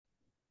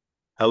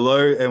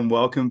Hello and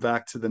welcome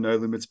back to the No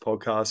Limits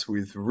podcast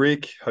with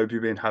Rick. Hope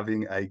you've been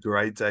having a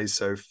great day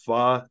so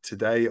far.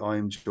 Today I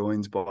am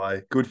joined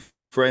by good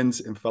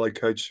friends and fellow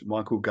coach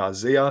Michael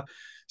Garzia.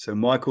 So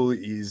Michael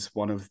is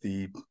one of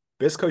the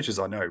best coaches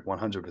I know,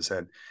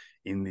 100%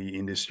 in the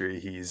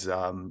industry. He's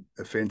a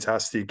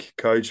fantastic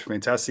coach,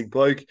 fantastic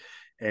bloke,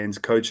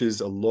 and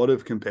coaches a lot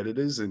of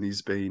competitors. And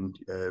he's been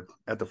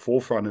at the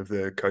forefront of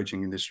the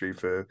coaching industry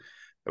for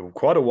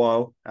quite a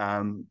while.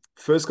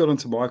 First got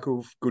onto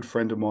Michael, good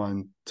friend of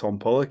mine, Tom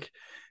Pollock,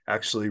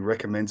 actually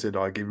recommended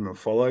I give him a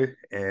follow,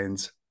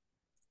 and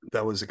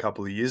that was a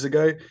couple of years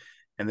ago.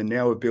 And then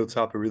now we've built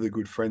up a really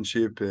good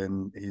friendship,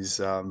 and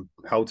he's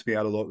helped me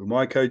out a lot with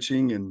my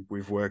coaching, and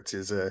we've worked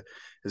as a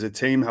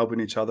team, helping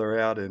each other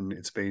out, and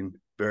it's been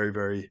very,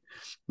 very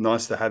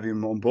nice to have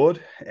him on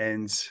board.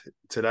 And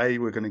today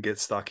we're going to get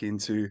stuck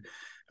into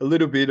a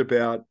little bit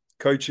about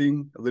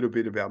coaching, a little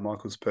bit about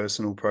Michael's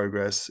personal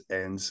progress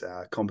and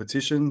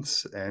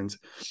competitions. And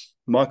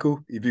Michael,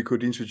 if you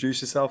could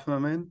introduce yourself, my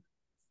man,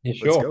 Yeah,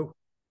 let's sure. go.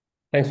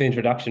 Thanks for the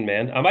introduction,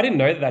 man. I didn't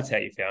know that that's how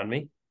you found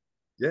me.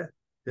 Yeah,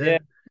 yeah.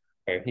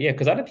 Yeah, yeah,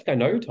 because I don't think I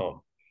know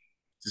Tom.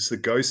 Just the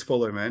ghost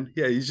follow, man.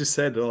 Yeah, he just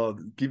said, "Oh,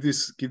 give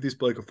this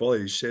bloke a follow.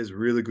 He shares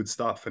really good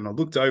stuff." And I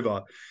looked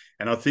over,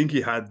 and I think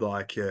he had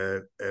like a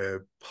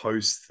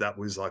post that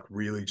was like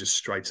really just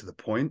straight to the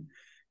point.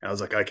 And I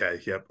was like, "Okay,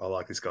 yep, I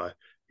like this guy.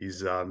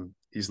 He's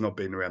not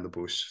been around the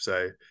bush."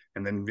 So,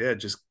 and then yeah,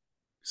 just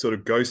sort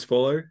of ghost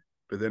follow.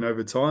 But then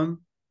over time,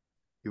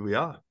 here we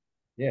are.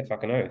 Yeah,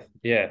 fucking oath.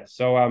 Yeah.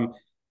 So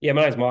yeah,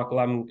 my name's Michael.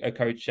 I'm a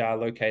coach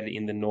located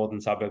in the northern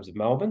suburbs of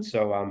Melbourne.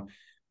 So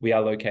we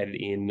are located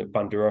in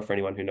Bundoora for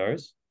anyone who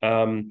knows.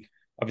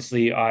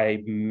 Obviously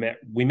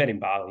we met in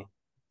Bali Yeah,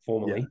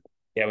 formally.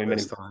 Yeah, we met in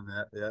first time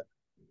out. Yeah,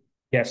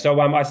 Yeah, so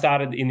I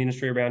started in the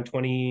industry around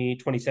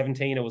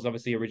 2017. It was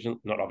obviously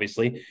not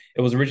obviously, it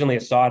was originally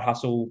a side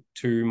hustle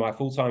to my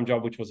full-time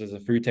job, which was as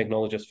a food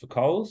technologist for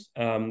Coles,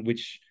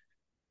 which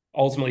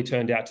ultimately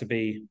turned out to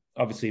be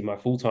obviously my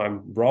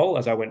full-time role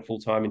as I went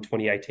full-time in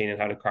 2018 and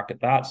had a crack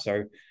at that.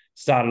 So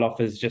started off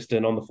as just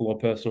an on-the-floor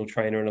personal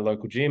trainer in a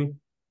local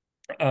gym.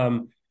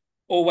 Um,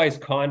 Always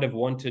kind of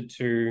wanted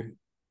to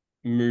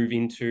move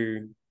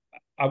into,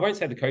 I won't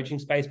say the coaching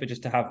space, but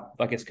just to have,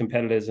 I guess,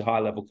 competitors, high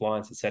level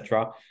clients,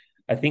 etc.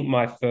 I think I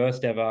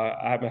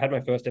had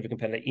my first ever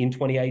competitor in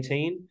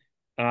 2018,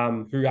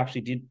 who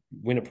actually did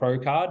win a pro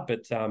card,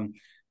 but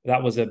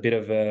that was a bit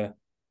of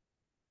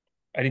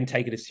I didn't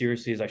take it as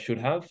seriously as I should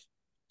have.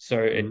 So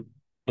it mm-hmm.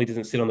 really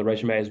doesn't sit on the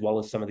resume as well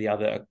as some of the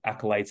other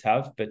accolades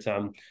have. But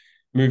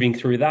moving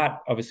through that,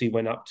 obviously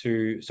went up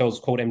to, so it was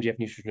called MGF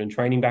Nutrition and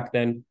Training back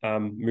then,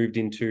 moved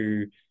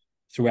into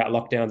throughout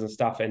lockdowns and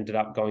stuff, ended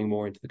up going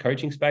more into the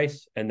coaching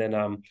space. And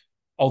then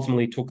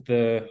ultimately took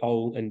the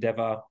whole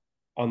endeavor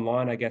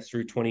online, I guess,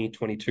 through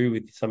 2022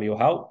 with some of your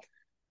help.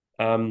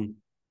 Um,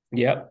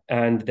 yeah,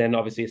 and then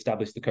obviously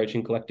established the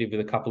coaching collective with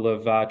a couple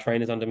of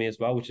trainers under me as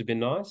well, which has been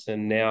nice.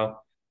 And now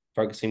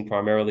focusing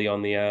primarily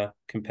on the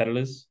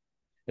competitors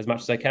as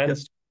much as I can. Yep.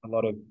 A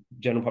lot of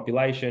general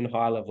population,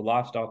 high level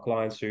lifestyle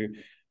clients who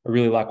I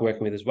really like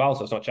working with as well.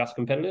 So it's not just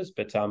competitors,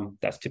 but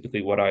that's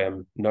typically what I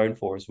am known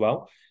for as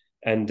well.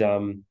 And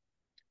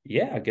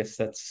yeah, I guess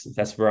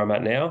that's where I'm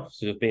at now.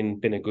 So it's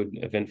been a good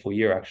eventful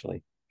year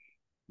actually.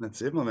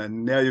 That's it, my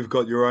man. Now you've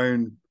got your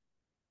own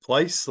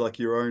place, like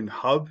your own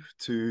hub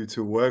to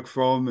work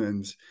from,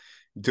 and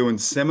doing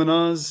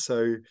seminars.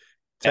 So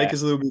take Yeah,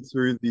 us a little bit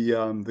through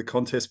the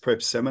contest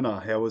prep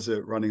seminar. How was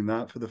it running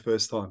that for the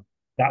first time?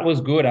 that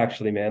was good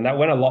actually, man. That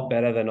went a lot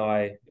better than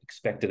I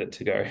expected it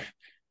to go.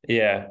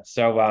 Yeah.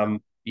 So Yeah.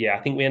 yeah, I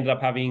think we ended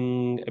up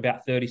having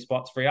about 30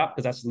 spots free up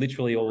because that's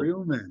literally all.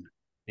 Real man.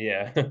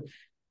 Yeah.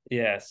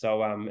 Yeah.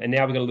 So and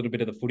now we've got a little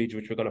bit of the footage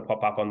which we're going to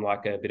pop up on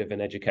like a bit of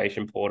an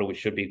education portal, which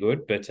should be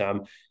good. But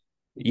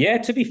yeah,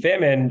 to be fair,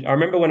 man, I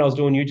remember when I was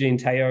doing Eugene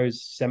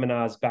Teo's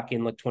seminars back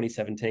in like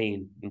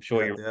 2017. I'm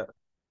sure Yeah, you yeah.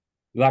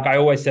 like I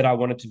always said I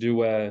wanted to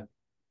do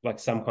like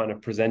some kind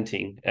of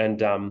presenting.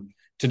 And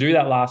to do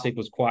that last week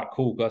was quite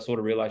cool because I sort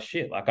of realized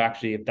shit, like I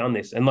actually have done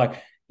this. And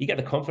like you get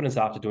the confidence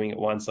after doing it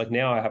once. Like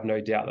now I have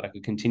no doubt that I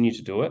could continue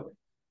to do it.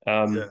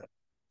 Yeah. Um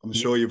I'm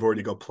yeah, sure you've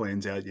already got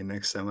plans out your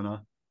next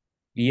seminar.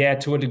 yeah,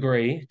 to a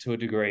degree, to a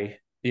degree.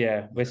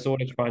 Yeah, we're Yeah.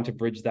 sort of trying to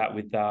bridge that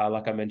with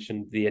like I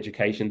mentioned, the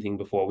education thing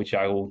before, which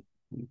I will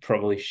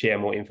probably share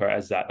more info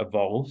as that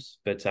evolves.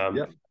 But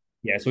Yeah.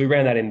 yeah, so we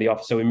ran that in the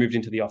office. So we moved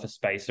into the office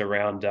space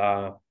around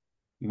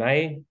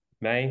May,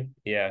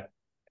 yeah.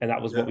 And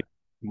that was what Yeah. we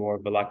more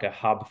of like a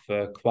hub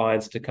for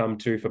clients to come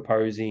to for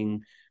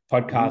posing,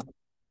 podcast,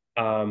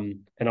 Mhm.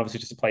 and obviously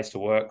just a place to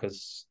work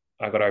because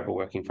I got over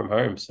working from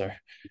home. So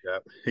Yeah.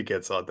 It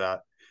gets like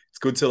that. It's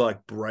good to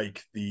like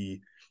break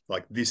the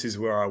like this is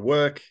where I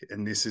work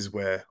and this is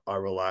where I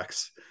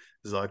relax.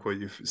 It's like what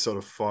you sort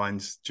of find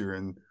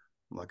during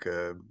like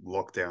a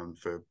lockdown,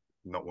 for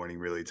not wanting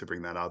really to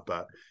bring that up,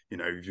 but you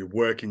know, if you're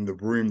working the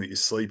room that you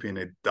sleep in,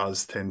 it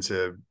does tend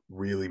to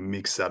really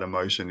mix that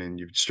emotion, and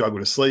you struggle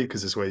to sleep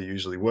because it's where you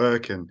usually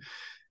work, and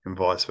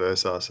vice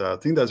versa. So I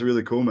think that's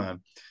really cool,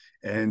 man.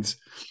 And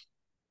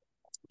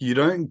you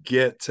don't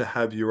get to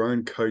have your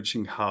own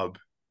coaching hub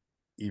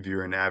if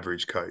you're an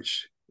average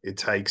coach. It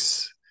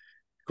takes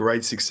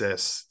great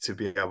success to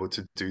be able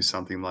to do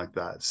something like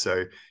that.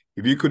 So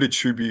if you could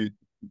attribute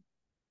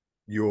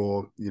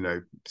your,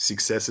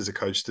 success as a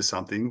coach to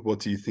something, what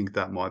do you think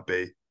that might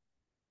be?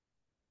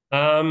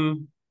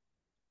 Um,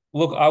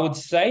 Look, I would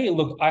say,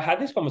 look, I had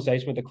this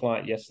conversation with a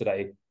client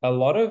yesterday. A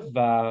lot of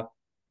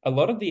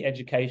the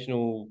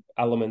educational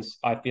elements,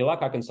 I feel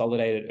like I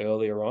consolidated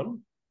earlier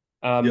on.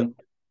 Yep. Um,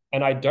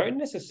 and I don't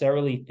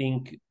necessarily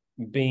think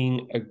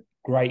being a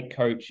great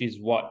coach is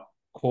what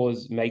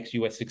cause makes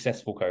you a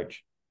successful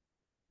coach.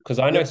 Because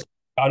Yep.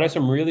 I know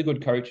some really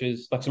good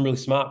coaches, like some really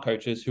smart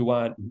coaches who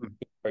aren't Mhm.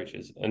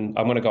 coaches. And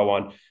I'm going to go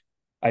on.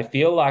 I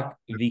feel like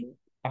the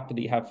factor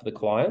that you have for the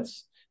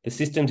clients, the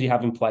systems you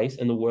have in place,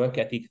 and the work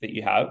ethic that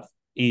you have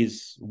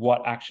is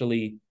what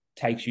actually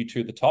takes you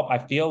to the top. I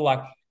feel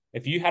like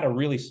if you had a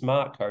really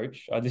smart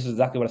coach, this is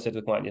exactly what I said to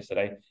the client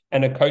yesterday,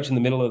 and a coach in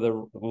the middle of the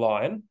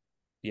line,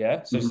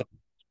 yeah. So, Mhm.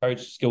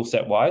 coach skill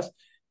set wise,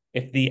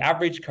 if the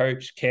average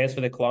coach cares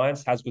for their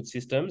clients, has good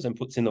systems, and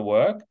puts in the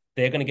work,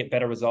 they're going to get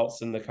better results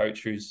than the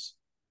coach who's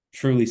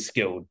truly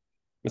skilled.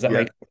 Does that Yeah,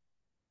 make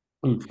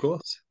sense? of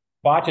course.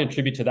 If I had to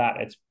attribute to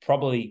that, it's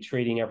probably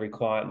treating every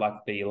client like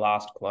the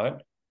last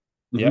client.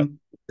 Yeah. Hmm.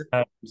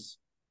 And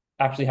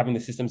actually having the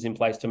systems in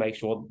place to make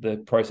sure the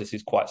process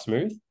is quite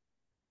smooth.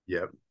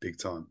 Yeah, big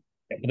time.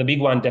 But the big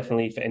one,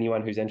 definitely for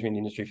anyone who's entering the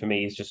industry for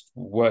me, is just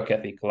work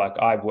ethic. Like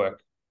I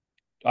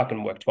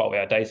can work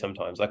 12-hour days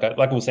sometimes. Like I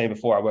was saying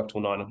before, I worked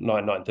till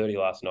 9:30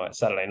 last night,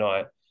 Saturday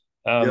night.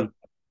 Yep. Um,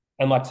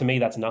 and like to me,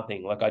 that's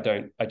nothing. Like I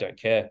don't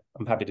care.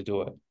 I'm happy to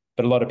do it.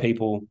 But a lot of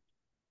people,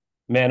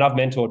 man, I've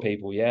mentored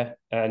people, yeah.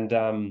 And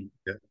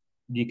Yeah.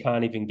 you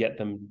can't even get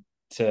them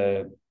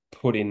to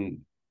put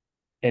in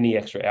any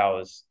extra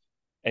hours.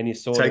 And you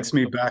sort of, Takes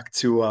me back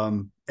to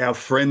our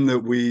friend that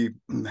we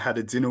had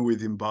a dinner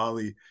with in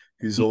Bali,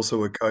 who's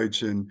also a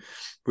coach, and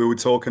we were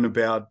talking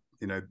about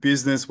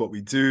business, what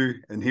we do,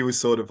 and he was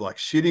sort of like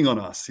shitting on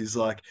us. He's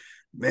like,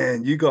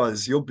 "Man, you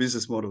guys, your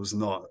business model is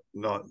not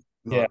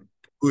yeah,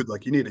 good.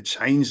 Like, you need to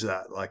change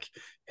that. Like,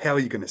 how are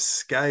you going to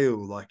scale?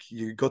 Like,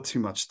 you got too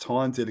much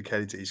time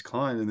dedicated to each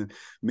client." And then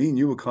me and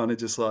you were kind of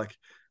just like,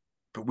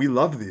 "But we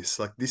love this.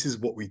 Like, this is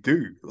what we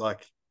do.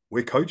 Like,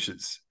 we're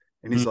coaches."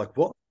 And he's like,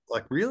 "What?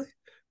 Like, really?"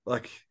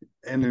 Like,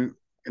 and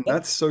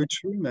that's so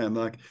true, man.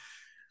 Like,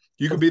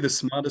 you could be the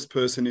smartest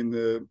person in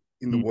the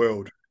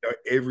world, know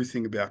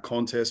everything about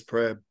contest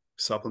prep,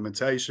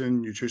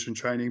 supplementation, nutrition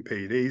training,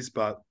 PEDs,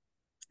 but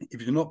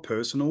if you're not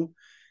personal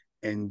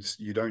and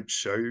you don't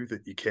show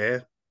that you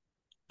care,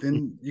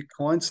 then your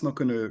client's not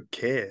going to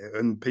care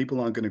and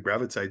people aren't going to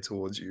gravitate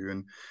towards you.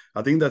 And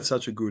I think that's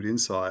such a good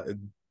insight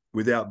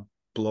without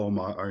blowing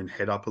my own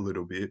head up a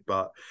little bit.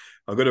 But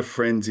I've got a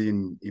friend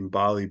in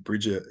Bali,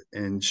 Bridget,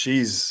 and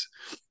she's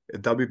a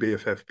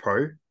WBFF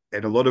pro.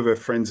 And a lot of her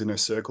friends in her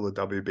circle are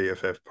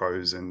WBFF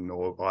pros and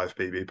or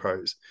IFBB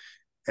pros.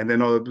 And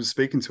then I was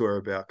speaking to her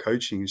about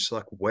coaching, and she's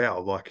like, "Wow,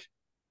 like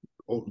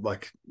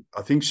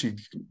I think she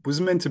was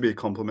meant to be a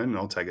compliment, and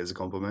I'll take it as a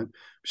compliment.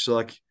 She's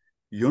like,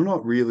 you're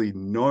not really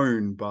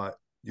known, but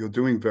you're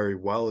doing very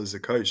well as a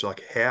coach.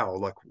 Like how?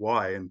 Like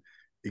why?" And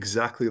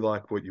exactly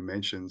like what you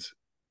mentioned,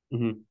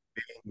 mm-hmm.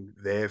 being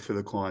there for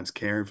the clients,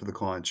 caring for the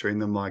client, treating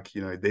them like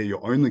they're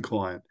your only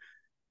client,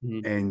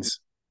 Mm-hmm. and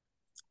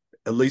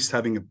at least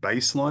having a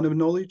baseline of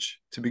knowledge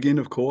to begin,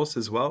 of course,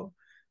 as well.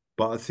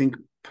 But I think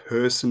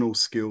personal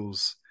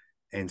skills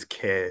and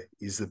care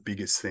is the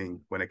biggest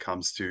thing when it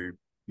comes to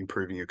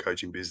improving your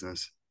coaching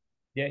business.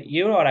 Yeah,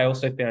 you know what I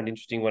also found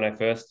interesting when I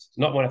first,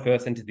 not when I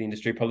first entered the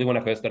industry, probably when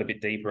I first got a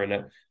bit deeper in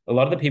it. A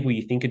lot of the people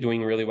you think are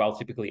doing really well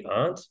typically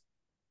aren't.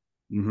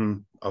 Mm-hmm.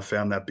 I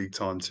found that big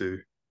time too.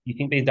 You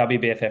think these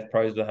WBFF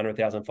pros with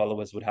 100,000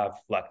 followers would have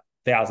like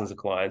thousands of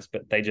clients,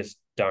 but they just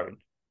don't.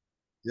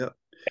 Yeah.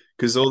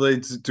 Because all they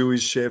do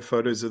is share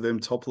photos of them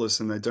topless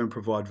and they don't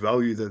provide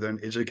value, they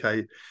don't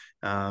educate.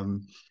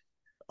 Um,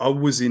 I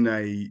was in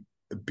a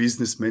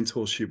business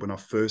mentorship when I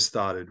first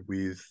started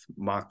with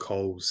Mark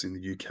Coles in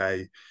the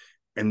UK,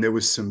 and there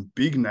was some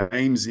big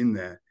names in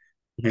there.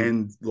 Mm-hmm.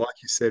 And like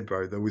you said,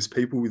 bro, there was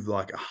people with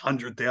like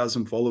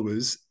 100,000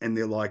 followers, and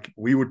they're like,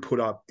 we would put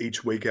up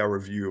each week our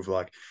review of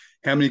like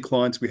how many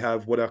clients we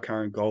have, what our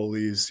current goal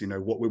is,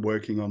 what we're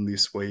working on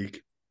this week.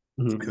 It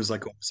Mm-hmm. was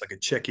like almost like a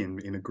check-in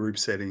in a group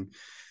setting,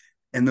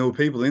 and there were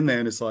people in there,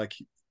 and it's like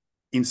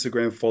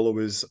Instagram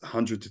followers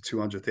 100 to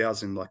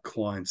 200,000, like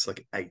clients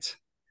like eight,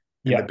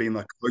 and they've Yeah. been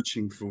like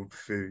coaching for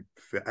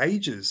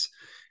ages.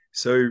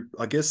 So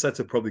I guess that's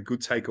a probably good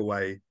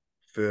takeaway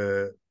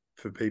for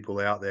people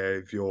out there.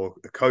 If you're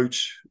a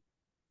coach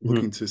Mm-hmm.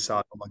 looking to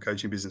start online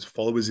coaching business,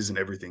 followers isn't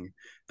everything. It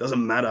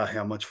doesn't matter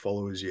how much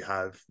followers you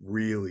have,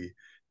 really.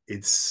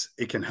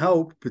 It can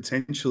help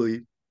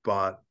potentially,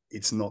 but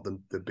it's not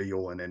the be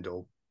all and end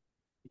all.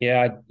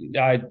 Yeah,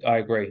 I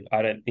agree.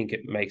 I don't think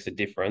it makes a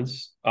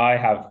difference. I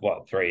have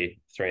what, three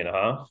and a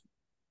half.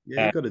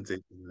 Yeah, you Uh, got to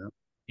deepen that.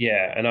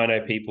 yeah, and I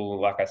know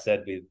people, like I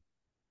said, with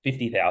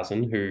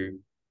 50,000 who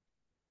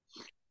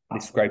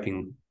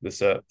scraping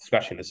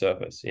scratching the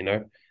surface,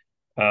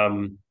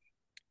 Um,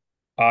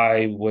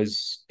 I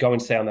was going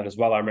to say on that as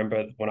well. I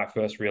remember when I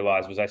first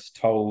realized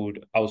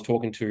I was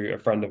talking to a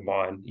friend of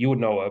mine. You would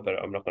know her,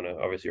 but I'm not going to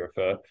obviously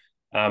refer.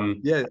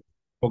 Um, Yeah.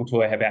 Talking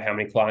to her about how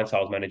many clients I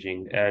was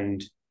managing,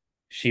 and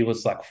she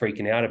was like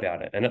freaking out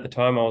about it. And at the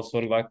time, I was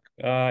sort of like,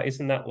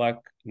 "Isn't that like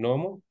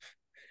normal?"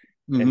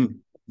 And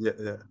Yeah.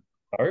 Yeah.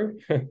 no.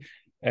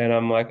 And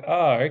I'm like,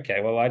 "Oh,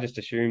 okay. Well, I just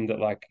assumed that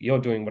like you're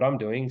doing what I'm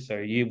doing, so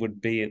you would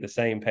be at the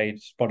same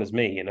page spot as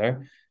me."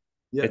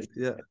 Yeah. It's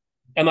Yeah.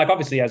 And like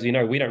obviously, as you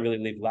know, we don't really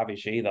live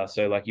lavish either.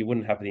 So like you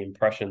wouldn't have the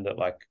impression that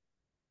like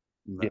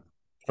No. you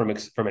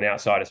from an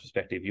outsider's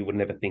perspective, you would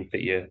never think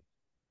that you're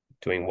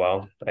doing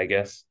well, I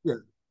guess. Yeah.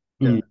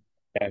 Yeah. Mm.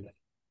 Yeah.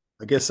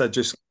 I guess that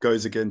just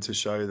goes again to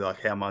show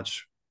like how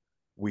much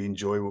we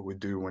enjoy what we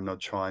do. We're not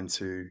trying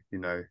to,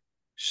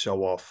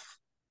 show off.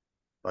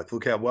 Like,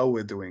 look how well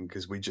we're doing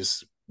because we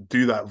just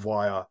do that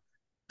via Mhm.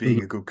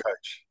 being a good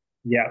coach.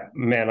 Yeah,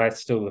 man, I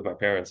still live with my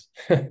parents.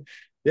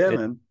 Yeah, It,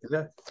 man.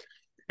 Yeah.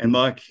 And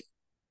like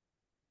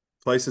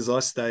places I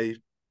stay,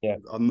 yeah.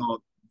 I'm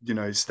not,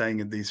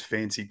 staying at these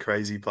fancy,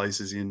 crazy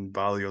places in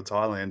Bali or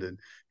Thailand.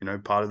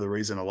 And, part of the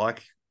reason I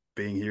like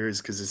being here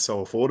is because it's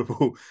so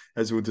affordable,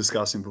 as we were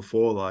discussing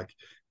before. Like,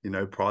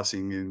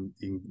 pricing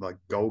in like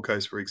Gold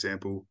Coast, for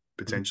example,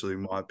 potentially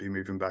might be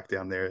moving back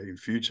down there in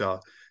future,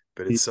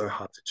 but it's so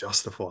hard to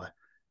justify.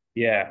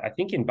 Yeah, I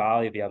think in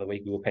Bali the other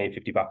week we were paying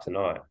 $50 a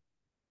night.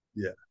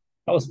 Yeah.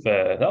 That was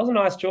a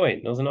nice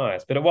joint. That was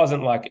nice, but it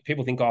wasn't like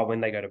people think, oh,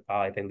 when they go to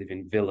Bali, they live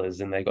in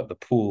villas and they got the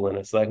pool, and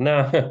it's like,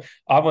 nah,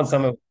 I want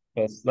some of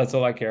this. That's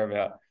all I care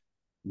about.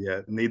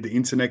 Yeah. Need the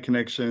internet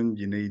connection.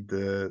 You need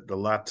the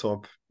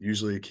laptop,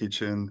 usually a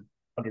kitchen.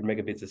 100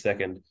 megabits a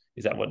second.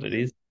 Is that what it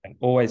is?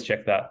 Always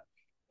check that.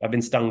 I've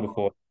been stung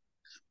before.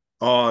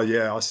 Oh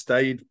yeah. I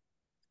stayed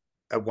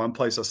at one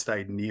place. I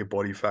stayed near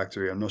Body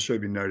Factory. I'm not sure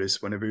if you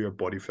noticed, whenever you're at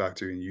Body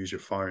Factory and you use your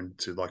phone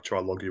to like try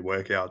log your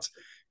workouts,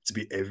 it's a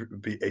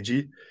bit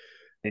edgy.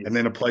 And It's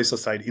then a place I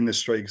stayed in the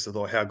street because I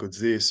thought, how good's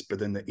this? But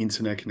then the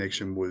internet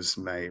connection was,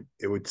 mate,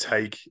 it would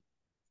take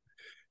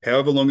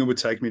however long it would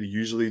take me to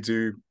usually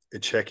do a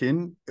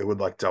check-in, it would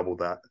like double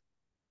that.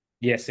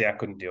 Yeah, see, I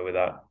couldn't deal with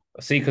that.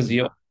 See, because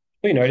you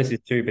notice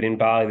this too, but in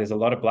Bali there's a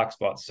lot of black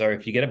spots. So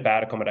if you get a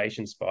bad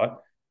accommodation spot,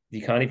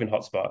 you can't even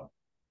hotspot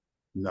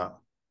No.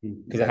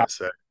 because it Yeah. happens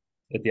So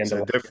at the end of so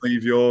life.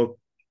 definitely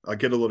I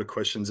get a lot of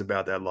questions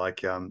about that,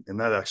 like and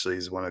that actually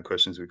is one of the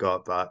questions we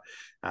got. But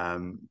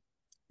um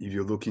if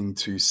you're looking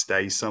to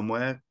stay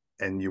somewhere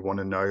and you want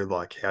to know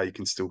like how you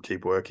can still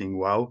keep working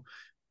well,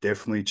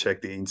 definitely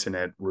check the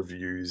internet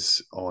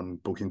reviews on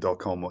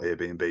booking.com or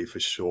Airbnb for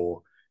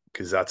sure,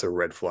 because that's a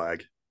red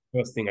flag.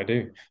 First thing I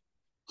do.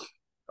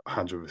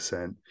 100%.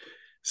 That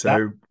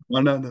So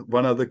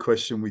one other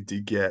question we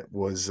did get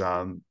was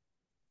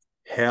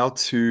how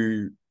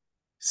to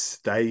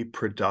stay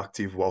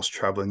productive whilst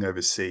traveling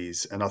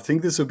overseas. And I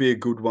think this will be a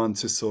good one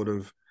to sort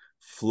of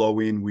flow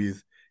in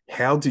with,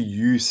 how do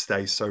you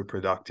stay so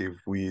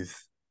productive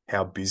with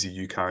how busy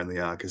you currently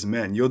are? Because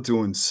man, you're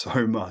doing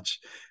so much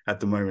at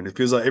the moment. It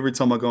feels like every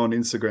time I go on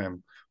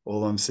Instagram,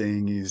 all I'm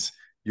seeing is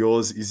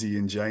yours, Izzy,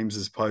 and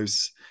James's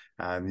posts.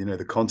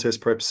 The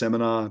contest prep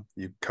seminar,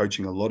 you're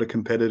coaching a lot of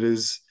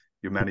competitors,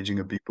 you're managing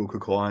a big book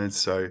of clients.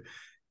 So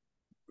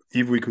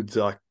if we could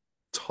like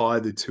tie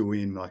the two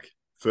in, like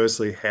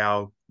firstly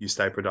how you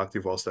stay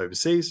productive whilst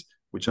overseas,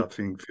 which I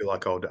feel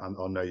like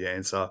I'll know your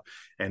answer,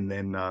 and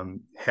then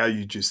how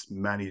you just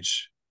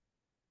manage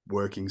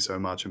working so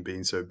much and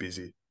being so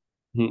busy.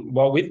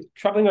 well, with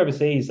traveling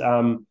overseas,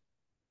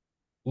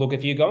 look,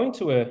 if you're going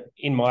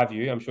in my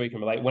view, I'm sure you can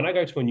relate. When I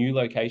go to a new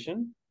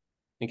location,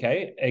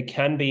 okay, it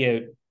can be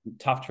a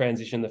tough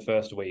transition the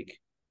first week.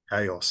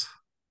 Chaos.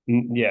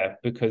 Yeah,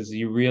 because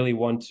you really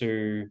want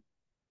to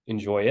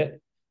enjoy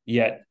it,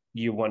 yet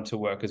you want to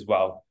work as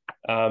well.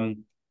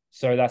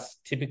 So that's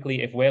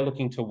typically if we're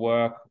looking to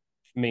work,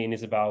 me and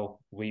Isabel,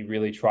 we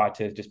really try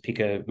to just pick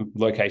a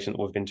location that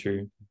we've been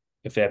to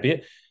a fair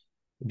bit.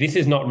 This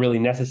is not really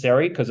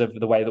necessary because of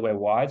the way that we're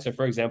wired. So,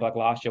 for example, like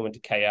last year I went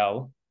to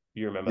KL.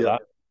 You remember Yeah,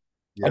 that? I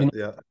yeah, didn't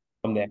yeah,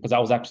 come there because that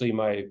was actually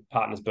my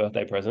partner's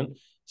birthday present.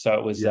 So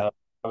it was yeah.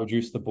 I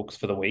reduced the books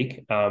for the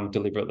week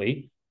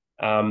deliberately.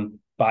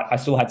 But I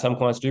still had some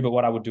clients to do. But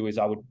what I would do is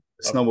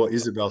It's not what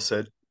Isabel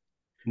said.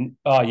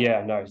 oh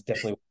yeah, no, it's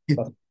definitely.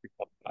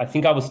 I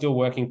think I was still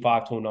working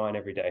 5 till 9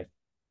 every day,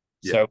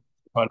 Yeah, so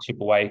trying to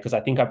chip away because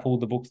I think I pulled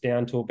the books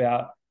down to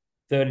about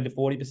 30 to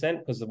 40%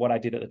 because what I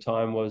did at the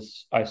time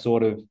was I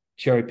sort of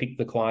cherry picked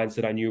the clients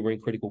that I knew were in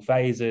critical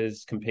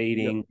phases, yeah.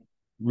 competing,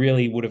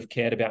 really would have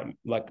cared about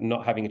like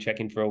not having a check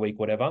in for a week,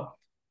 whatever.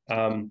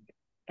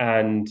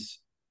 And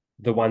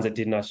the ones that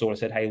didn't, I sort of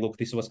said, "Hey, look,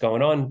 this is what's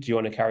going on. Do you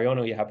want to carry on,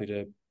 or are you happy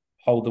to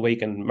hold the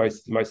week?" And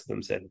most of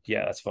them said,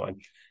 "Yeah, that's fine."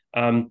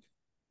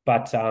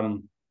 But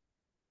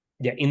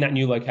yeah, in that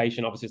new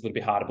location, obviously it's a little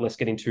bit harder. But let's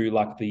get into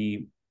like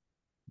the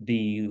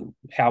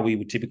how we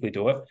would typically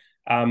do it.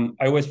 I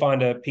always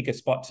pick a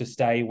spot to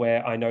stay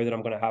where I know that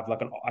I'm going to have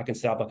I can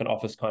set up like an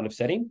office kind of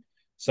setting.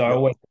 So I Yep.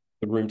 always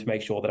the room to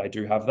make sure that I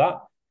do have that.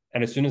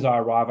 And as soon as I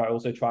arrive, I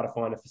also try to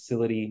find a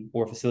facility,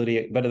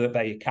 whether it be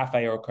a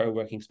cafe or a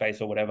co-working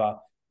space or whatever,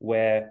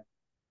 where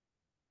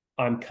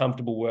I'm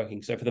comfortable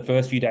working. So for the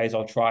first few days,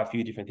 I'll try a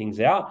few different things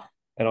out,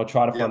 and I'll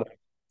try to find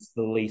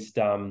the least,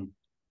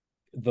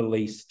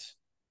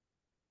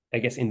 I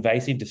guess,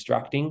 invasive,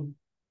 distracting.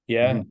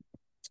 Yeah. Mhm.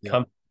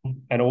 Yeah.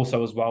 And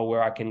also as well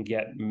where I can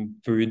get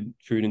food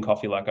and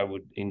coffee like I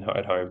would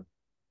at home.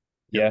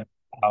 Yep. Yeah,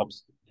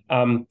 helps.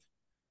 And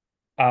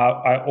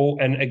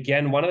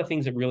again, one of the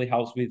things that really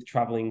helps with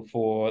traveling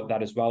for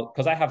that as well,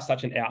 because I have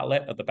such an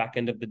outlet at the back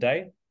end of the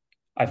day,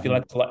 I feel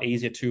like it's a lot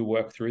easier to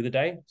work through the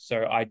day.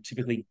 So I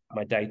typically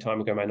my daytime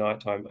and go my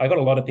nighttime. I got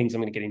a lot of things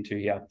I'm going to get into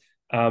here.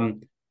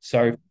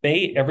 So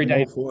me every I'm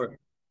day, all for it.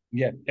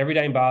 yeah, every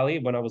day in Bali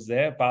when I was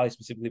there, Bali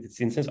specifically for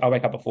this instance, I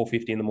wake up at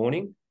 4:50 in the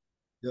morning,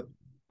 Yep.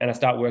 and I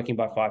start working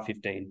by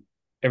 5:15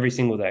 every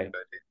single day.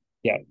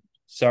 Yeah.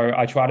 So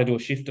I try to do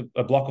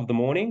a block of the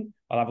morning.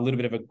 I'll have a little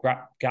bit of a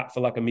gap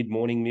for like a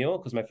mid-morning meal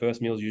because my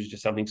first meal is usually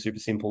just something super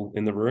simple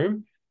in the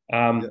room.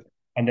 Yep.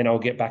 And then I'll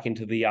get back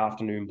into the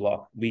afternoon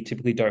block. We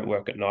typically don't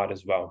work at night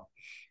as well.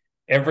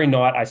 Every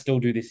night I still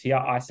do this here.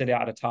 I set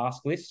out a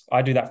task list.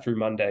 I do that through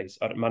Mondays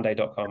at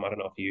monday.com. I don't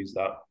know if you use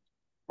that.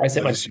 I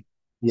set I my, just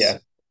yeah,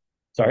 use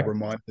sorry.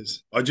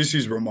 reminders. I just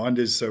use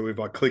reminders. So if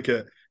I click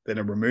it, then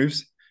it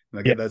removes, and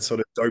I Yeah. get that sort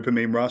of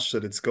dopamine rush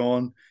that it's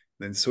gone.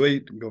 Then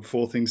sweet, we've got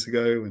 4 things to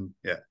go, and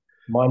yeah.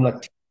 Mine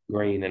like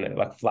green and it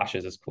like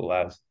flashes as cool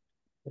as.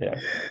 Yeah.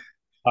 Yeah.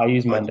 I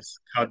use I Monday. just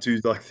can't do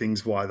like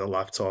things via the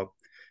laptop.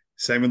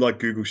 Same with like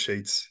Google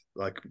Sheets,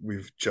 like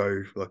with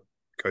Joe, like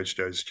Coach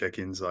Joe's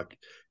check-ins. Like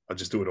I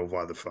just do it all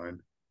via the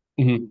phone.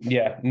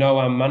 Yeah.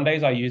 No,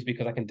 Mondays I use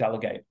because I can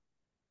delegate.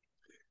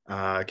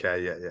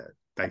 Okay, yeah, yeah,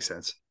 makes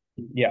sense.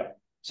 Yeah.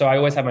 So I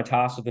always have my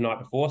tasks of the night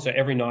before. So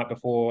every night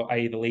before I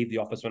either leave the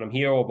office when I'm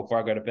here or before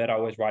I go to bed, I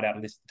always write out a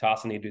list of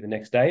tasks I need to do the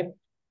next day.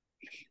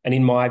 And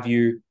in my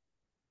view,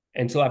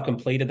 until I've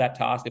completed that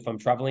task, if I'm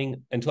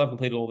traveling, until I've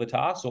completed all the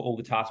tasks or all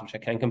the tasks which I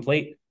can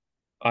complete,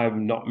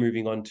 I'm not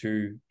moving on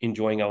to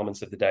enjoying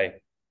elements of the day,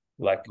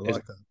 like I as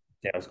like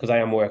that. sounds, because I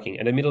am working.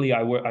 And admittedly,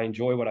 I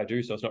enjoy what I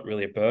do, so it's not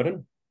really a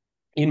burden.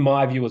 In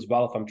my view as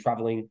well, if I'm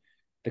traveling,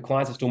 the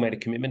clients have still made a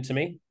commitment to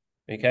me.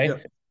 Yeah, Okay.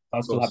 I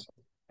of still have course.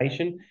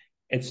 patient.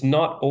 It's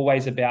not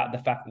always about the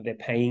fact that they're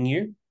paying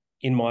you,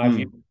 in my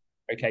view. Mm,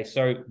 Okay.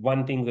 So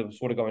one thing that was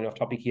sort of going off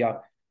topic here.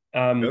 go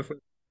Um, for it.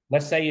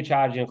 let's say you're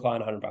charging a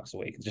client $100 a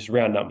week. It's just a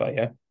round number,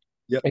 yeah.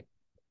 Yep.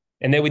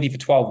 And they're with you for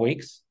 12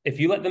 weeks. If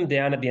you let them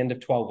down at the end of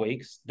 12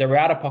 weeks, they're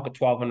out of pocket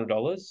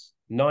 $1,200.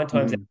 Nine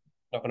times Mm,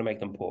 not going to make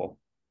them poor.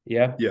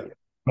 Yeah. yeah,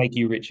 Make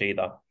you rich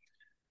either.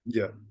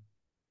 yeah,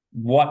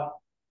 What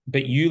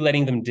but you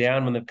letting them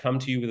down when they've come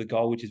to you with a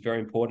goal which is very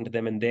important to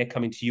them and they're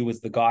coming to you as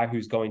the guy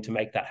who's going to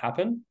make that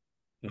happen,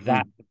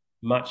 that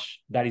mm,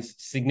 that is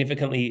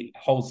significantly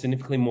holds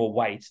significantly more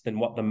weight than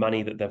what the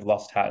money that they've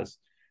lost has.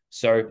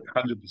 So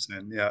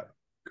 100%. Yeah,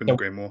 couldn't so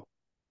agree more.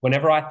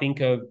 whenever I think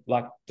of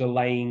like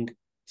delaying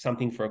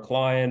something for a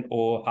client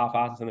or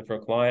half-assing something for a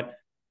client,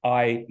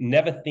 I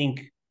never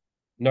think,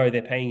 no,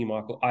 they're paying you,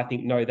 Michael. I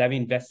think, no, they've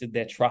invested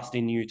their trust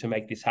in you to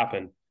make this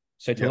happen.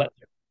 So to Yep. let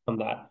them on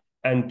that.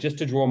 And just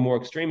to draw a more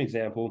extreme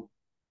example,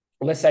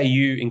 let's say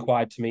you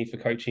inquired to me for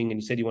coaching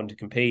and you said you wanted to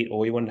compete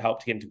or you wanted help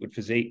to get into a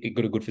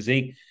good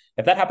physique.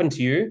 If that happened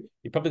to you,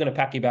 you're probably going to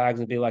pack your bags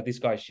and be like, this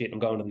guy's shit, I'm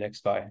going to the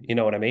next guy. You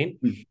know what I mean?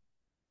 Mm,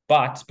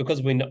 But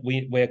because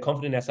we're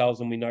confident in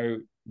ourselves and we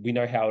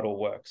know how it all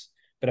works.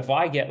 But if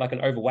I get like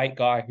an overweight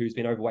guy who's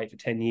been overweight for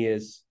 10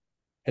 years,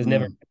 has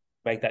never mm,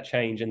 make that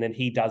change, and then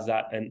he does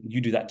that and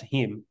you do that to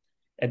him,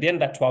 at the end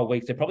of that 12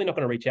 weeks, they're probably not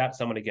going to reach out to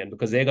someone again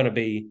because they're going to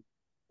be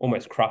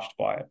almost crushed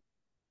by it.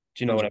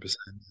 Do you know what I mean? 100%.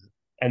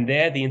 And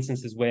they're the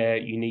instances where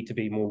you need to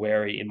be more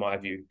wary, in my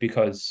view,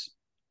 because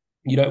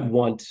you don't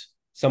want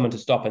someone to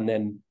stop and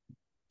then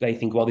they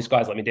think, well, this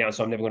guy's let me down,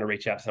 so I'm never going to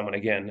reach out to someone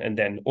again. And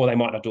then, or they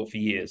might not do it for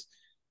years.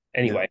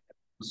 Yeah. Anyway,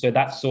 so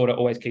that sort of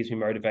always keeps me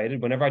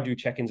motivated. Whenever I do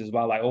check-ins as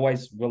well, I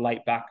always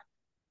relate back.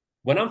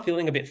 When I'm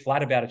feeling a bit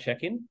flat about a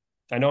check-in,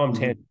 I know I'm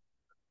Mhm.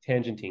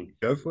 tangenting.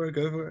 Go for it.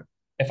 Go for it.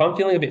 If I'm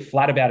feeling a bit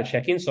flat about a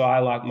check-in, so I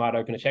like might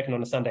open a check-in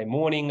on a Sunday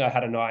morning. Might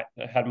have had a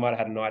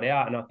night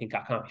out, and I think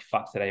I can't be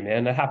fucked today,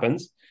 man. That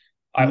happens.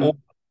 I Mm,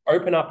 I'll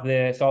open up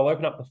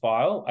the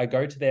file. I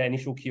go to their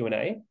initial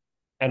Q&A,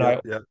 and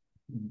yep. Yep.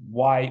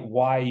 why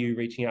are you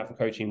reaching out for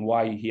coaching?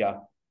 Why are you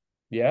here?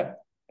 Yeah,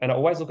 and I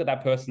always look at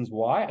that person's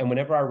why, and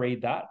whenever I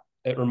read that,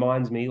 it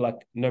reminds me like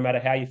no matter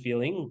how you're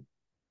feeling,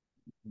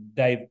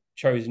 they've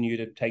chosen you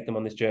to take them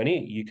on this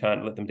journey. You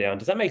can't let them down.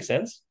 Does that make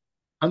sense?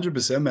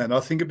 100%, man. I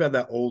think about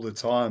that all the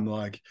time.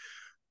 Like,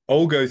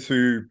 I'll go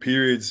through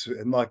periods,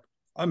 and like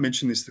I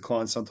mention this to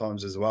clients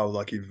sometimes as well.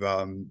 Like, if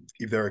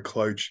they're a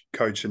coach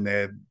and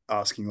they're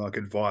asking like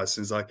advice,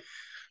 and it's like,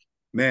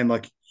 man,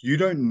 like you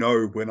don't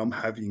know when I'm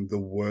having the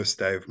worst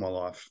day of my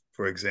life.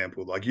 For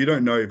example, like you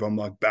don't know if I'm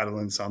like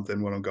battling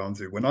something, what I'm going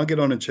through. When I get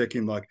on a check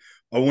in, like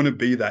I want to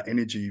be that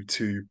energy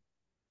to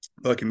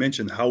like you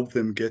mentioned, help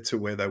them get to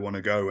where they want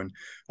to go. And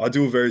I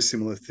do a very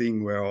similar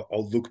thing where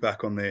I'll look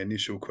back on their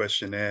initial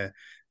questionnaire,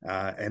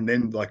 and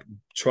then like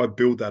try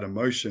build that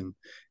emotion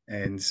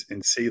and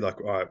see like,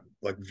 all right,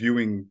 like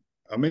viewing.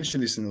 I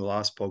mentioned this in the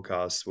last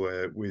podcast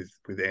where with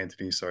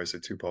Anthony, sorry, so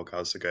 2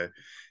 podcasts ago,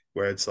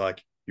 where it's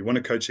like you want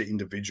to coach the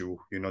individual.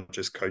 You're not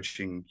just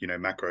coaching,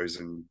 macros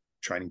and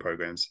training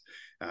programs.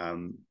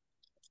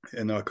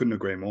 And I couldn't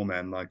agree more,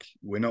 man. Like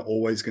we're not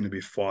always going to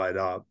be fired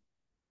up,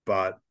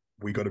 but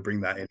we got to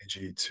bring that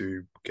energy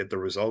to get the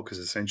result, because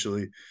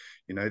essentially,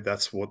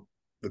 that's what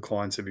the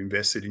clients have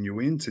invested in you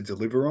in to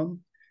deliver on.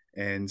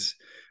 And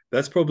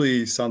that's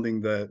probably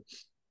something that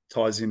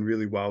ties in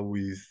really well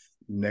with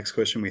next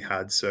question we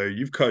had. So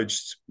you've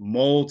coached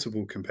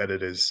multiple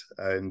competitors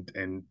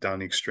and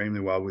done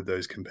extremely well with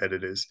those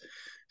competitors.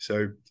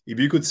 So if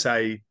you could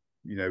say,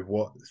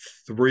 what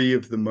 3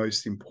 of the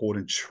most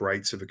important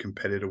traits of a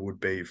competitor would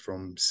be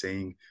from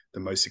seeing the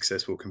most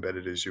successful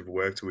competitors you've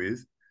worked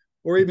with,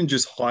 or even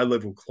just high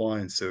level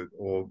clients,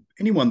 or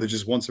anyone that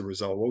just wants a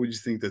result, what would you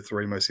think the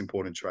 3 most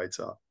important traits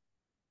are?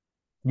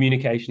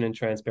 Communication and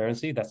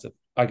transparency.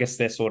 I guess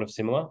they're sort of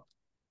similar.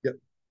 Yep.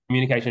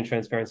 Communication and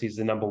transparency is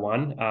the number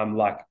one.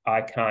 Like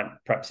I can't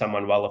prep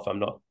someone well if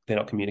they're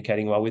not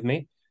communicating well with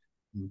me.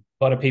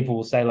 A lot of people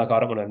will say, like, I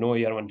don't want to annoy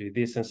you, I don't want to do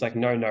this. And it's like,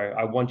 no,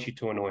 I want you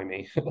to annoy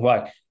me.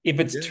 Like, if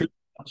it's Yeah. too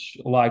much,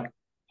 like,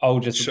 I'll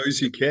It just,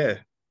 shows you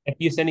care. if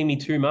you're sending me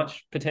too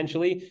much,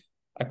 potentially,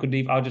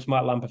 I just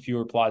might lump a few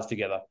replies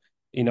together.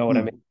 You know what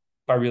I mean?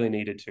 If I really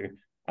needed to.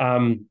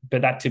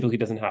 But that typically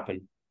doesn't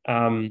happen.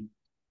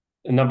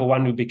 Number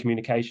one would be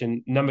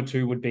communication. Number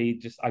 2 would be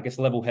just, I guess,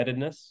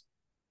 level-headedness.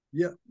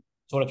 Yeah.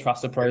 Sort of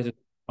trust the Yeah. process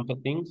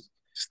of things.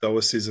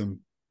 Stoicism,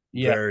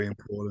 Yeah. very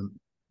important.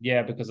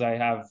 Yeah, because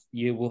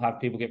you will have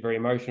people get very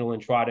emotional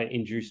and try to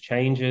induce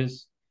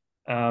changes,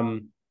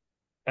 and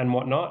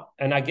whatnot.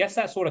 And I guess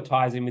that sort of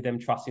ties in with them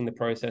trusting the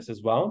process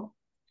as well.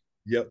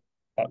 Yep.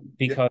 Yep.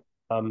 Because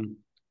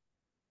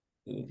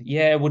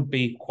yeah, it would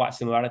be quite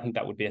similar. I don't think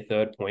that would be a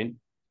third point.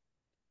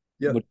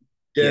 Yep. Would,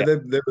 Yeah, yeah.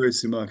 they're very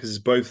similar, because it's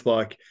both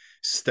like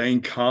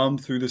staying calm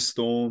through the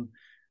storm,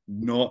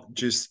 not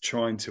just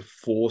trying to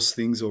force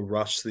things or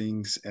rush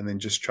things, and then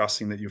just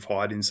trusting that you've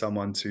hired in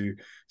someone to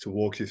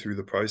walk you through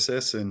the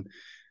process. And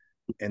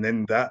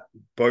then that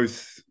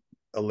both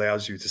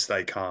allows you to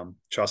stay calm,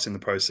 trusting the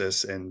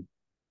process and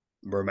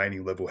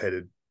remaining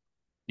level-headed.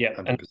 Yeah.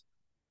 And 100%.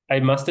 I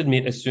must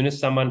admit, as soon as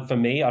someone, for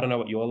me, I don't know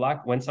what you're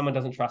like, when someone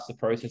doesn't trust the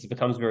process, it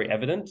becomes very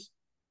evident.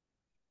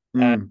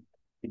 And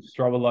they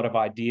throw a lot of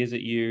ideas at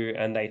you,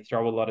 and they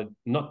throw a lot of,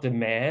 not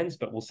demands,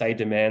 but we'll say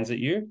demands at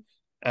you,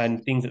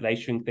 and things that they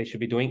should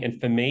be doing. And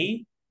for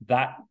me,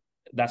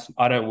 that's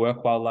I don't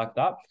work well like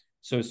that.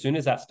 So as soon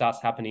as that starts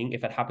happening,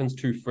 if it happens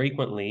too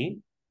frequently,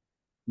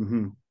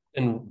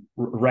 and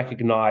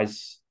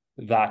recognize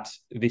that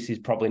this is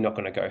probably not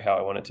going to go how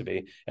I want it to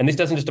be. And this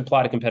doesn't just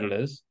apply to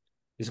competitors.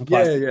 This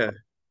applies. Yeah.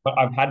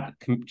 I've had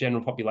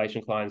general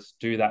population clients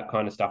do that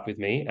kind of stuff with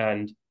me,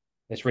 and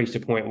it's reached a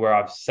point where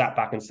I've sat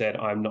back and said,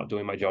 I'm not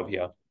doing my job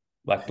here.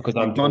 Like, because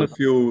You I'm kind doing. of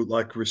feel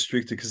like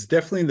restricted, because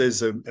definitely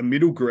there's a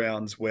middle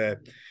ground where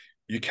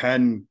you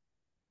can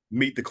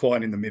meet the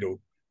client in the middle,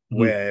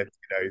 where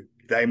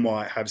they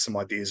might have some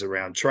ideas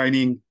around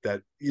training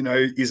that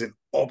isn't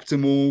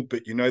optimal,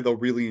 but they'll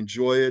really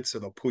enjoy it, so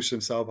they'll push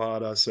themselves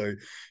harder. So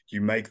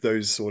you make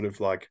those sort of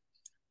like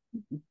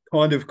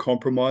kind of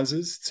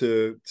compromises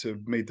to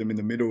meet them in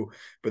the middle.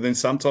 But then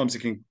sometimes you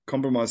can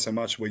compromise so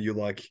much where you're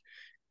like,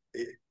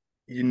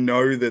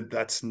 that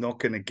that's not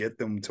going to get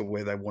them to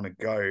where they want to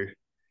go,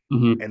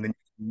 and then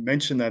you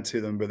mention that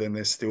to them, but then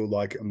they're still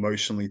like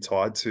emotionally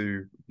tied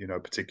to a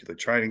particular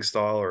training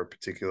style or a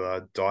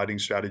particular dieting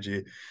strategy.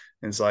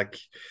 And it's like,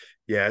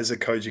 yeah, as a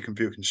coach you can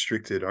feel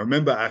constricted. I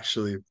remember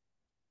actually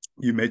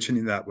you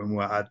mentioning that when we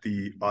were at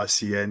the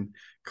ICN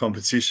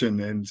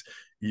competition, and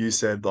you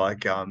said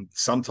like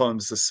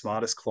sometimes the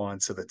smartest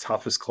clients are the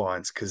toughest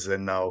clients, because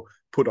then they'll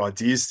put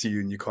ideas to you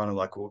and you're kind of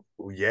like, well,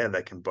 yeah,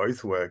 they can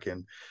both work,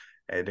 and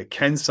it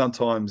can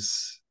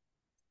sometimes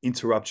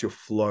interrupt your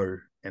flow.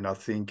 And I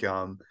think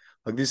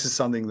like this is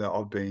something that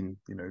I've been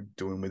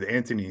doing with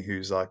Anthony,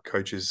 who's like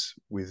coaches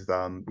with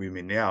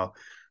me now.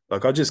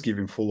 Like I just give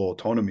him full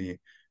autonomy,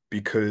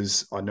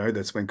 because I know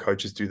that's when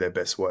coaches do their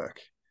best work.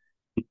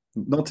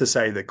 Not to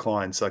say that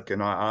clients, like,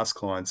 and I ask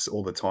clients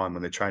all the time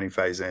when the training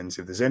phase ends,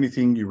 if there's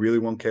anything you really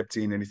want kept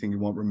in, anything you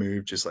want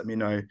removed, just let me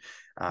know.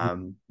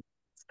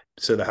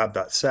 So they have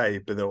that say,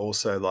 but they're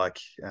also like,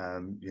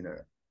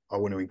 I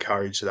want to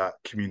encourage that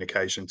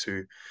communication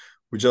too,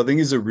 which I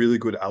think is a really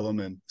good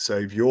element. So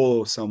if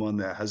you're someone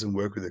that hasn't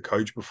worked with a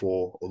coach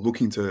before or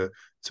looking to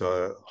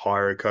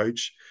hire a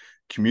coach,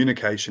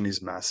 communication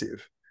is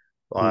massive.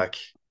 Like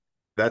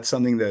that's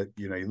something that,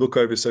 you look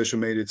over social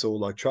media, it's all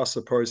like trust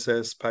the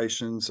process,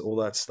 patience, all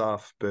that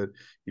stuff. But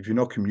if you're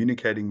not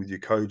communicating with your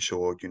coach,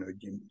 or, you're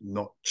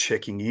not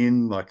checking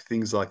in, like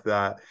things like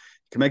that,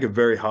 it can make it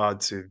very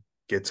hard to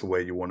get to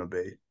where you want to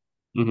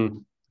be.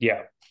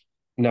 Yeah,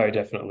 no,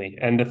 definitely.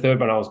 And the third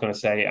one I was going to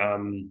say,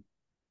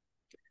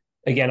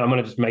 again, I'm going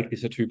to just make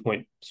this a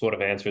 2-point sort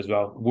of answer as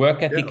well.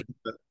 Work Yeah.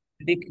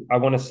 ethic, I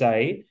want to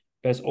say,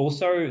 but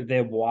also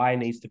their why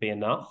needs to be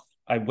enough.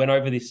 I went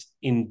over this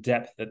in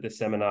depth at the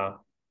seminar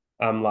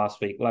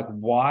last week, like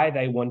why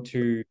they want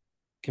to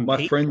My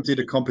compete. friend did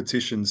a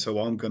competition, so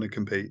I'm going to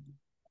compete.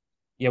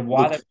 Yeah,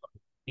 why Look,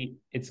 they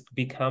it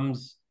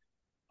becomes.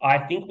 I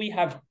think we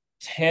have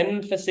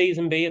 10 for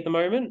season B at the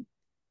moment,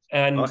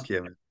 and fuck yeah,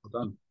 man.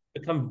 Well done.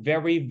 become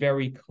very,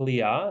 very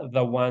clear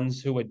the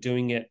ones who are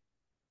doing it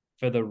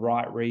for the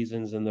right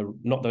reasons and the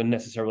not the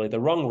necessarily the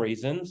wrong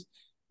reasons,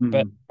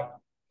 but Mm,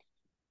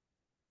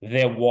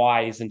 their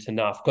why isn't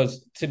enough.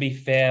 Because to be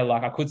fair,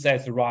 like I could say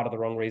it's the right or the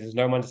wrong reasons.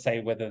 No one to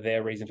say whether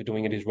their reason for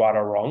doing it is right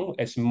or wrong.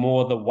 It's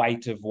more the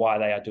weight of why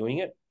they are doing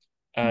it.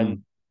 And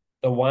mm,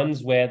 the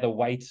ones where the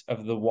weight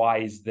of the why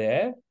is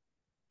there,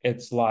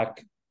 it's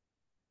like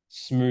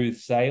smooth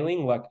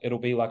sailing. Like it'll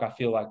be like I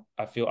feel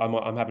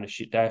I'm having a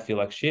shit day. I feel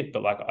like shit,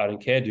 but like I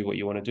don't care. Do what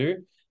you want to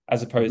do.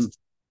 As mm, opposed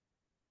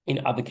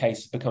in other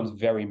cases becomes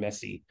very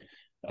messy.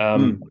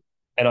 Um, mm.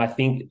 and I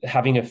think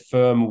having a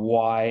firm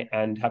why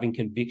and having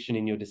conviction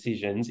in your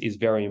decisions is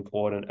very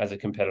important as a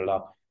competitor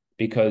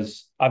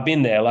because I've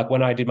been there. Like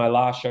when I did my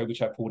last show,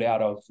 which I pulled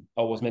out of,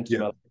 I was meant to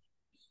do Yeah,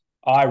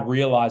 my. I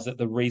realized that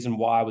the reason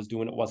why I was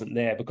doing it wasn't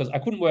there because I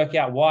couldn't work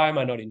out why am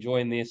I not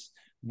enjoying this?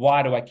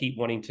 Why do I keep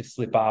wanting to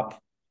slip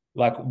up?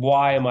 Like,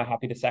 why am I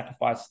happy to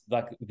sacrifice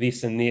like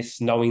this and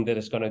this, knowing that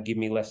it's going to give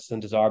me less than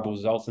desirable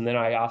results? And then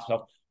I asked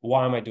myself,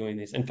 why am I doing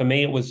this? And for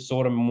me, it was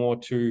sort of more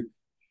to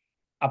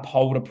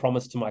uphold a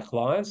promise to my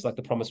clients. Like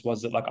the promise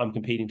was that like I'm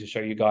competing to show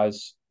you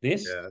guys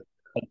this. yeah.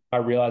 And I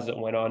realized it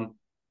went on.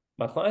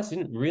 My clients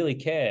didn't really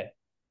care.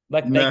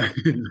 Like No,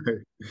 no.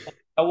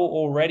 they were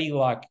already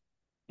like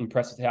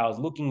impressed with how I was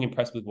looking,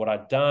 impressed with what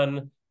I'd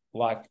done.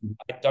 Like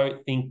I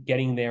don't think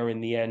getting there in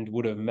the end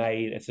would have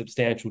made a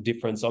substantial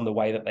difference on the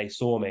way that they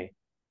saw me.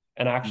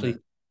 And No. actually,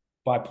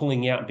 by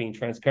pulling out and being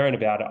transparent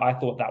about it, I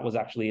thought that was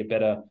actually a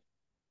better.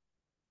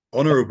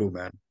 Honorable,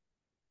 man.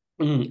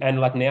 And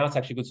like now it's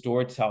actually a good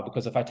story to tell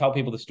because if I tell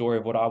people the story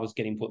of what I was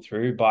getting put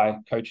through by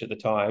coach at the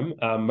time,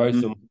 most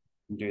of Mm.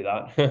 them do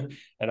that.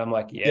 And I'm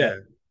like, yeah, Yeah,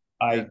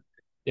 yeah. I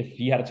if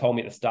you had told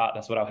me at the start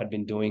that's what I had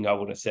been doing, I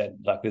would have said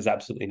like there's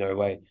absolutely no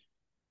way.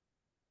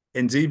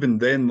 And even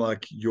then,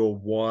 like your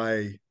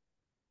why,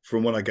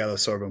 from what I gather,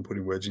 sorry if I'm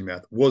putting words in your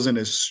mouth, wasn't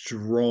as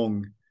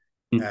strong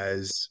Mm.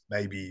 as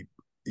maybe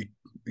it,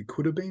 it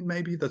could have been.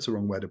 Maybe that's the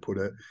wrong way to put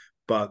it.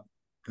 But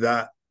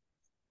that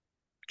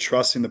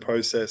trust in the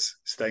process,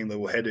 staying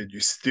level headed, you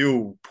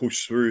still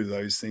push through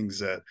those things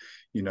that,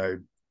 you know,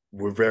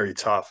 were very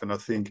tough. And I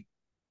think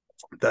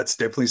that's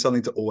definitely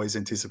something to always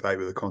anticipate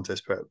with a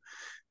contest prep,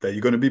 that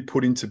you're going to be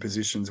put into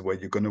positions where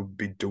you're going to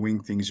be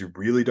doing things you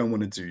really don't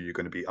want to do. You're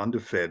going to be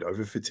underfed,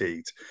 over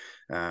fatigued.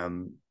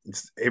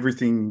 It's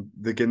everything,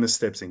 the getting the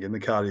steps in, getting the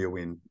cardio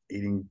in,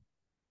 eating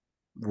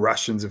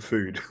rations of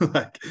food.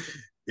 Like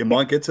it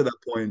might get to that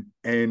point,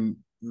 and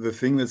the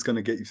thing that's going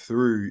to get you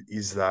through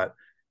is that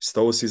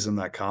stoicism,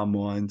 that calm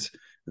mind,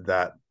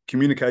 that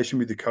communication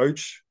with the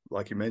coach,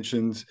 like you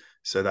mentioned,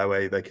 so that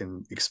way they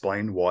can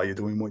explain why you're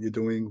doing what you're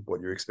doing, what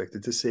you're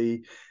expected to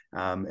see,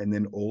 and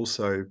then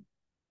also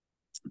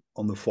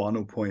on the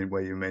final point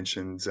where you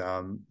mentioned,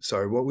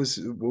 sorry, what was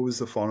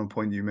the final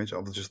point you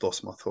mentioned? I've just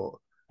lost my thought.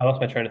 I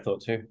lost my train of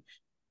thought too.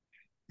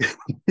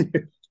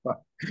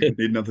 Need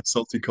another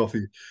salty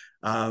coffee.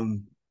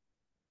 Um,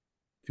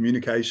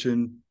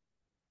 Communication,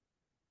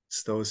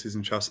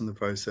 stoicism, trust in the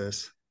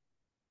process.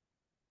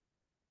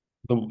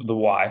 The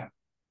why.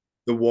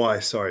 The why,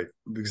 sorry,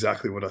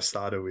 exactly what I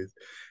started with.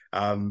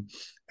 Um,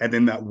 and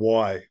then that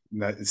why,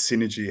 that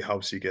synergy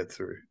helps you get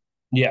through.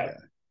 Yeah.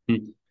 Yeah.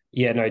 Mm.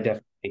 Yeah, no,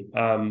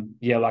 definitely.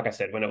 Yeah, like I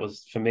said, when it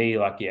was for me,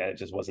 like, yeah, it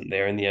just wasn't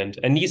there in the end.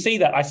 And you see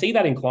that I see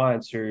that in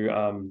clients who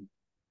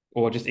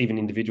or just even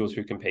individuals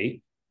who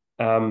compete.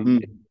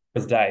 Mm,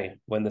 It's day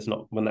when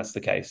that's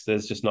the case.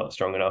 There's just not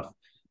strong enough.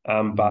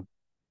 But mm,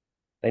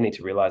 they need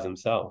to realize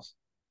themselves,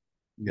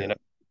 you yeah.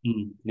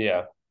 know.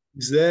 Yeah.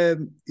 Is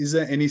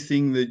there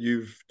anything that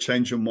you've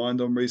changed your mind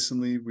on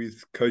recently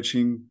with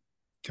coaching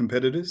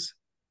competitors?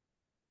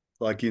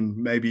 Like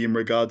in maybe in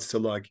regards to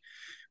like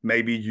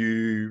maybe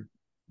you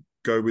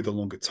go with a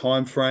longer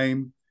time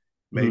frame, Mhm.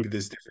 maybe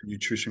there's different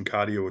nutrition,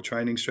 cardio, or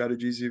training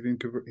strategies you've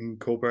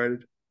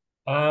incorporated.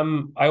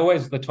 I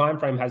always the time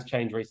frame has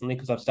changed recently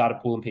because I've started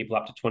pulling people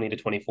up to 20 to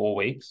 24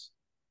 weeks.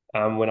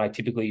 When I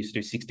typically used to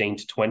do 16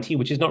 to 20,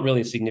 which is not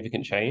really a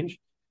significant change.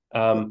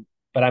 Yeah.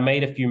 But I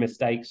made a few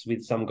mistakes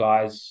with some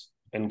guys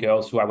and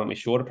girls who I went with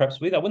shorter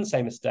preps with. I wouldn't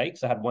say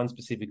mistakes. I had one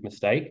specific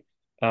mistake.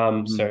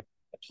 Mm, So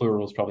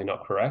plural is probably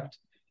not correct.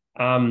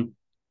 Um,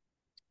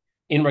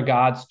 in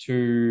regards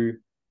to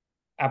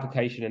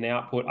application and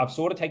output, I've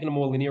sort of taken a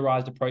more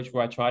linearized approach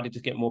where I try to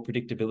just get more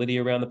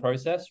predictability around the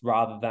process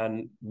rather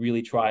than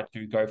really try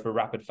to go for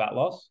rapid fat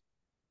loss.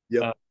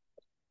 yep. Uh,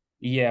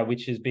 yeah,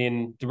 which has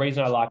been the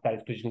reason I like that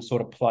is because you can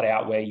sort of plot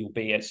out where you'll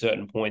be at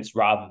certain points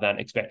rather than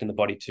expecting the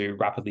body to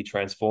rapidly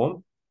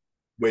transform.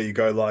 Where you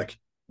go like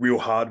real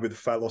hard with the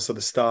fat loss at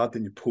the start,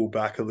 then you pull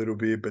back a little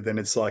bit, but then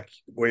it's like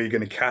where you're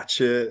going to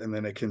catch it, and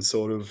then it can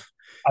sort of,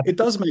 I it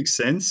does make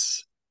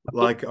sense. think,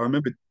 Like I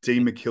remember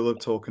Dean McKillop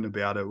talking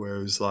about it, where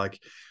it was like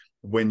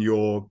when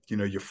you're,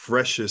 you're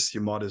freshest,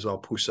 you might as well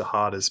push the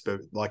hardest.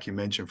 But like you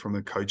mentioned, from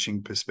a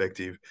coaching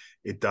perspective,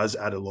 it does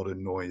add a lot of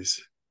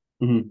noise.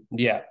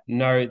 yeah,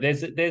 no,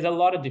 there's a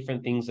lot of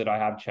different things that I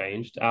have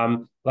changed.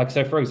 Like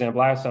so, for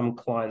example, I have some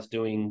clients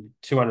doing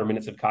 200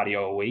 minutes of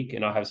cardio a week,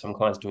 and I have some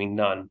clients doing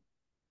none.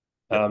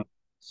 Yep.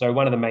 So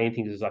one of the main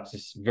things is like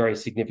this very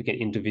significant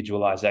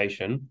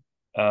individualization,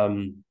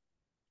 um,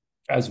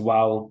 as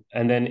well.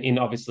 And then in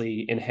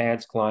obviously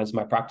enhanced clients,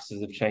 my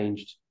practices have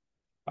changed.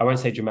 I won't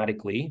say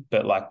dramatically,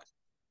 but like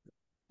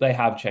they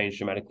have changed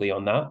dramatically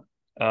on that.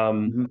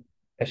 Mm-hmm.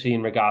 Especially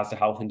in regards to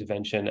health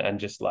intervention and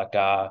just like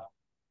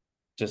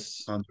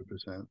just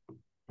 100%.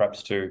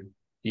 preps too.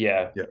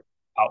 Yeah, Yeah.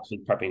 helps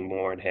with prepping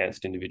more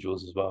enhanced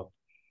individuals as well.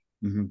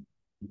 Mm-hmm.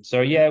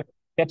 So yeah, you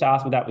have to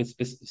ask me that with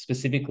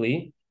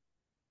specifically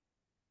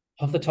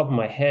off the top of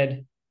my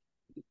head.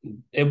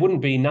 It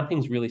wouldn't be,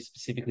 nothing's really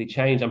specifically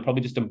changed. I'm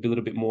probably just a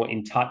little bit more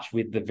in touch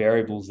with the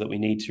variables that we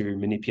need to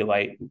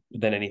manipulate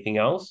than anything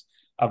else.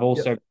 I've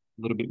also Yep.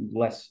 a little bit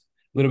less,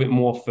 a little bit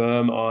more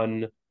firm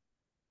on,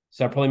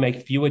 so I probably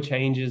make fewer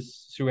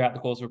changes throughout the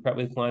course of a prep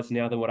with clients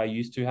now than what I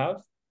used to have.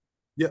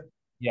 Yep.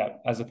 Yeah,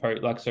 as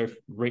opposed, like, so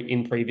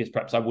in previous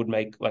preps, I would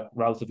make like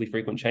relatively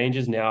frequent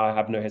changes. Now I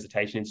have no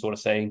hesitation in sort of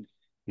saying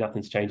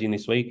nothing's changing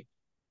this week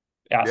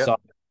outside. Yep.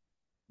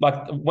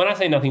 Like when I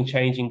say nothing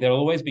changing, there'll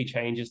always be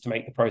changes to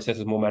make the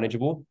processes more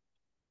manageable.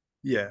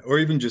 Yeah. Or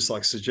even just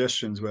like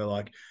suggestions where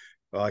like,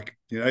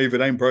 if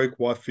it ain't broke,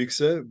 why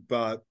fix it?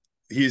 But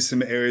here's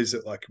some areas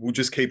that like we'll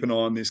just keep an eye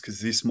on this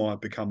because this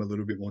might become a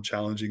little bit more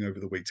challenging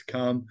over the week to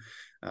come.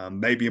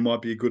 Maybe it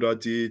might be a good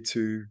idea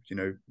to,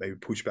 maybe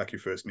push back your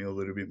first meal a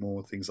little bit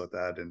more, things like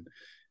that. And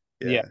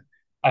Yeah, yeah,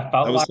 I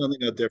felt that was like,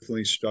 something I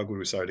definitely struggled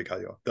with. Sorry to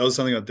cut you off. That was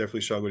something I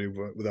definitely struggled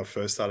with our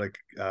first started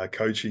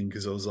coaching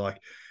because I was like,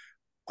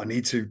 I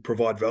need to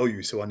provide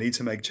value. So I need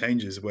to make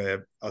changes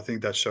where I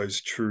think that shows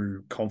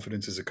true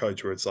confidence as a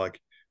coach, where it's like,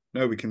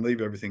 no, we can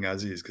leave everything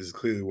as is because it's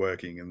clearly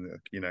working. And,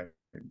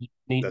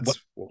 need that's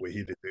what we're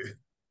here to do.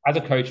 as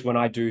a coach, when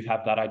I do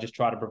have that, I just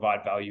try to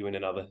provide value in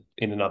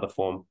another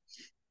form.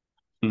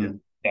 Yeah.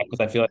 Yeah, because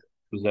I feel like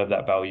I deserve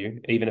that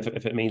value, even if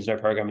it means no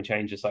programming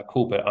change. It's like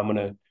cool, but I'm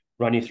gonna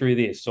run you through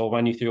this, or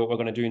run you through what we're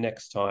gonna do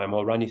next time,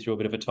 or run you through a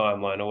bit of a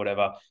timeline or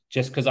whatever.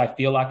 Just because I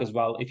feel like as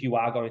well, if you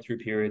are going through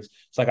periods,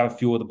 it's like I have a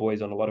few of the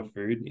boys on a lot of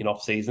food in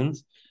off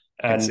seasons,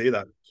 I can and see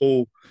that.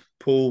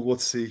 Paul,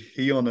 what's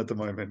he on at the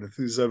moment?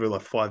 He's over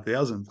like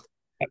 5,000.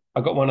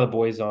 I got one of the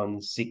boys on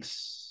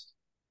six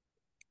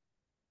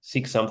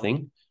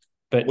something,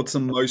 but What's the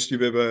most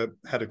you've ever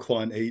had a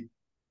client eat?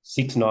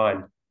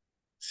 6'9",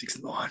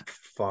 6'9".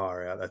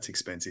 Far out. That's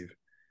expensive.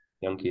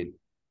 young kid.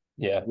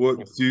 Yeah.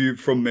 What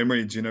from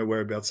memory, do you know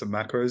whereabouts the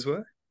macros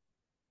were?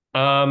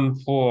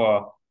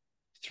 For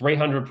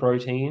 300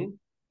 protein,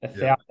 a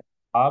Yeah. thousand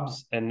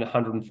carbs, and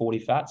 140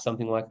 fats,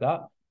 something like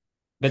that.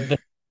 But the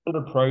sort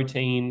of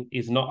protein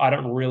is not, I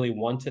don't really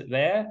want it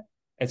there.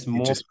 It's It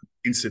more just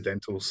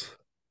incidentals.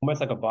 almost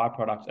like a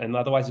byproduct. And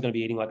otherwise, you're going to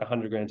be eating like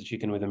 100 grams of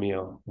chicken with a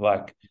meal.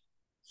 Like,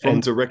 From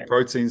and direct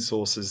protein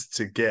sources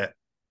to get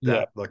yeah,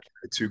 that, like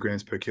 2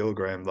 grams per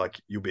kilogram, like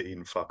you'll be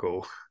eating fuck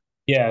all.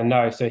 yeah,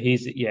 no. So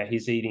he's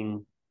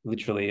eating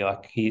literally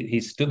like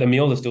he's still, the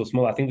meals are still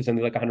small. I think there's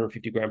only like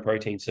 150 gram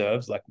protein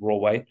serves, like raw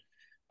weight.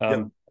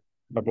 Yep.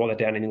 If I brought that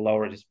down any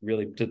lower, it just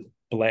really just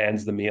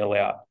blands the meal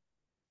out.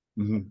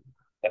 Mm-hmm.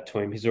 That to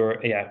him. He's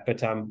already, yeah.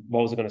 But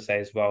what was I going to say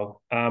as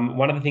well?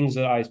 One of the things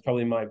that I is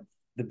probably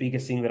the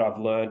biggest thing that I've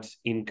learned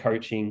in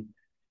coaching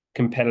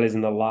competitors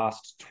in the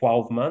last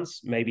 12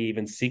 months, maybe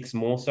even six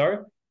more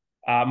so.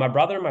 My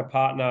brother and my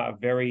partner are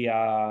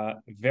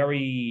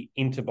very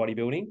into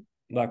bodybuilding.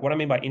 Like what I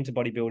mean by into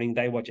bodybuilding,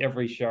 they watch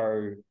every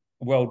show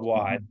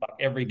worldwide, Mm-hmm. like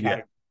every Yeah.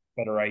 category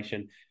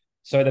federation.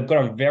 So they've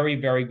got a very,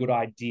 very good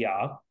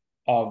idea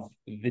of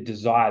the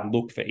desired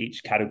look for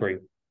each category.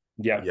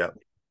 Yeah. Yeah.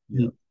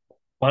 Yeah.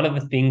 One of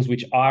the things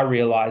which I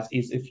realize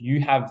is if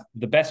you have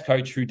the best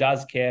coach who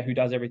does care, who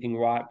does everything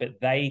right, but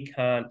they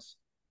can't,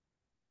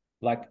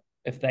 like,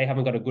 if they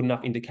haven't got a good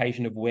enough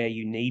indication of where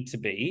you need to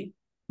be,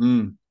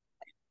 Mm.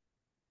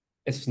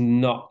 it's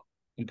not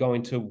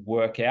going to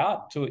work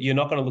out. You're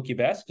not going to look your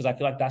best, because I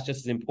feel like that's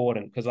just as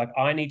important. Because like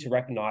I need to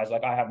recognize,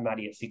 like I have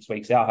Maddie at 6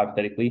 weeks out,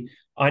 hypothetically,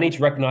 I need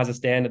to recognize a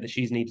standard that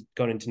she's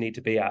going to need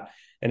to be at.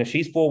 And if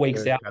she's 4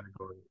 weeks Her out,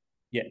 category.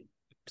 yeah,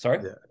 sorry,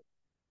 Yeah.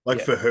 Like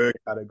yeah, for her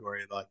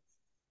category, like,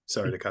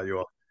 sorry to cut you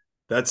off.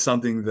 That's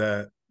something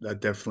that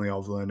definitely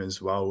I've learned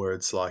as well, where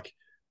it's like,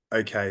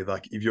 okay,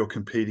 like if you're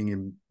competing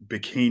in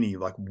bikini,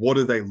 like what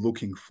are they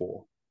looking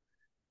for?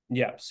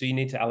 yeah. So you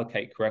need to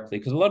allocate correctly,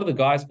 because a lot of the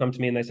guys come to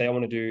me and they say, I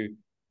want to do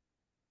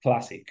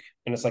classic,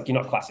 and it's like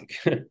you're not classic.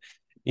 You're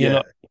Yeah.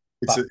 not.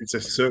 But It's a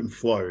certain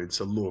flow.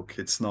 It's a look.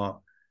 It's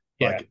not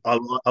yeah,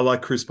 like I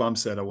like Chris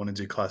Bumstead. I want to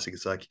do classic.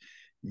 It's like,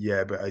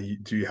 yeah, but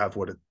do you have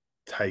what it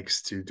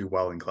takes to do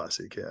well in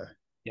classic? Yeah.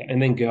 Yeah,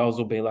 and then girls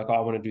will be like, oh, I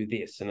want to do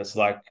this, and it's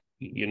like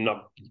you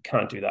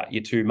can't do that.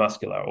 You're too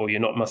muscular, or you're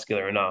not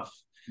muscular enough.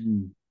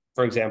 Mm.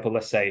 For example,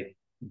 let's say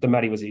the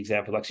Maddie was the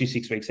example. Like she's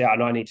 6 weeks out,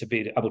 and I need to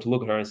be able to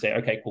look at her and say,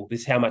 okay, cool.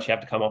 This is how much you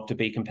have to come off to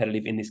be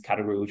competitive in this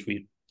category, which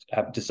we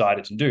have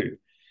decided to do.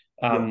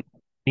 Yeah.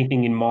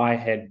 Anything in my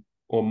head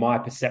or my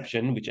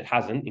perception, which it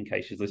hasn't, in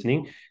case she's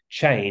listening,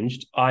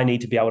 changed, I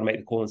need to be able to make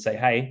the call and say,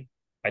 hey,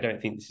 I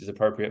don't think this is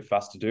appropriate for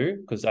us to do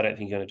because I don't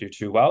think you're going to do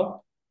too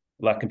well,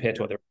 like compared to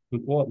Yeah. what they're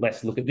looking for.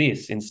 Let's look at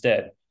this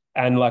instead.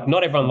 And like,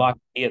 not everyone Mm. likes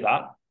to hear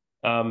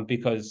that.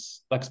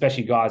 Because like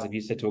especially guys, if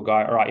you said to a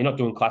guy, all right, you're not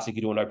doing classic,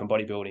 you're doing open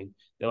bodybuilding,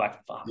 they're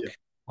like, fuck. Yeah.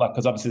 Like,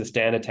 because obviously the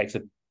standard takes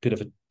a bit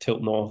of a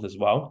tilt north as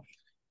well.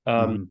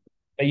 Mm-hmm.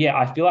 But yeah,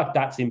 I feel like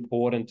that's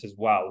important as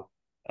well.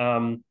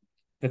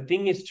 The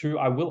thing is too,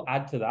 I will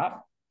add to that.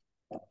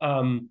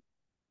 Um,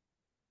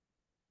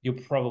 you'll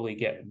probably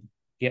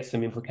get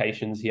some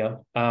implications here.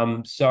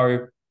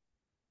 So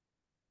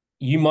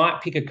you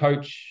might pick a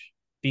coach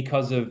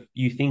because of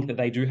you think that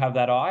they do have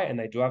that eye and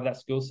they do have that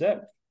skill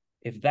set.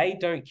 If they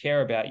don't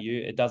care about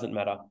you, it doesn't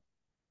matter.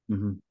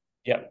 Mm-hmm.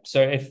 Yeah.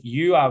 So if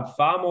you are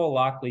far more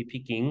likely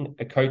picking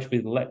a coach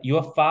with,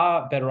 you're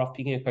far better off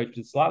picking a coach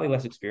with slightly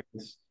less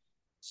experience,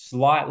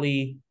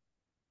 slightly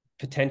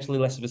potentially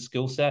less of a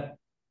skill set,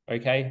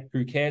 okay,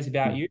 who cares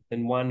about you,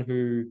 than one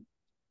who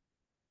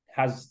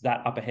has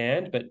that upper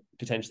hand, but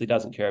potentially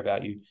doesn't care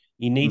about you.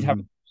 You need to have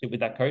a Mm-hmm. relationship with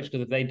that coach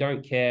because if they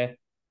don't care,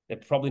 they're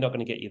probably not going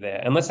to get you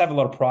there unless they have a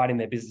lot of pride in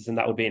their business, and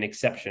that would be an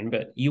exception.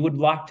 But you would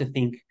like to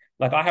think,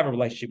 like I have a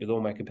relationship with all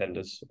my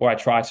competitors, or I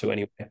try to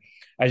anyway.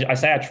 I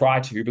say I try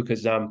to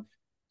because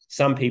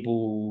some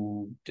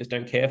people just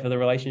don't care for the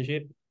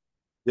relationship.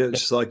 Yeah,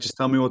 it's just like, just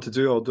tell me what to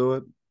do, I'll do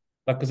it.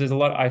 Like because there's a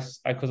lot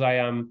because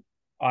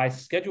I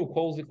schedule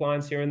calls with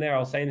clients here and there. I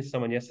was saying this to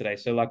someone yesterday.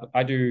 So like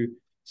I do,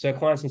 so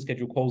clients can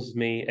schedule calls with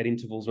me at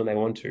intervals when they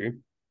want to.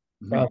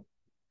 Mm-hmm. Um,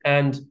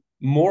 and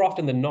more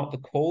often than not, the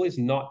call is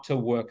not to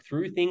work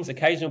through things.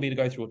 Occasionally, it'll be to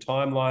go through a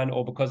timeline,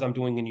 or because I'm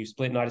doing a new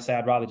split and I just say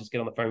I'd rather just get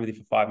on the phone with you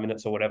for 5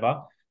 minutes or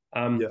whatever.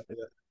 Yeah, Um, yeah.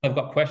 I've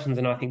got questions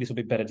and I think this will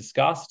be better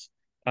discussed.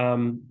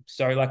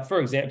 So, like for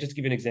example, just to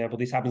give you an example,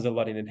 this happens a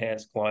lot in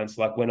enhanced clients.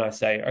 Like when I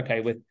say, okay,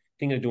 we're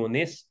thinking of doing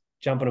this,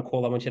 jump on a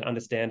call. I want you to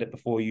understand it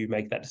before you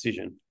make that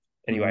decision.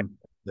 Anyway,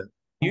 Mm-hmm.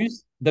 Yeah.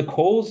 use the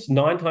calls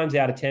 9 times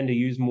out of 10 to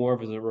use more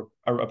of as a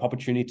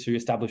opportunity to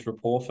establish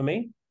rapport for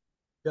me,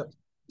 Yeah.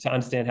 to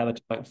understand how the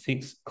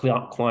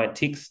client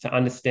ticks, to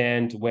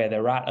understand where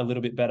they're at a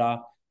little bit better,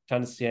 to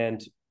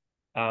understand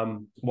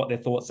what their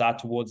thoughts are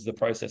towards the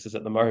processes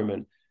at the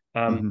moment.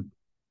 Mm-hmm.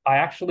 I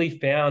actually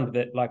found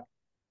that like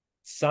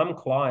some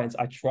clients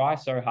I try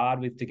so hard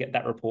with to get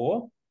that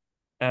rapport,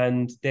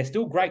 and they're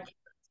still great,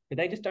 but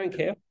they just don't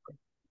care.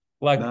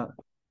 Like No.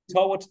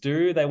 told what to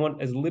do, they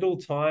want as little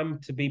time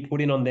to be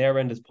put in on their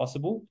end as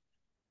possible.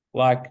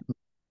 Like,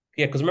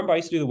 yeah, because remember I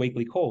used to do the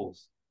weekly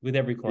calls with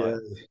every Yeah. client. I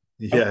was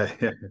Yeah.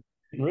 Yeah.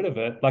 getting rid of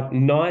it. Like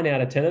 9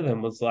 out of 10 of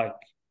them was like,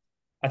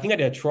 I think I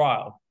did a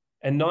trial,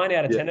 and 9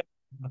 out of 10 Yeah.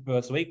 of the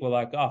first week were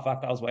like, oh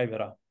fuck, that was way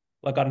better.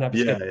 Like I don't have to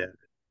Yeah. schedule, Yeah.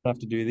 I don't have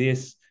to do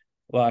this.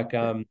 Like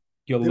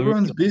you're losing.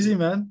 Everyone's busy,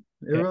 man.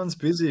 Yeah. Everyone's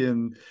busy.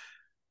 And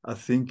I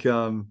think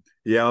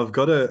yeah, I've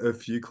got a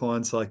few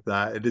clients like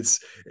that. And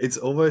it's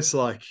almost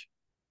like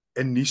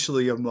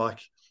initially I'm like,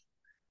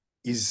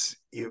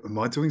 am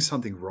I doing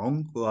something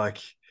wrong? Like,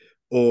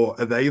 or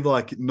are they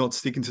like not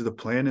sticking to the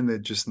plan and they're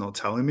just not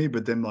telling me?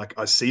 But then like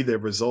I see their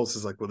results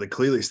as like, well, they're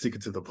clearly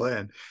sticking to the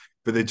plan,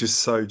 but they're just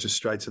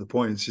straight to the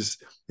point. It's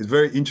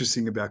very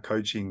interesting about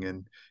coaching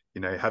and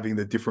having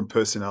the different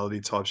personality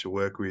types you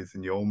work with,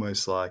 and you're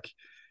almost like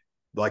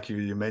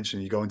you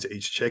mentioned, you go into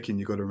each check-in,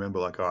 you got to remember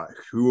like, all right,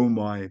 who am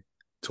I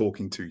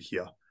talking to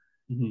here?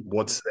 Mhm.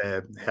 What's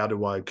there? How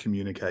do I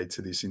communicate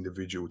to this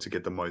individual to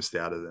get the most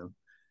out of them?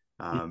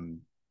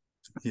 Um,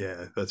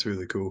 yeah, that's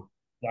really cool.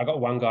 I got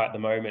one guy at the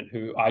moment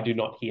who I do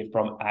not hear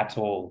from at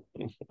all,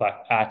 like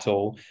at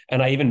all.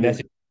 And I even Yeah,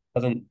 message,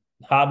 doesn't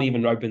hardly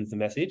even opens the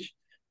message.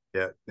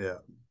 yeah, yeah,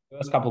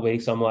 First couple of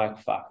weeks, I'm like,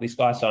 fuck, this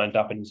guy signed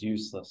up and he's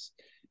useless.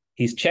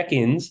 His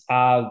check-ins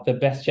are the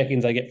best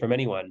check-ins I get from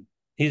anyone.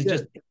 He's yeah.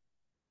 just,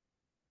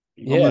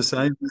 I'm yeah. the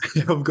same.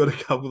 I've got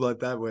a couple like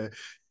that where,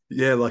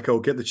 yeah, like I'll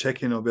get the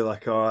check in. I'll be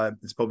like, all right,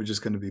 it's probably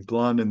just going to be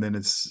blunt, and then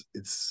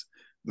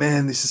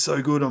man, this is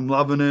so good. I'm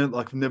loving it.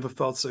 Like I've never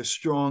felt so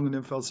strong. I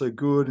never felt so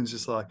good. And it's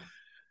just like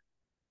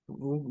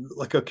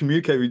I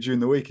communicate with you during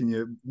the week, and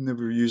you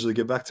never usually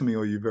get back to me,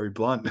 or you're very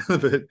blunt.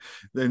 But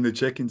then the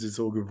check-ins, it's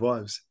all good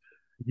vibes.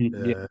 Yeah.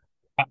 Yeah.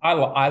 I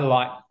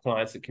like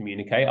clients that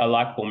communicate. I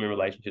like forming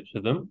relationships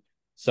with them.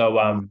 So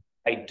Mm,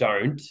 I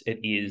don't. It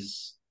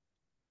is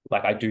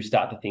like I do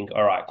start to think,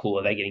 all right, cool,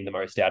 are they getting the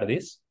most out of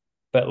this?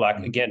 But like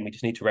mm, again, we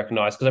just need to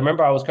recognize because I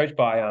remember I was coached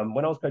by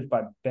when I was coached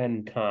by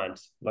Ben Kant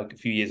like a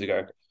few years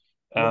ago.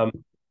 yeah. Um,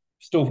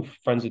 Still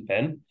friends with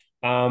Ben.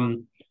 I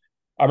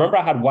remember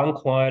I had one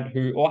client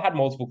who, or I had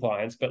multiple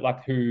clients, but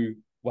like who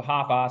were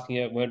half asking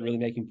it, weren't really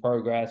making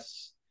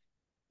progress,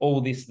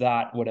 all this,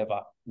 that,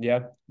 whatever. Yeah.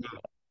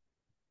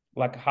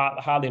 Like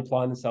hardly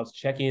applying themselves to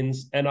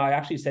check-ins. And I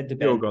actually said to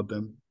You all Ben, got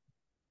them.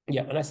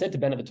 Yeah. And I said to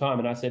Ben at the time,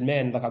 and I said,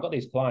 man, like I've got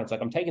these clients,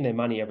 like I'm taking their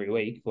money every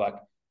week. Like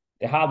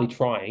they're hardly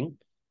trying.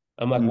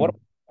 I'm like, what? Mm,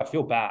 I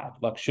feel bad.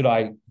 Like, should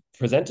I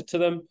present it to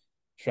them?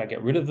 Should I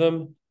get rid of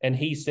them? And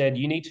he said,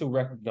 you need to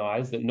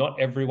recognize that not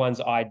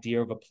everyone's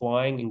idea of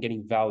applying and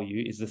getting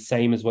value is the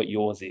same as what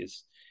yours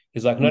is.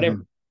 He's like, not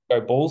mm-hmm, everyone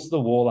go balls to the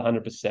wall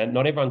 100%.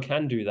 Not everyone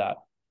can do that.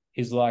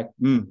 He's like,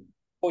 mm,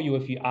 for you,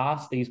 if you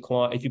ask these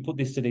clients, if you put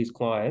this to these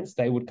clients,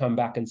 they would come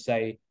back and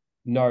say,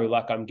 no,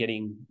 like I'm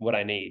getting what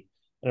I need.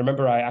 And I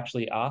remember I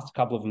actually asked a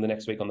couple of them the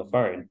next week on the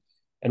phone.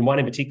 And one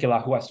in particular,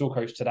 who I still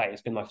coach today,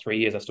 it's been like 3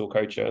 years, I still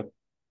coach her.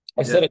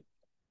 I yeah, said it,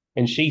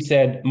 and she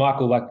said,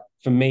 Michael, like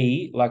for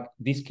me, like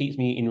this keeps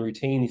me in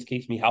routine, this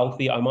keeps me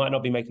healthy. I might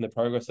not be making the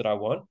progress that I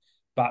want,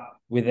 but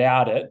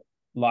without it,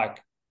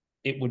 like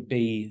it would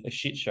be a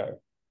shit show.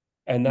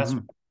 And that's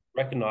mm-hmm,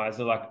 recognize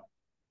that like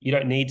you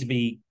don't need to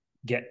be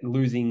get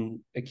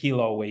losing a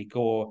kilo a week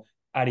or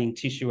adding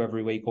tissue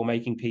every week or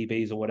making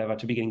PBs or whatever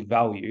to be getting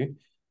value,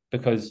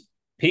 because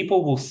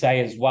people will say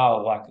as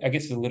well, like I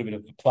guess it's a little bit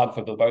of a plug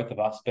for the both of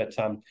us, but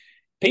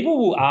people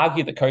will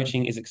argue that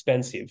coaching is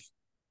expensive.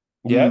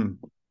 Yeah. mm,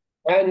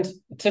 And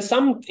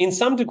in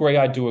some degree,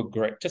 I do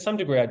agree. To some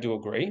degree, I do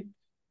agree.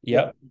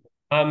 yeah,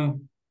 Yeah.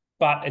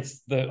 But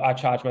I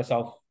charge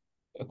myself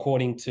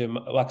according to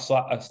like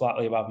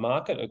slightly above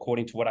market,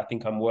 according to what I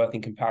think I'm worth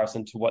in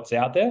comparison to what's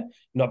out there,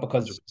 not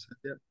because 100%,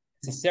 yeah.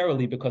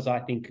 necessarily because I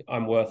think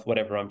I'm worth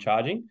whatever I'm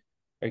charging.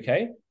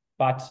 Okay.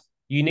 But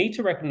you need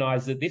to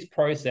recognize that this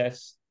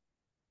process,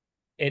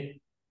 it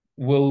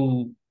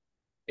will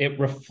it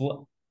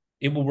reflect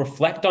it will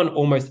reflect on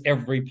almost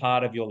every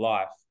part of your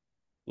life.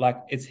 Like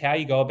it's how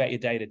you go about your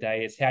day to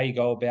day. It's how you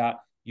go about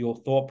your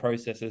thought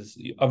processes.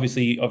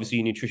 Obviously,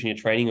 your nutrition, your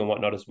training, and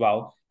whatnot as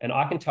well. And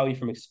I can tell you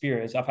from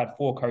experience, I've had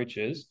four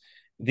coaches.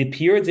 The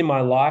periods in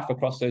my life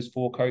across those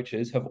four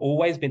coaches have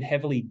always been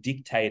heavily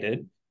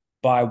dictated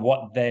by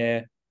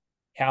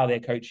how they're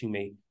coaching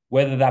me,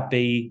 whether that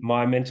be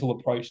my mental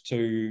approach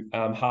to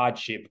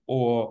hardship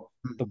or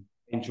the Mm.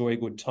 enjoy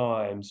good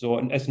times,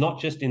 or it's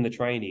not just in the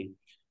training.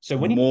 So So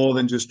when you more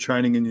than just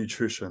training and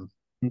nutrition.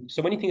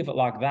 so when you think of it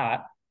like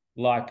that,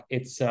 like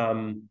it's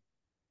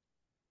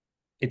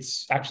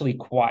actually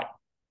quite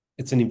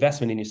it's an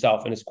investment in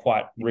yourself and it's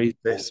quite reasonable.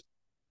 Invest.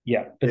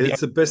 Yeah. But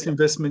It's the best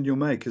investment you'll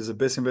make, because the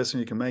best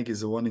investment you can make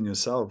is the one in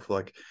yourself.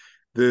 Like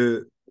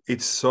the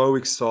it's so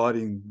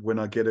exciting when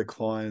I get a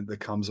client that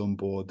comes on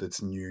board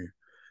that's new,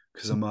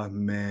 because I'm like,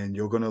 man,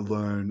 you're gonna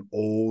learn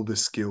all the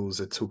skills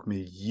that took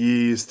me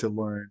years to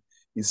learn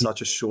in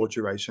such a short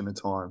duration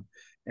of time.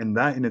 And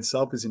that in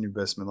itself is an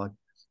investment. Like,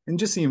 and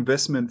just the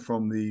investment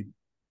from the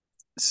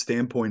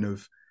standpoint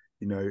of,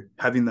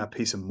 having that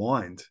peace of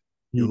mind,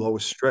 you lower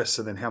stress.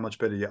 So then how much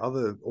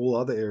better all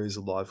other areas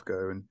of life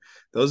go. And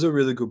that was a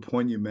really good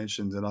point you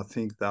mentioned. And I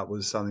think that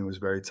was something that was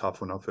very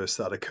tough when I first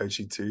started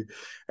coaching too.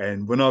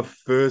 And when I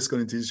first got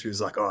into industry, it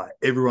was like, all right,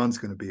 everyone's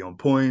going to be on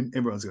point.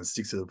 Everyone's going to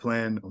stick to the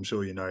plan. I'm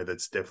sure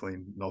that's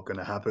definitely not going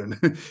to happen,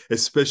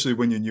 especially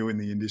when you're new in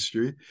the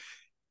industry.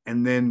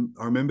 And then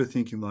I remember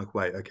thinking like,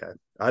 wait, okay,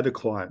 I had a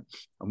client.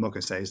 I'm not going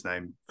to say his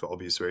name for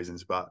obvious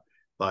reasons, but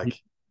like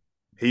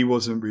he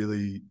wasn't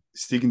really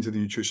sticking to the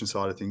nutrition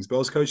side of things. But I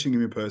was coaching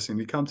him in person.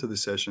 He'd come to the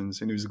sessions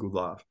and he was a good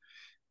laugh.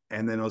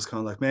 And then I was kind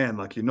of like, man,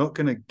 like you're not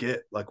going to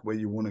get like where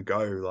you want to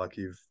go. Like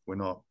if we're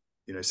not,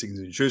 sticking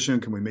to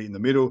nutrition, can we meet in the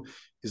middle?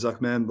 He's like,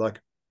 man,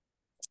 like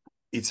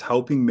it's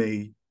helping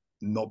me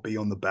not be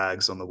on the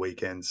bags on the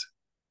weekends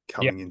yeah.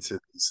 coming into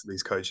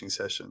these coaching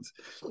sessions.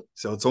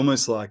 So it's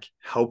almost like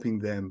helping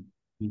them,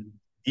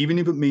 even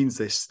if it means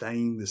they're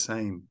staying the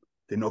same,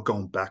 they're not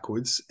going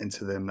backwards. And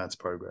to them, that's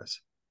progress.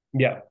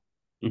 Yeah.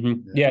 Yeah.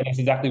 Yeah, that's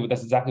exactly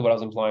what I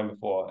was implying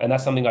before. And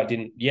that's something I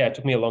didn't, yeah, it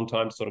took me a long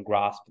time to sort of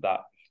grasp that.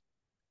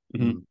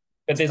 Mhm. Mm,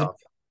 But it's there's a tough.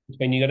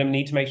 when you're going to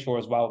need to make sure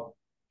as well,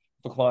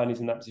 if the client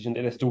is in that position,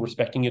 that they're still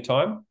respecting your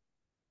time. Of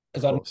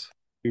Because I don't course.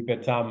 know,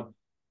 but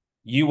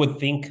you would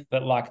think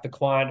that like the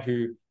client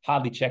who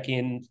hardly checks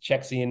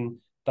in,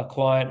 the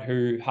client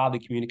who hardly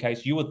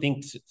communicates, you would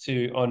think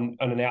on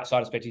an outside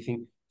perspective, you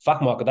think,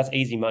 fuck Michael, that's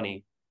easy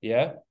money.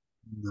 Yeah.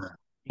 No.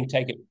 You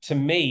take it. To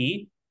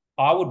me,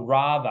 I would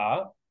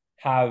rather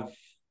have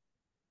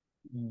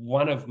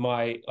one of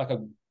my like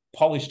a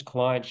polished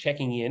client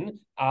checking in,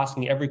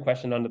 asking every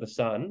question under the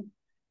sun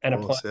and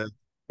Of applying course,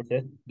 yeah.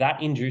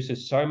 that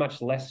induces so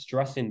much less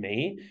stress in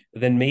me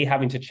than me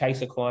having to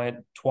chase a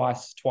client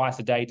twice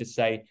a day to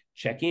say,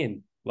 check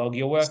in, log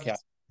your workout.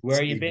 Where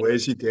are you It been?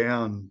 wears you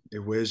down. It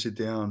wears you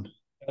down.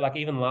 Like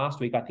even last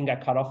week, I think I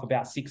cut off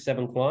about 6,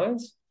 7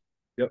 clients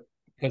Yep.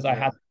 because I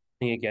Yeah. had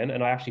again,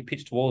 and I actually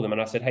pitched to all of them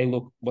and I said, hey,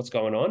 look, what's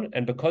going on?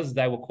 And because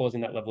they were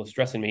causing that level of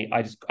stress in me,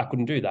 I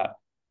couldn't do that.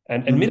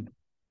 And admit Mm.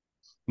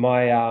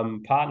 my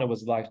partner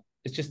was like,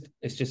 it's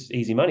just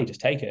easy money,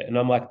 just take it. And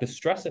I'm like, the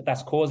stress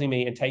that's causing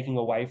me and taking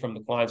away from the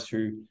clients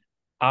who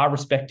are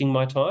respecting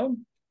my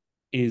time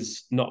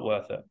is not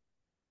worth it.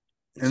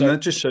 And So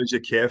that just shows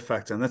your care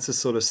factor. And that's the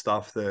sort of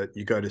stuff that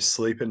you go to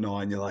sleep at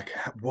night and you're like,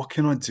 what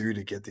can I do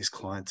to get this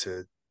client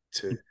to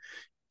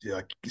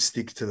like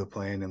stick to the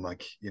plan and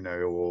like,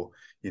 or,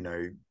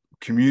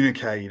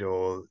 communicate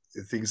or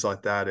things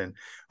like that. And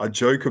I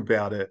joke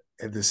about it.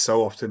 And there's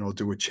so often I'll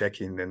do a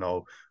check-in and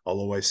I'll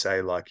always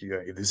say, like,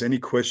 if there's any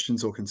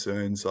questions or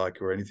concerns,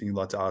 like, or anything you'd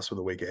like to ask for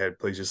the week ahead,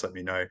 please just let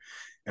me know.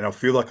 And I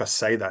feel like I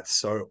say that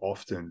so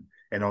often.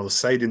 And I'll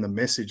say it in the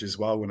message as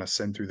well when I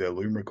send through their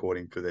Loom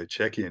recording for their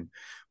check-in.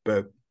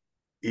 But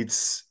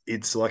it's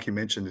like you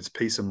mentioned, it's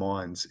peace of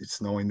mind.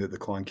 It's knowing that the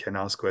client can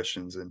ask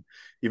questions. And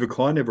if a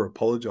client ever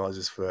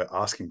apologizes for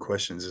asking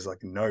questions, it's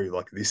like, no,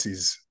 like this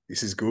is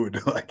good.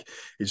 Like,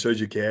 it shows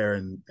you care,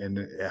 and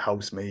it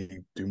helps me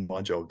do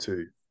my job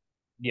too.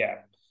 Yeah.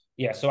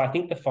 Yeah. So I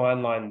think the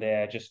fine line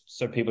there, just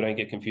so people don't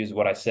get confused with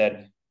what I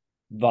said,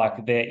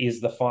 like there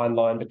is the fine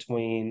line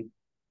between,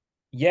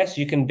 yes,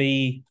 you can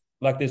be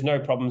like, there's no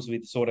problems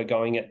with sort of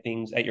going at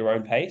things at your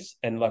own pace.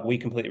 And like, we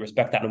completely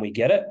respect that and we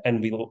get it. And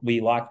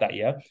we like that.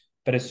 Yeah.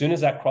 But as soon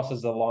as that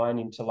crosses the line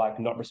into like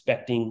not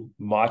respecting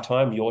my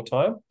time, your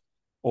time,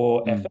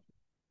 or effort,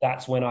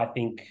 that's when I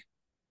think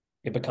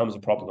it becomes a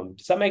problem.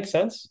 Does that make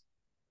sense?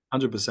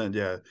 100%.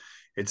 Yeah.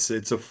 It's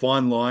a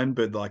fine line,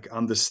 but like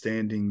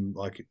understanding,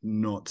 like,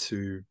 not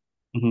to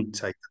Mm-hmm.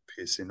 take the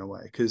piss in a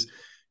way. Because,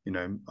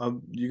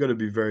 you got to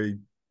be very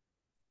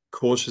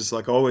cautious.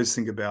 Like, I always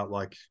think about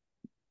like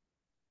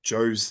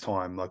Joe's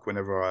time. Like,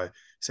 whenever I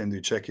send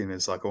you check-in,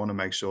 it's like I want to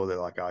make sure that,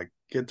 like, I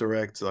get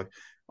direct. Like,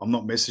 I'm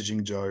not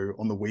messaging Joe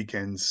on the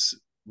weekends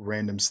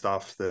random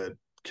stuff that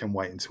can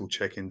wait until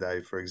check-in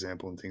day, for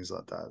example, and things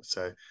like that.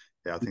 So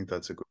yeah, I think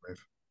that's a good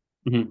move.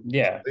 Mm-hmm.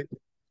 Yeah.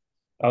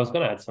 I was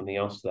going to add something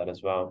else to that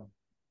as well.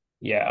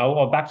 Yeah.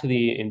 Oh, back to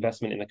the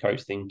investment in the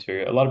coach thing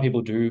too. A lot of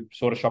people do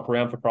sort of shop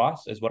around for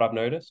price, is what I've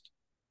noticed.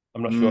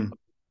 I'm not sure. Mm.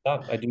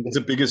 I do. It's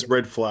the biggest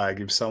red flag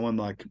if someone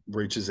like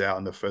reaches out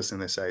and the first thing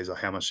they say is like,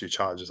 "How much do you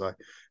charge?" It's like,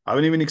 I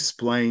haven't even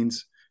explained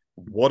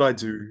what I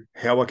do,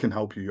 how I can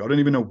help you. I don't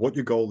even know what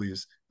your goal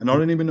is, and I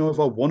don't even know if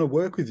I want to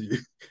work with you.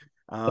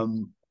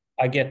 Um,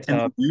 I get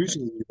and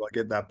usually, if I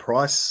get that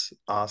price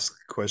ask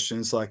question,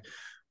 it's like,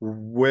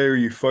 where are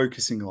you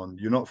focusing on?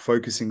 You're not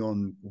focusing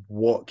on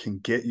what can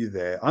get you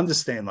there.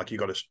 Understand, like, you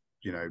got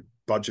to,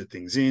 budget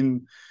things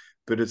in,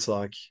 but it's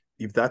like,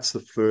 if that's the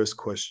first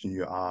question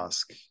you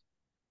ask,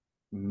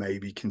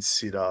 maybe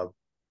consider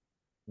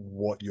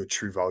what your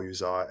true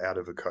values are out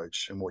of a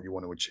coach and what you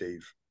want to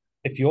achieve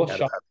if you're out of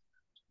shop,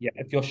 yeah,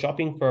 if you're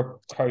shopping for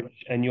a coach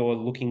and you're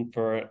looking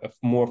for a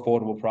more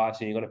affordable price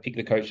and you're going to pick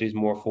the coach who's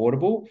more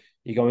affordable,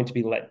 you're going to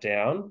be let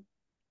down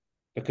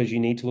because you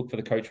need to look for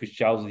the coach which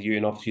gels with you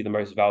and offers you the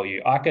most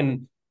value. I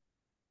can,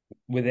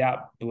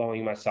 without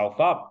blowing myself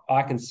up,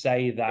 I can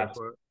say that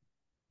that.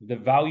 the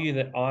value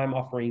that I'm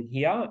offering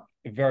here,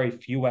 very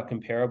few are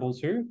comparable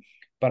to,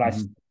 but I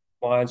Mhm.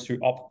 clients who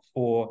opt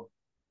for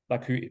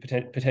like who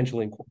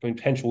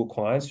potential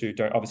clients who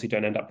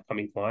don't end up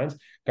becoming clients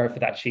go for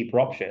that cheaper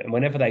option. And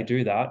whenever they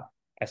do that,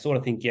 I sort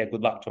of think, yeah,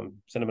 good luck to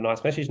them. Send them a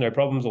nice message, no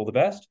problems, all the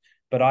best.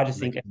 But I just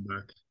Make think it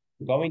back.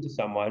 going to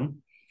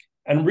someone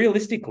and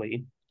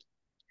realistically,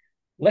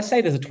 let's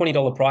say there's a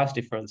 $20 price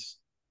difference.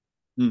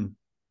 Mm.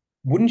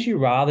 Wouldn't you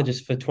rather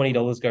just for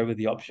 $20 go with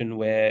the option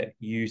where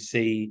you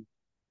see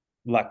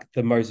like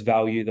the most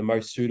value, the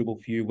most suitable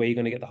for you, where you're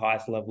going to get the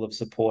highest level of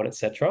support,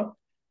 etc.?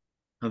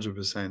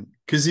 100%.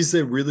 Because is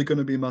there really going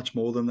to be much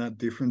more than that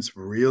difference?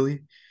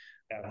 Really?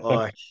 Yeah. But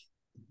Like,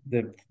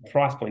 the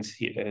price points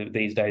here,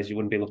 these days, you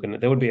wouldn't be looking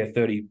at. There would be a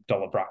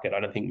 $30 bracket. I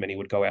don't think many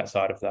would go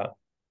outside of that.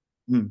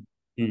 mm,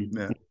 Mm.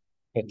 yeah,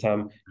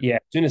 But yeah,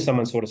 as soon as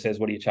someone sort of says,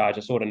 "What do you charge?"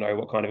 I sort of know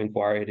what kind of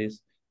inquiry it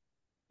is.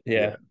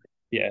 yeah.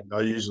 Yeah, yeah.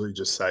 I usually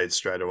just say it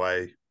straight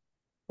away,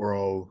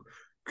 or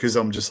because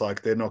I'm just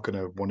like, they're not going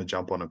to want to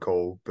jump on a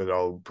call, but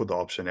I'll put the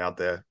option out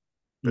there.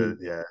 Mm.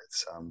 But yeah,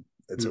 it's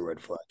Mm. a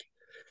red flag.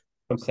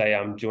 I'd say,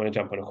 do you want to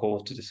jump on a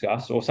call to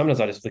discuss? Or sometimes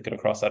I just flick it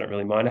across. I don't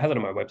really mind. It has it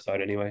on my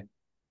website anyway.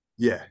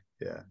 Yeah,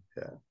 yeah,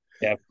 yeah.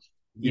 Yeah,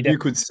 you If definitely. you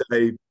could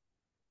say,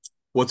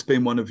 what's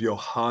been one of your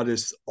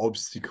hardest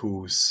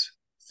obstacles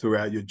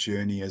throughout your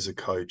journey as a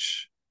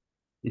coach,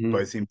 Mhm.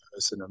 both in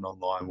person and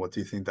online, what do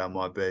you think that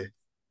might be?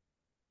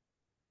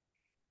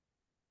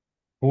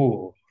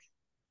 Ooh.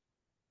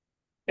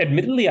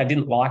 Admittedly, I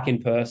didn't like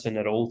in person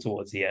at all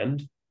towards the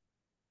end.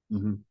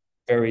 Mm-hmm.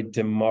 Very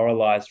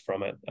demoralized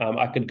from it.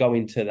 I could go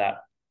into that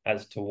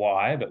as to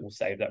why, but we'll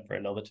save that for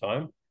another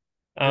time.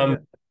 Yeah, Um, yeah.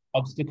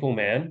 Obstacle,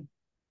 man.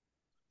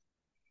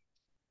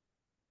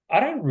 I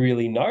don't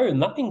really know.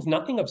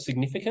 Nothing of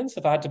significance,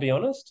 if I had to be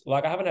honest.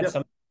 Like I haven't had Yep.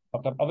 some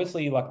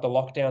obviously like the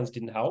lockdowns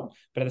didn't help,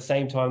 but at the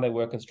same time they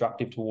were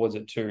constructive towards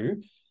it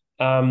too.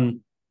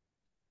 Um,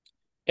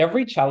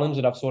 every challenge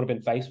that I've sort of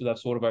been faced with, I've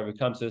sort of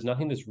overcome. So there's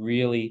nothing that's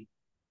really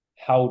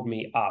held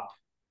me up.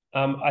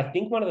 I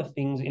think one of the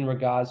things in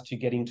regards to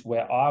getting to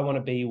where I want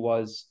to be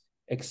was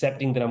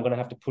accepting that I'm going to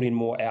have to put in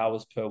more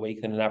hours per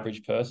week than an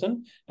average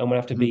person. I'm going to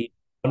have to Mm-hmm. be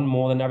on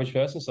more than an average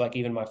person. So like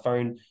even my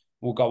phone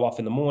will go off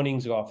in the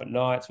mornings, go off at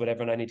nights,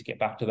 whatever, and I need to get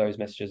back to those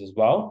messages as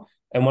well.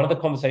 And one of the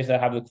conversations I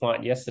had with a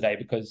client yesterday,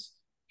 because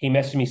he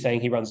messaged me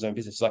saying he runs his own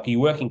business, like, are you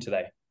working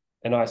today?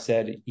 And I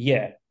said,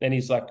 yeah. And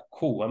he's like,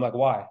 cool. I'm like,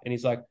 why? And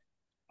he's like,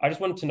 I just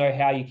wanted to know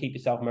how you keep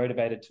yourself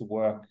motivated to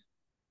work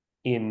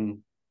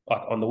in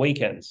like on the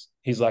weekends.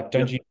 He's like,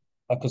 don't Yep. you,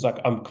 because like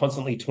I'm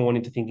constantly torn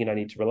into thinking I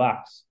need to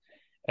relax.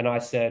 And I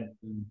said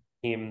Mm.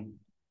 to him,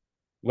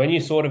 when you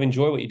sort of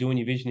enjoy what you do and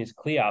your vision is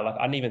clear, like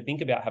I didn't even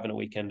think about having a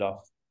weekend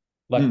off.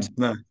 Like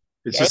No,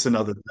 it's just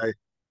another day.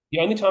 the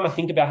only time I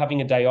think about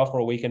having a day off or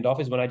a weekend off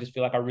is when I just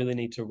feel like I really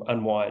need to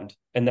unwind.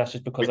 And that's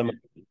just because I'm,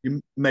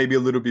 You may be a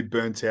little bit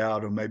burnt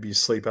out, or maybe your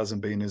sleep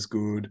hasn't been as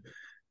good.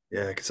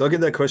 Yeah, because I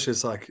get that question.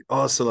 It's like,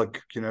 oh, so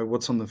like,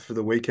 what's on the for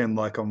the weekend?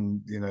 Like, I'm,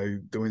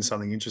 doing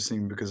something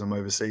interesting because I'm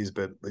overseas,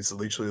 but it's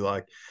literally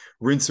like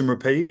rinse and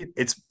repeat.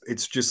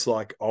 It's just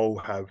like I'll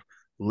have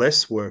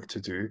less work to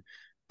do,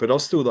 but I'll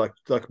still like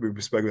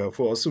we spoke about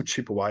before. I'll still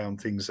chip away on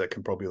things that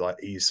can probably like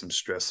ease some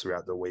stress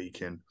throughout the week,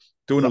 and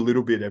doing a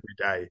little bit every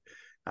day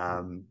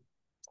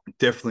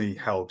definitely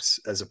helps,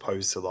 as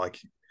opposed to like,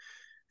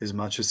 as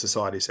much as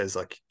society says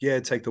like, yeah,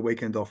 take the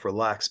weekend off,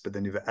 relax, but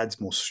then if it adds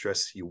more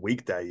stress to your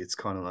weekday, it's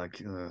kind of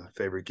like,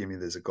 favorite gimme,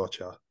 there's a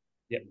gotcha.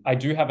 yeah, I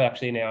do have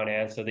actually now an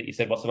answer that you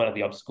said, what's one of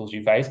the obstacles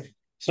you face?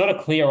 It's not a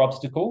clear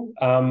obstacle.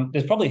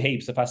 There's probably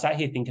heaps. If I sat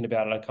here thinking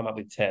about it, I'd come up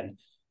with 10.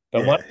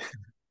 But one Yeah.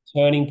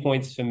 turning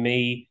points for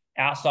me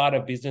outside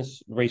of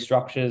business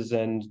restructures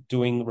and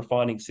doing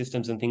refining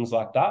systems and things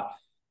like that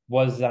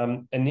was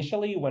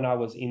initially when I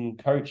was in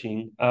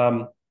coaching.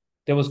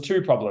 There was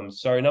two problems.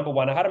 So number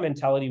one, I had a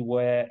mentality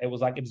where it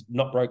was like, it's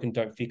not broken,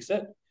 don't fix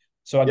it.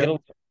 So I get a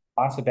Yep. little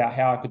advice about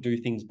how I could do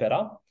things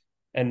better.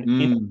 And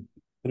in a Mm.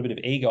 little bit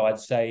of ego, I'd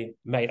say,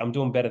 mate, I'm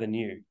doing better than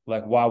you.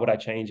 Like, why would I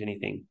change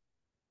anything?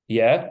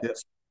 Yeah. Yep.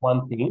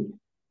 One thing,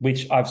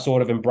 which I've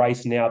sort of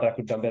embraced now that I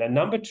could have done better.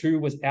 Number two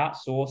was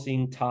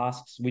outsourcing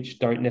tasks which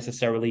don't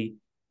necessarily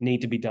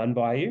need to be done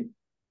by you.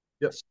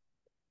 Yep.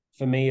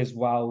 For me as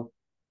well,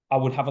 I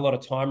would have a lot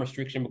of time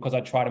restriction because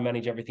I try to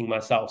manage everything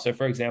myself. So,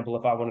 for example,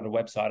 if I wanted a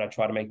website, I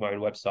try to make my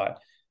own website.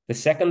 The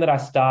second that I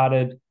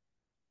started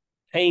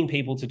paying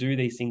people to do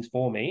these things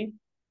for me,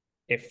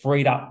 it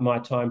freed up my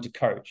time to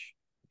coach.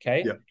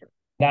 Okay. Yep.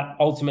 That High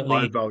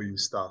ultimately, value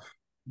stuff.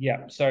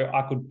 yeah. So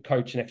I could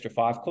coach an extra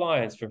 5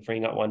 clients for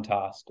freeing up one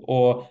task,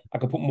 or I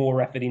could put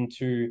more effort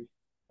into.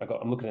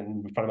 I'm looking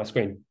in front of my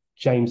screen.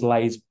 James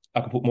Lay's.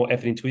 I could put more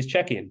effort into his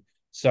check-in.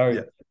 So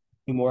Yeah.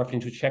 more effort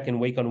into a check-in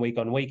week on week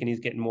on week, and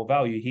he's getting more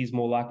value. He's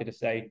more likely to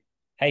say,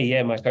 "Hey,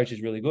 yeah, my coach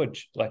is really good."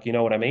 Like, you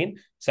know what I mean?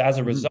 So as a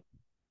Mm-hmm. result,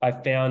 I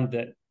found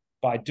that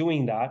by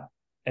doing that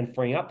and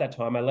freeing up that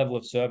time, my level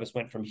of service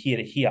went from here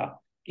to here.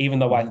 Even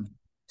though I Mm-hmm.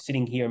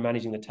 sitting here and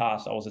managing the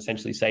tasks, I was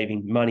essentially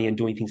saving money and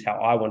doing things how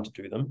I want to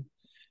do them.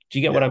 Do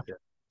you get what Yeah. I'm Yeah.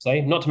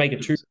 saying? Not to make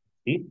it too 100%.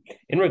 easy.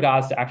 In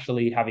regards to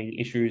actually having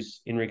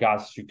issues in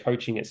regards to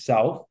coaching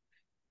itself,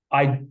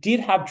 I did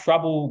have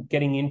trouble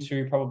getting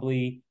into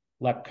probably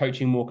like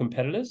coaching more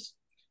competitors.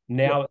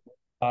 Now Yep. it's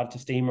started to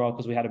steamroll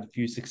because we had a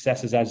few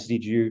successes, as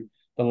did you,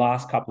 the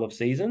last couple of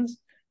seasons.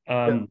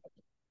 Yep.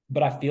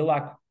 But I feel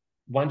like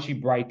once you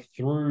break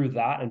through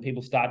that and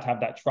people start to have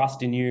that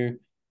trust in you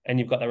and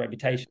you've got that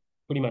reputation,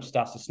 pretty much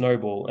starts to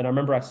snowball. And I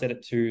remember I said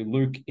it to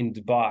Luke in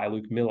Dubai,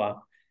 Luke Miller,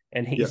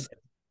 and he Yep.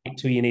 said,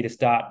 "To you need to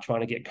start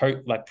trying to get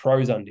like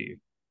pros under you."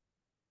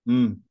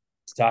 Mm.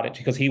 Started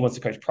because he wants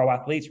to coach pro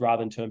athletes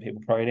rather than turn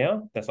people pro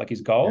now. That's like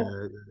his goal.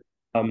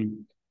 Yeah.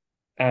 Um,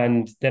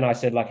 and then I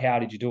said, like, how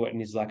did you do it? And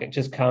he's like, it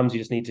just comes. You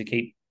just need to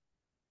keep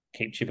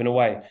chipping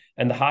away.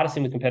 And the hardest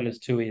thing with competitors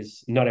too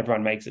is not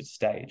everyone makes it to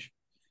stage.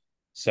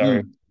 So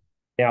Mm.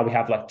 now we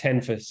have like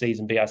 10 for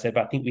season B, I said,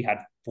 but I think we had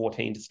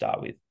 14 to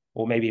start with,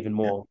 or maybe even Yeah.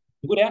 more.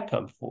 A good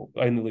outcome for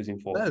only losing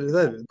four.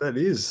 That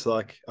is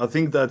like, I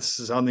think that's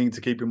something to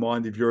keep in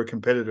mind if you're a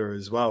competitor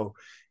as well.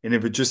 And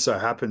if it just so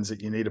happens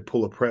that you need to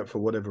pull a prep for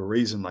whatever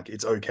reason, like,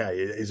 it's okay.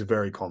 It is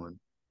very common.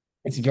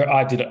 It's very,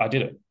 I did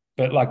it.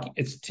 But like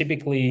it's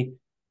typically,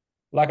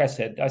 like I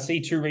said, I see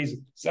two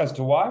reasons as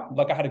to why.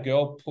 Like I had a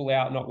girl pull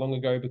out not long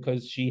ago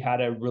because she had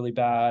a really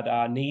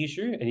bad knee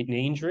issue, a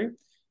knee injury,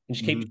 and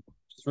she keeps Hmm.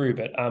 through.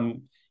 But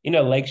in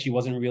her leg, she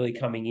wasn't really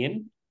coming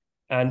in,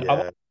 and I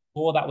wasn't Yeah.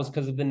 sure that was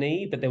because of the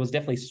knee, but there was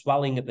definitely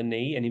swelling at the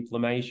knee and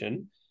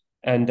inflammation.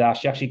 And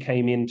she actually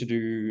came in to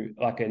do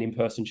like an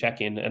in-person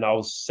check-in, and I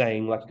was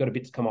saying like you got a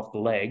bit to come off the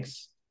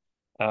legs.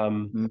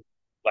 Um, Mm.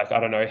 like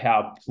I don't know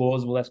how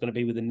plausible that's going to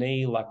be with the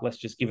knee. Like let's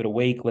just give it a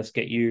week. Let's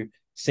get you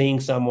seeing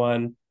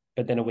someone.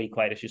 But then a week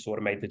later, she sort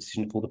of made the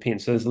decision to pull the pin.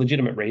 So there's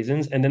legitimate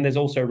reasons, and then there's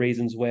also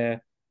reasons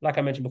where, like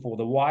I mentioned before,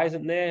 the why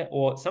isn't there,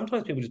 or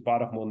sometimes people just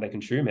bite off more than they can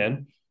chew,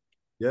 man.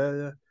 Yeah.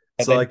 Yeah.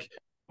 It's But they like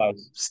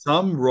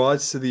some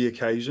rise to the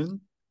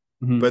occasion,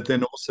 Mhm. but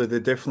then also there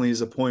definitely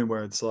is a point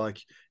where it's like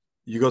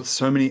you got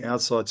so many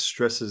outside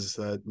stresses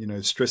that,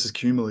 stress is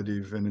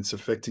cumulative and it's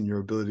affecting your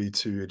ability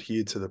to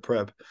adhere to the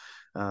prep.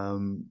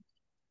 Um,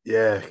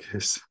 yeah,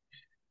 because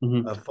I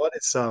Mhm. find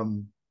it's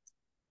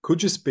could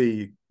just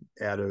be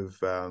out of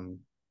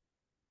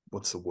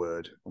what's the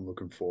word I'm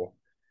looking for?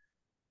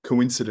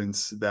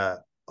 Coincidence that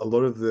a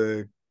lot of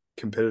the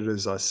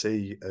competitors I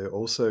see are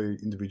also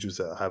individuals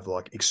that have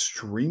like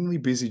extremely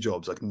busy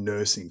jobs, like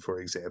nursing, for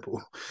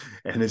example.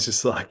 And it's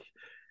just like,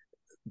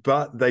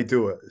 but they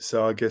do it.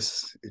 So I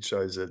guess it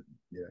shows that,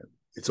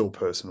 it's all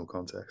personal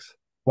context.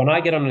 when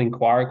I get on an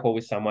inquiry call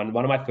with someone,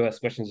 one of my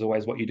first questions is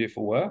always what you do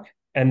for work.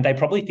 And they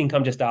probably think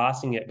I'm just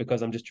asking it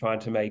because I'm just trying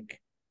to make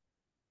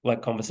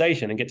like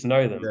conversation and get to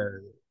know them.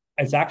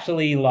 Yeah, It's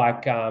actually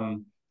like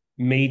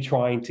me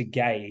trying to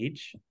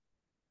gauge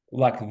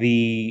like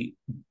the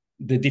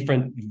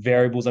different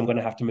variables I'm going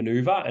to have to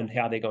maneuver and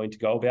how they're going to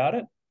go about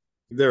it.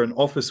 if they're an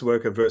office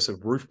worker versus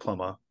a roof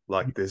plumber,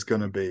 like there's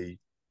going to be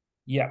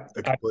Yeah, a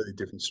I completely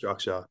different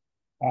structure.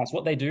 ask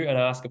what they do and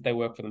ask if they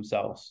work for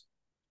themselves.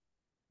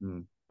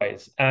 Mm.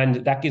 Ways.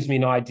 And that gives me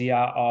an idea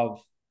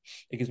of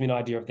it gives me an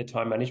idea of their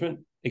time management.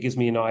 It gives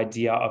me an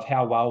idea of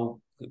how well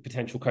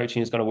potential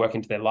coaching is going to work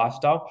into their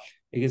lifestyle.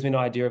 It gives me an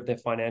idea of their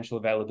financial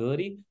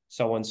availability,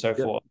 so on and so Yep.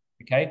 forth.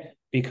 Okay.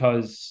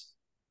 Because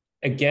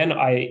again,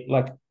 I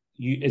like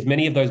you as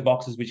many of those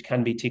boxes which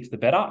can be ticked, the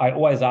better. I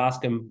always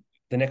ask them,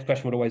 the next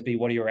question would always be,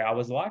 what are your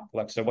hours like?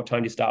 Like, so what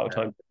time do you start? What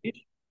Yeah. time do you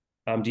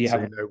finish? Do you So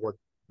have you know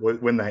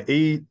what when they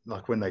eat,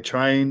 like when they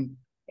train.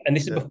 and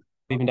this is Yeah. before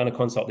I've even done a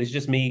consult. This is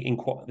just me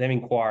them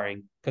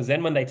inquiring. Because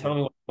then when they tell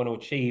me what I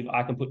want to achieve,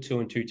 I can put two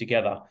and two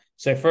together.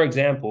 So for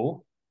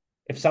example,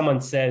 if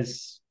someone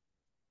says,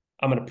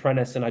 I'm an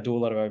apprentice and I do a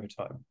lot of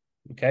overtime,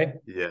 okay?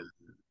 Yeah.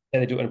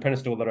 And they do an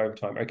apprentice do a lot of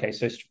overtime. Okay,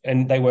 so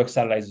and they work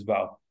Saturdays as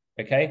well.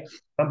 Okay.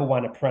 Number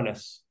one,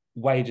 apprentice,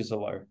 wages are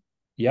low.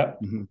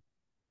 Yep. Mm-hmm.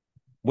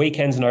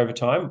 Weekends and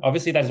overtime.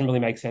 Obviously, that doesn't really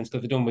make sense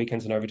because if they're doing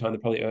weekends and overtime, they're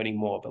probably earning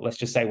more. But let's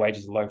just say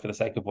wages are low for the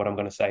sake of what I'm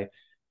going to say.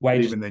 But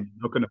Wages. even then,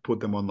 you're not going to put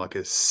them on like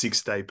a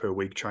 6 day per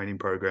week training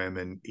program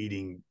and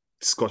eating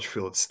Scotch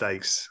fillet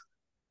steaks.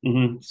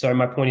 So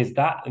my point is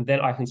that, and then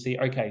I can see,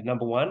 okay,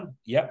 number one,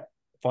 yep,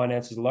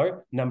 finance is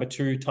low. Number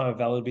two, time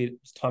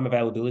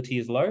availability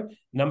is low.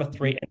 Number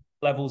three,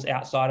 levels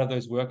outside of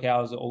those work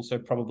hours are also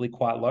probably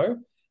quite low.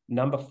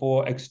 Number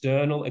four,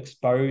 external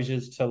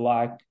exposures to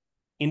like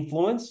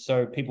influence,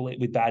 so people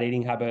with bad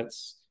eating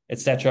habits,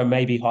 etc.,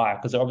 may be higher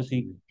because they're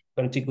obviously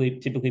going to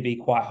typically be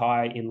quite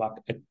high in like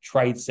a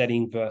trade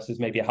setting versus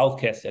maybe a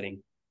healthcare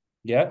setting.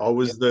 Yeah. I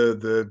was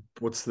the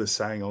what's the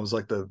saying? I was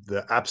like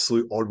the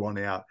absolute odd one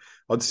out.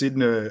 I'd sit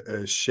in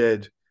a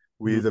shed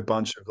with a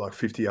bunch of like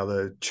 50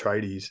 other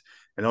tradies,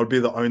 and I'd be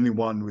the only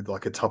one with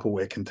like a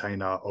Tupperware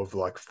container of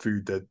like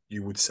food that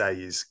you would say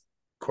is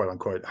quote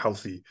unquote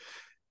healthy.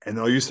 And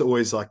I used to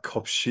always like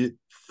cop shit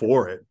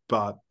for it,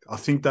 but I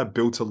think that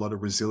built a lot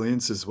of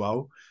resilience as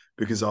well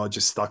because I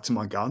just stuck to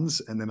my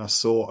guns. And then I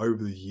saw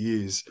over the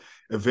years,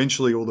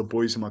 eventually all the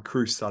boys in my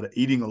crew started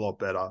eating a lot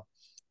better.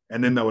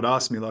 And then they would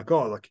ask me like,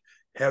 "Oh, like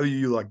how are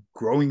you like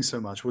growing so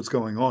much? What's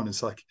going on?"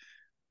 It's like,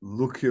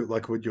 look at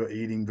like what you're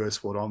eating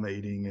versus what I'm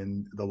eating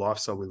and the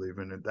lifestyle we live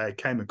in. And they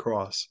came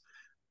across,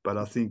 but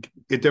I think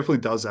it definitely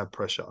does have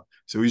pressure.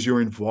 So is your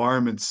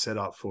environment set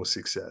up for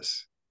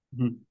success?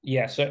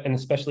 Yeah. So, and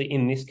especially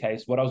in this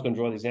case, what I was going to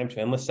draw the exam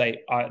to, and let's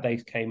say they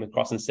came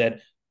across and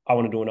said, I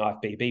want to do an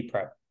IFBB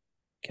prep.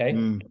 Okay.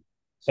 Mm,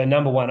 So,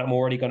 number one, I'm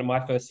already going to, my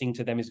first thing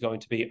to them is going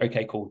to be,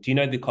 okay, cool. Do you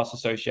know the costs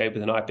associated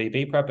with an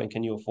IFBB prep and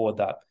can you afford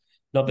that?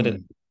 Not that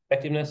it's mm.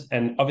 effectiveness.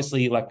 And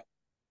obviously, like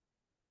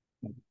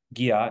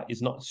gear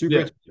is not super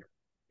Yeah, expensive.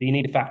 You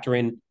need to factor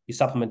in your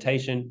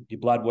supplementation, your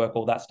blood work,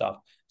 all that stuff.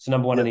 So,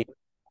 number one, I yeah, need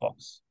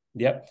box.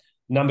 Yep.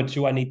 Number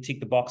two, I need to tick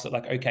the box at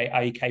like, okay,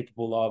 are you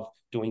capable of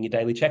doing your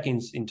daily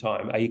check-ins in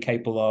time? Are you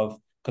capable of,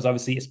 because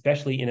obviously,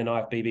 especially in an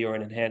IFBB or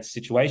an enhanced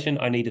situation,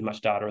 I need as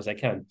much data as I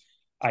can. of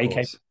Are you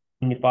capable course.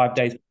 in your 5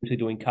 days to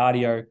doing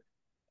cardio,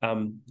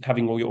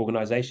 having all your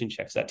organization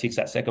checks, that ticks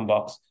that second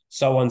box,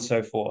 so on and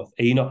so forth.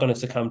 Are you not going to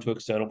succumb to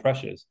external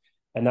pressures?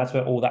 And that's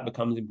where all that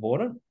becomes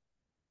important.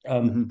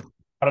 Um, Mm-hmm.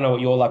 I don't know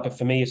what you're like, but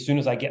for me, as soon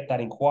as I get that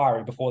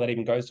inquiry before that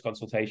even goes to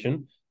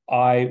consultation,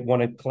 I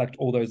want to collect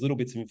all those little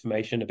bits of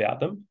information about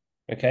them.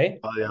 Okay.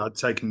 Yeah, I'd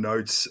take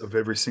notes of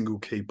every single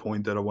key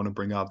point that I want to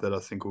bring up that I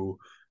think will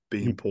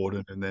be Mhm.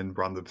 important and then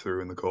run them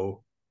through in the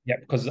call. Yeah,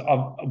 because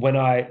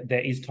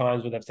there is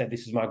times where they've said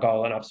this is my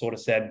goal, and I've sort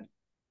of said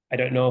I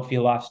don't know if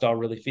your lifestyle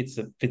really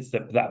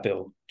that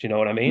bill. Do you know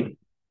what I Mm. mean?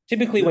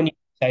 Typically, Yeah, when you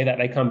say that,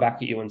 they come back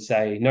at you and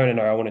say, "No, no,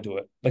 no, I want to do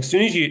it." Like as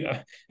soon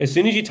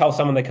as you tell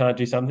someone they can't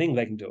do something,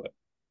 they can do it.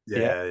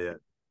 Yeah. yeah,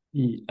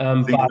 yeah.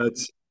 I think But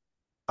that's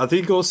I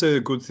think also a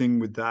good thing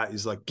with that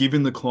is like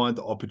giving the client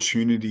the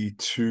opportunity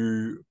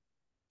to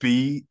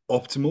be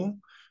optimal.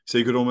 So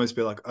you could almost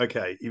be like,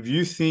 okay, if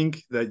you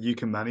think that you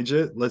can manage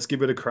it, let's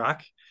give it a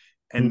crack.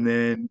 And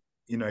then,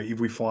 if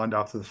we find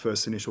after the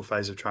first initial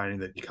phase of training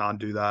that you can't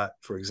do that,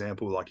 for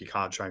example, like you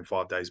can't train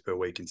 5 days per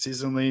week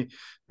consistently,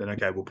 then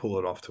okay, we'll pull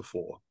it off to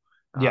 4.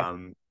 yeah.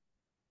 Um,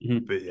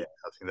 Mhm. but yeah,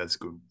 I think that's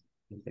good.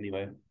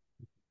 Anyway,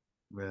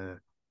 Yeah.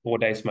 4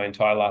 days for my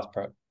entire last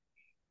prep.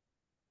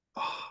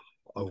 Oh,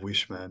 I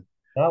wish, man.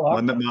 I My,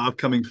 like that. my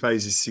upcoming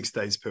phase is 6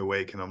 days per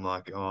week, and I'm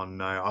like, oh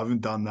no, I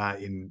haven't done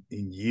that in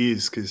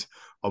years because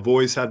I've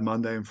always had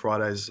Monday and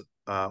Fridays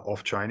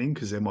off training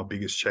because they're my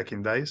biggest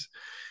check-in days.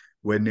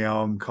 Where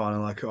now I'm kind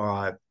of like, all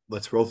right,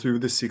 let's roll through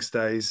with the 6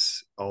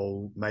 days.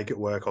 I'll make it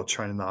work. I'll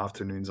train in the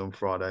afternoons on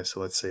Friday, so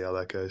let's see how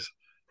that goes.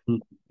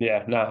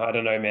 Yeah, no, I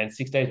don't know, man.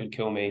 6 days would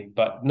kill me.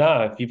 But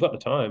no, if you've got the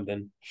time,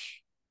 then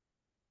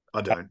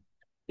I don't,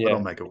 but I'll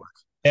yeah. make it work.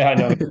 Yeah, I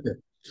know.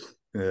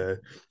 Yeah.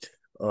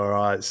 All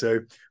right. So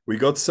we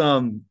got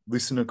some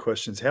listener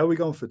questions. How are we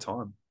going for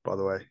time, by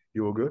the way?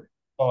 You all good?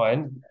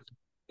 Fine.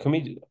 Can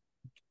we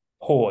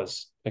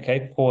pause?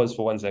 Okay, pause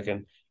for 1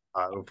 second.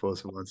 All right, we'll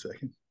pause for 1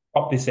 second.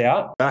 Pop this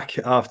out. Back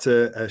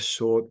after a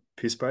short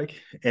piss break.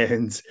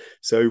 And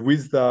so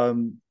with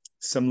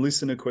some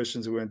listener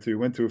questions we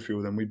went through a few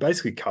of them. We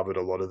basically covered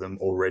a lot of them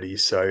already.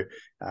 So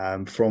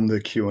from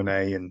the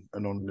Q&A and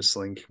anonymous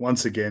link,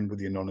 once again with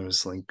the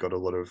anonymous link, got a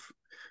lot of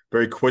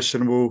very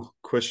questionable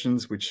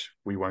questions, which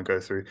we won't go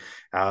through.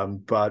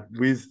 But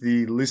with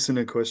the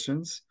listener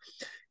questions,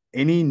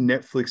 any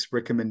Netflix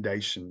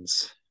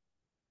recommendations?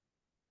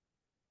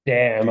 Do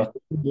Damn. you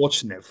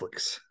watch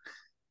Netflix?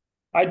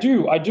 I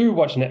do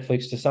watch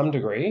Netflix to some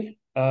degree.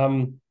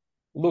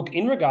 Look,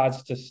 in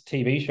regards to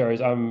TV shows,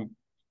 I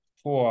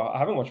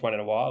haven't watched one in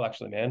a while,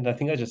 actually, man. I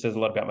think that just says a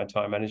lot about my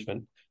time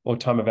management or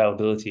time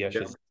availability, I Yeah.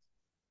 should say.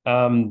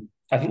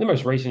 I think the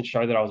most recent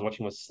show that I was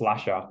watching was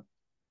Slasher,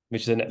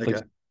 which is a Netflix.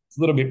 Okay. It's a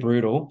little bit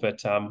brutal,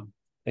 but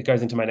it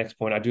goes into my next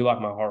point. I do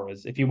like my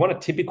horrors. If you want a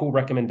typical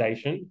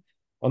recommendation,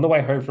 on the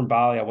way home from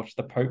Bali, I watched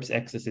The Pope's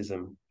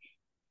Exorcism.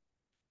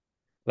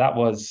 That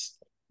was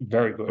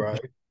very good. Right.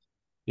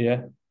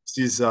 Yeah.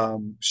 This is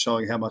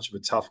showing how much of a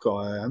tough guy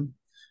I am.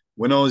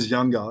 When I was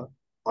younger,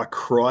 I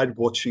cried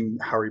watching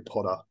Harry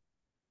Potter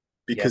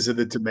Yeah. because of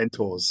the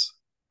Dementors.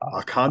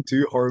 I can't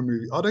do horror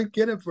movies. I don't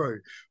get it, bro.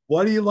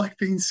 Why do you like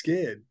being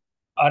scared?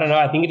 I don't know.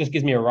 I think it just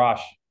gives me a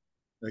rush.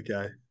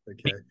 Okay,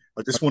 okay.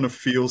 I just want to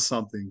feel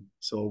something,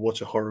 so I'll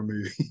watch a horror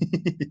movie.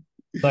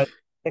 But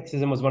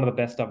Exorcism was one of the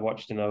best I've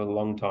watched in a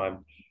long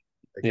time.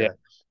 Yeah. Okay.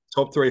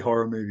 Top three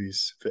horror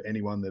movies for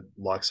anyone that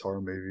likes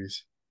horror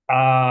movies.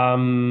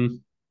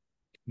 Um,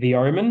 The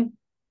Omen,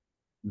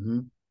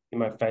 Mm-hmm.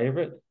 my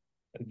favorite.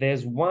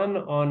 There's one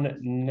on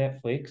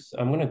Netflix.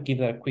 I'm gonna give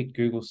that a quick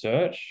Google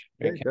search.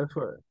 Yeah, Okay. go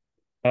for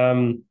it.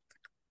 Um,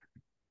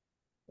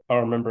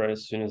 I'll remember it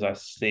as soon as I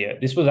see it.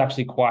 This was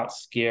actually quite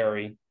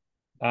scary.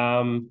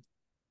 Um,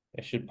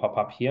 it should pop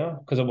up here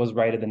because it was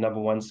rated the number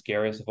one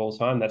scariest of all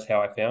time. That's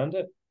how I found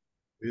it.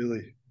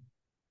 Really?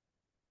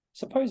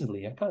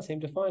 Supposedly, I can't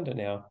seem to find it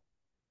now.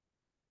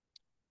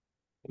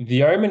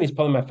 The Omen is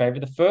probably my favorite.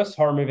 The first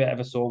horror movie I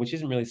ever saw, which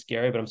isn't really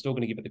scary, but I'm still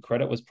going to give it the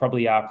credit, was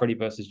probably Freddy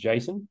versus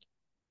Jason.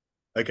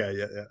 Okay,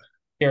 yeah, yeah.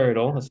 Scary at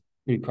all. That's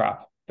pretty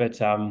crap. But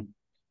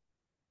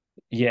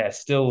yeah,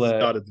 still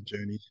Started the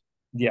journey.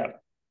 yeah.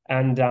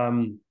 And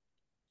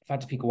if I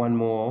had to pick one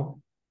more,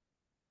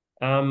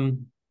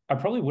 I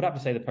probably would have to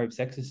say the Pope's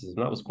Exorcism.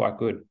 That was quite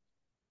good.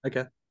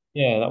 Okay.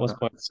 Yeah, that was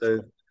quite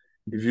So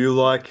if you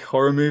like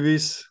horror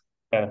movies,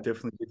 yeah.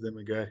 definitely give them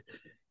a go.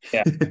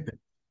 Yeah.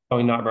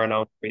 Probably Nightmare on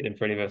Elm Street than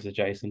Freddy versus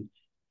Jason.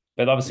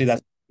 But obviously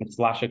It's, that's a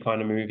slasher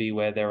kind of movie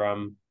where they're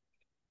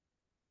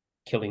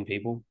killing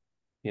people,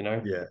 you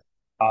know. yeah.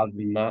 Other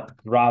than that,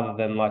 rather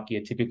than like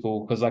your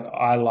typical, because like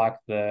I like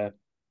the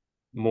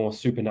more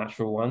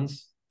supernatural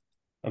ones.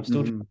 I'm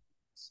still trying Mm-hmm.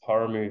 this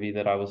horror movie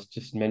that I was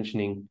just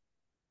mentioning.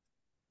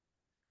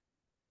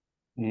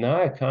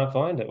 No, I can't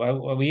find it.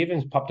 Well, we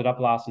even popped it up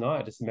last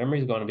night. Just the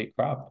memory's gone a bit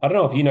crap. I don't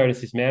know if you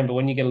notice this, man, but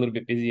when you get a little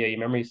bit busier, your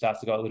memory starts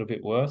to go a little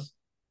bit worse.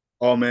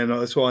 Oh man,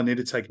 that's why I need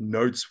to take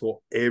notes for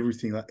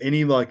everything. Like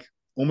any like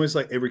almost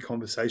like every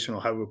conversation I'll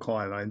have with a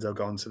client, I end up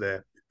going to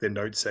their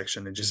notes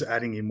section and just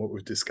adding in what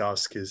we've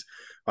discussed because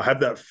I have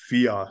that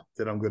fear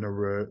that I'm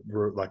gonna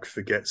like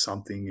forget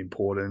something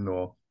important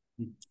or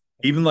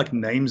even like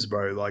names,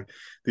 bro. Like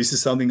this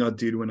is something I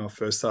did when I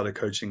first started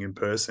coaching in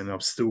person.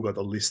 I've still got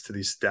the list to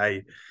this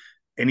day.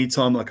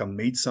 Anytime like I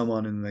meet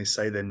someone and they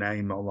say their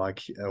name,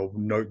 I'll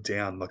note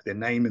down like their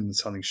name and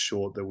something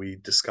short that we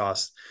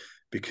discussed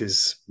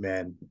because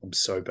man, I'm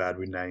so bad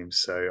with names.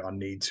 So I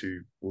need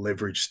to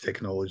leverage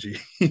technology.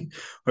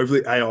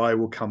 Hopefully AI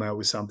will come out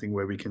with something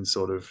where we can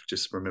sort of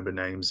just remember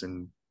names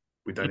and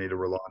we don't need to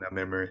rely on our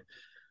memory.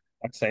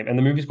 Same. And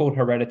the movie's called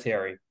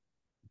Hereditary.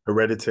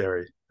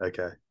 Hereditary.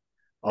 Okay.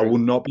 I Very will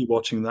not be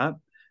watching that.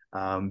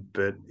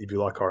 But if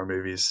you like horror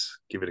movies,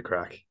 give it a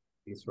crack.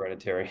 it's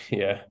Hereditary.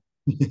 Yeah.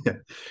 Yeah.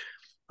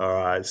 All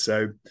right.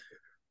 So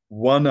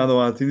one other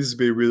one, I think this would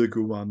be a really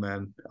good one,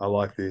 man. I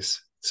like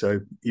this. So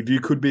if you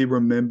could be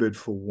remembered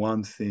for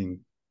one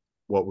thing,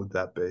 what would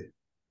that be?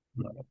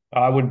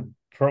 I would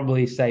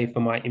probably say for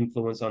my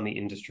influence on the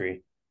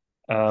industry.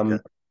 Okay.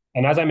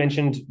 And as I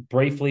mentioned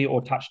briefly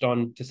or touched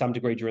on to some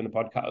degree during the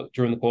podcast,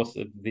 during the course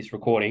of this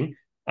recording,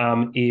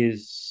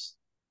 is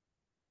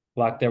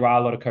like there are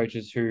a lot of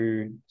coaches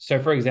who,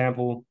 so for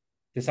example,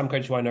 there's some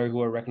coaches who I know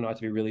who are recognized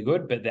to be really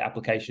good, but the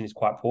application is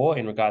quite poor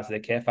in regards to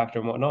their care factor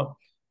and whatnot.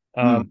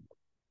 Um, Mm,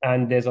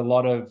 and there's a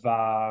lot of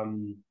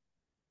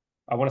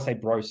I want to say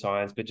bro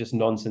science, but just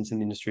nonsense in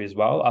the industry as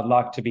well. I'd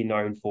like to be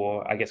known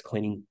for, I guess,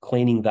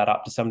 cleaning that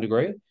up to some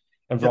degree,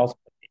 and for yep. also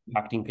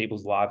impacting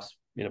people's lives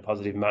in a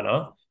positive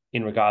manner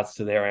in regards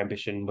to their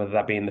ambition, whether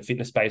that be in the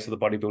fitness space or the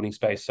bodybuilding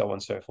space, so on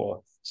and so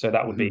forth. So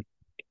that would Mm-hmm. be,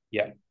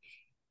 yeah,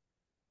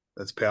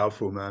 That's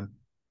powerful, man.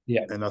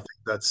 yeah, And I think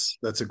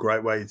that's a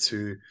great way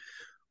to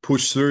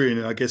push through.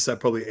 And I guess that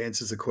probably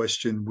answers the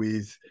question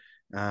with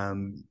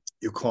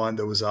your client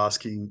that was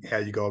asking how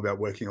you go about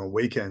working on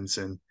weekends,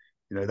 and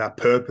that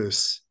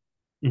purpose,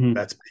 Mhm.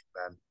 that's big,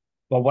 man.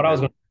 Well,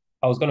 You know,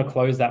 I was gonna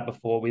close that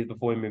before we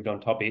moved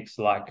on topics.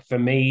 Like for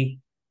me,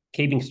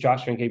 keeping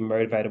structure and keeping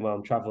motivated while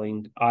I'm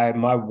traveling,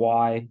 my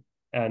why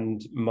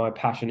and my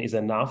passion is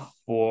enough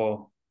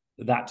for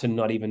that to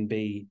not even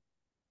be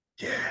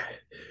yeah,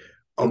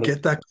 I'll in the.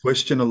 get that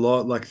question a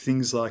lot. Like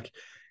things like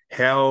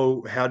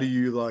how do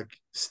you like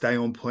stay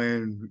on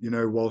plan,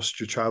 whilst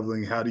you're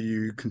traveling? How do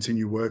you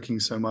continue working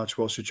so much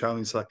whilst you're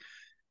traveling? It's like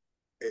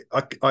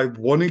I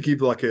want to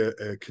give like a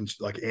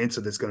like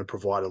answer that's going to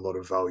provide a lot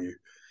of value,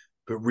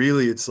 but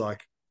really it's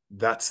like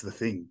that's the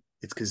thing.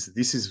 It's because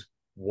this is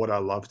what I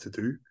love to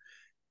do,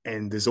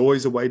 and there's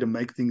always a way to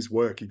make things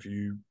work if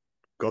you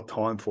got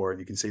time for it.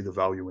 You can see the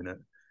value in it.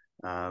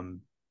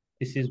 Um,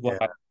 This is what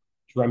yeah, I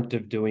dreamt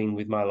of doing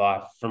with my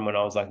life from when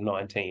I was like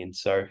 19.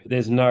 So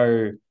there's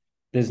no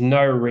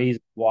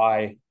reason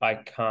why I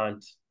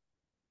can't.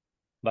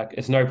 Like,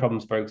 it's no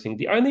problems focusing.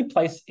 The only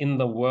place in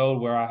the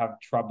world where I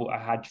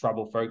had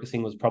trouble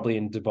focusing was probably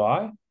in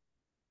Dubai.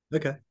 I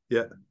okay,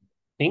 yeah.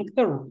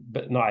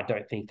 but no, I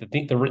don't think.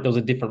 There was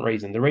a different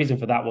reason. The reason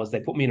for that was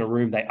they put me in a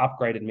room. They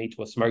upgraded me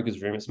to a smoker's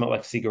room. It smelled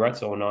like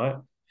cigarettes all night.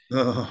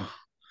 Oh,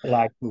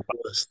 Like the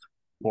worst.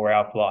 4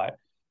 hour flight.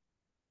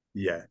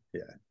 Yeah,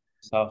 yeah,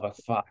 So I was like,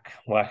 fuck,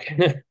 like,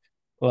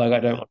 like I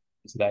don't want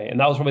to today. And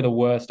that was probably the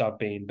worst I've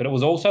been. But it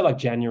was also like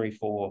January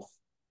 4th.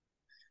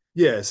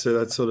 yeah. So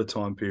that sort of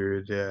time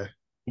period, yeah.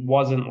 It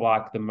wasn't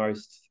like the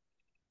most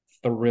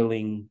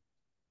thrilling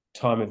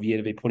time of year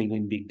to be putting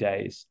in big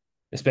days,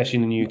 especially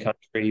in a new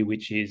country,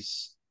 which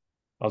is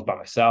I was by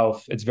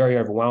myself. It's very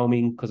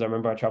overwhelming because I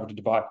remember I traveled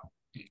to Dubai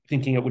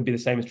thinking it would be the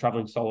same as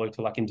traveling solo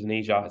to like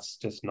Indonesia. It's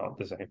just not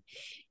the same.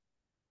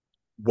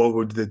 What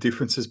would the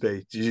differences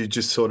be? Do you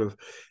just sort of,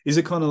 is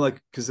it kind of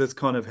like, because that's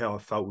kind of how I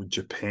felt with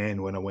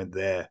Japan when I went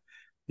there.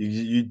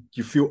 You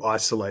feel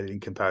isolated in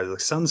comparison.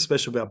 Like something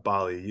special about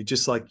Bali. You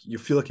just like you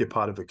feel like you're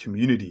part of a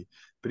community.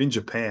 But in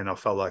Japan, I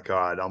felt like, all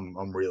right,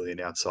 I'm really an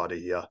outsider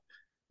here. I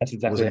That's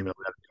exactly wasn't it. even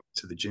allowed to go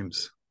to the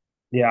gyms.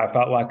 Yeah, I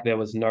felt like there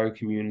was no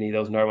community, there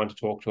was no one to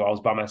talk to. I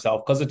was by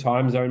myself because the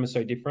time zone was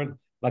so different.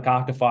 Like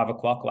after 5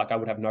 o'clock, like I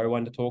would have no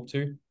one to talk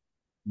to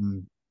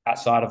Mm.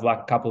 outside of like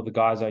a couple of the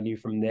guys I knew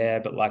from there,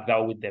 but like they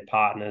were with their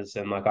partners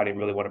and like I didn't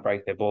really want to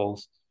break their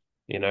balls,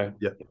 you know?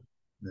 Yeah,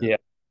 yeah, Yeah.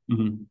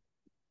 Mhm.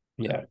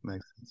 yeah, Yeah.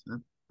 makes sense,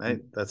 man.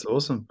 Mate, that's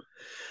awesome.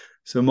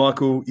 So,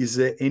 Michael, is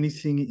there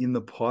anything in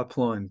the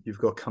pipeline you've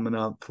got coming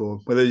up for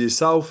whether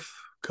yourself,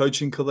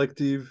 coaching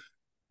collective?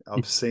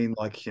 I've seen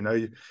like,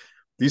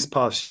 this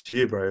past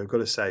year, bro, I've got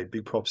to say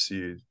big props to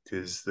you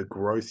because the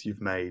growth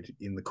you've made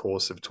in the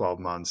course of 12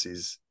 months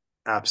is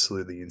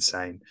absolutely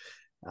insane.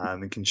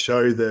 It can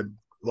show that,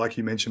 like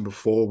you mentioned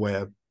before,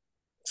 where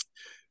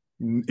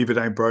if it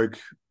ain't broke,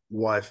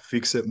 why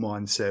fix it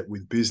mindset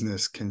with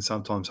business can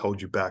sometimes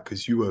hold you back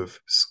because you have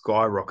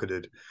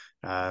skyrocketed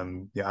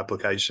your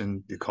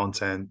application, your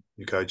content,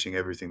 your coaching,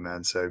 everything,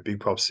 man. So big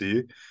props to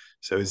you.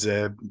 So is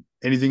there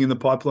anything in the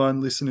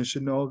pipeline listeners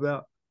should know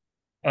about?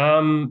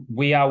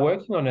 We are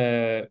working on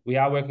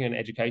an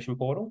education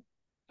portal.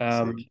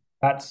 Sick.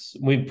 That's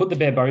we've put the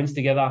bare bones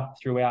together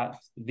throughout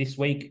this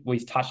week.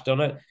 We've touched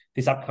on it.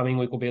 This upcoming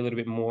week will be a little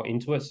bit more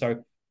into it.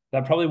 So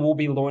that probably will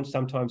be launched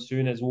sometime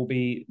soon as we'll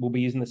be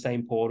using the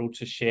same portal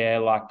to share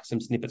like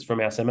some snippets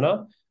from our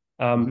seminar.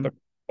 Mm-hmm. But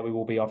we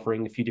will be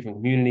offering a few different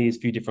communities, a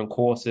few different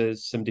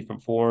courses, some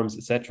different forums,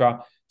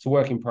 etc. It's a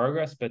work in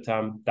progress, but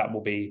that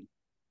will be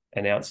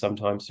announced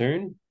sometime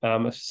soon.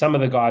 Some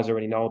of the guys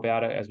already know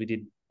about it as we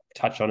did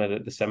touch on it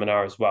at the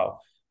seminar as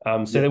well. So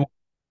Yeah. there will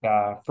be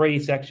free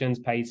sections,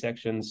 paid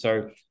sections.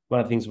 So one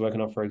of the things we're working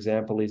on, for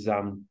example, is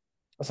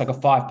it's like a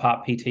 5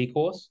 part PT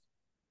course.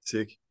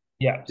 Sick.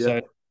 Yeah.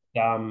 Yeah.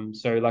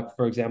 So like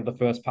for example, the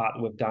first part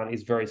that we've done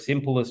is very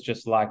simple. It's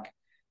just like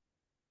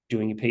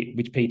doing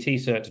which PT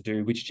cert to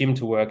do, which gym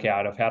to work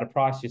out of, how to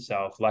price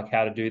yourself, like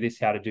how to do this,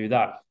 how to do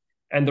that.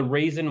 And the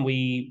reason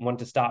we want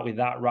to start with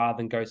that rather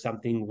than go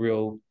something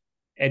real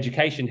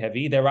education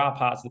heavy, there are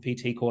parts of the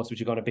PT course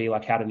which are going to be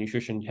like how to do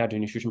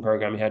nutrition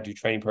programming, how to do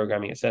training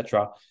programming,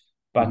 etc.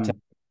 But Mm-hmm.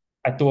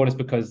 I thought it's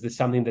because there's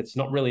something that's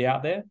not really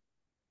out there.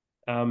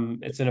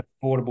 It's an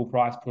affordable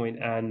price point,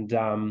 and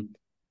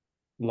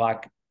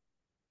like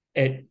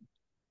it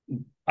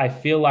I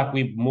feel like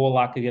we're more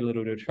likely to get a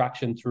little bit of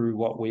traction through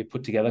what we've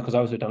put together because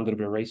I've also done a little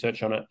bit of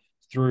research on it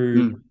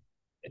through Mm.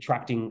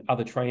 attracting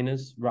other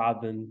trainers rather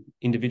than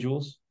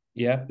individuals.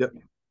 Yeah. Yep.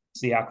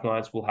 See, our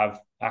clients will have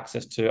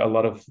access to a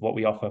lot of what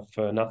we offer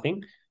for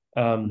nothing.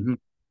 Mm-hmm.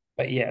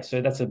 But yeah,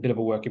 so that's a bit of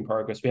a work in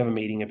progress. We have a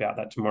meeting about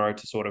that tomorrow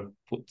to sort of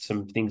put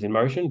some things in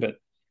motion, but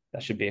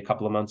that should be a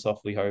couple of months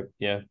off, we hope.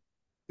 Yeah.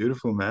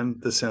 Beautiful, man.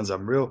 This sounds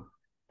unreal.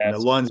 And it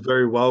That's aligns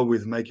very well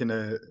with making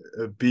a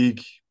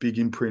big, big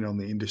imprint on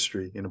the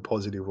industry in a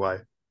positive way.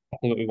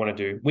 exactly what we want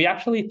to do. We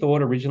actually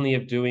thought originally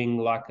of doing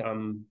like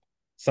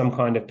some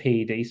kind of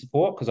PED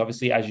support because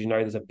obviously, as you know,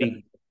 there's a Yeah.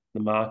 big the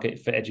market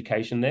for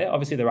education there.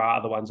 Obviously, there are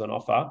other ones on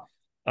offer,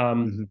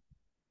 um, Mm-hmm.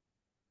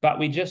 but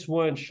we just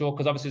weren't sure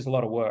because obviously it's a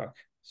lot of work.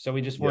 So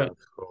we just Yeah, weren't of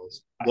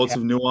Lots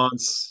of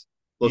nuance,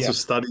 lots Yeah, of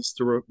studies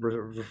to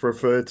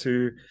refer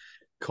to,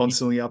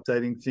 constantly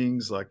updating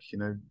things like,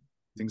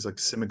 things like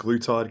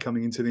semaglutide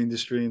coming into the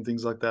industry and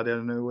things like that out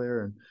of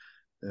nowhere.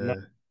 no,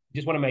 And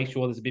just want to make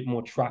sure there's a bit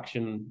more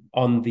traction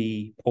on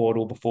the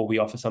portal before we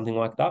offer something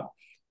like that.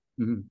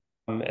 mhm.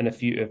 And a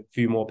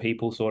few more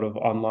people sort of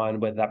online,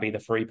 whether that be the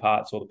free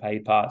parts or the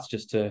paid parts,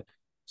 just to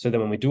so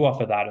then when we do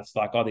offer that, it's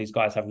like, oh, these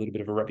guys have a little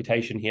bit of a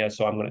reputation here,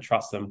 so I'm going to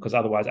trust them, because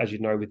otherwise, as you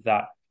know, with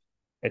that,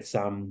 it's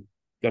going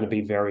to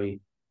be very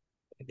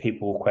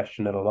people will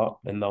question it a lot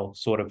and they'll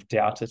sort of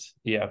doubt it.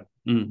 Yeah.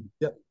 Yep.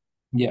 Yeah.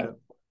 Yep.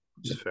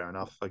 Which is fair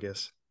enough, I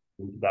guess.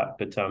 That,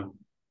 but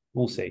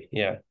we'll see.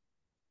 Yeah.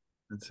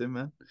 That's it,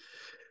 man.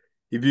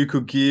 If you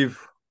could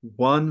give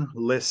one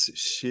less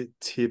shit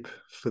tip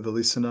for the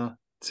listener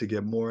to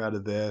get more out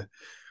of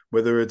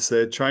whether it's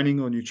their training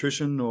or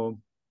nutrition or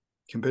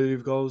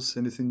competitive goals,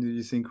 anything that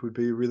you think would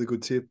be a really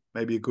good tip,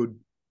 maybe a good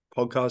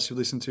podcast you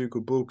listen to, a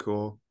good book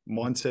or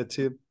mindset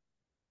tip.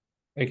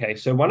 Okay.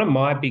 So one of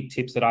my big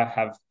tips that I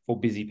have for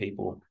busy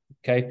people,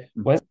 okay,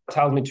 when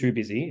someone tells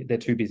me they're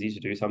too busy to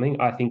do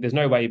something, I think there's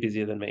no way you're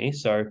busier than me.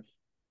 So Yep.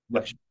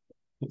 like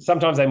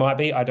sometimes they might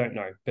be, I don't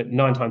know, but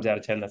 9 times out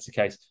of 10, that's the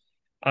case.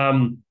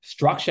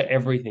 Structure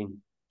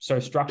everything. So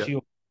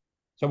Yep.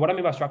 so what I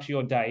mean by structure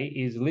your day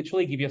is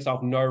literally give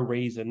yourself no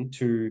reason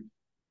to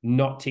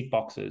not tick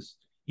boxes.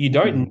 You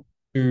don't Mm-hmm. need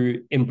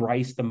to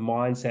embrace the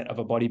mindset of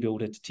a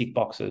bodybuilder to tick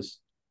boxes.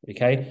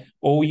 Okay.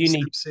 All you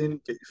need, Steps in,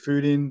 get your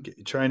food in, get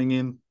your training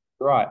in.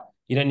 right.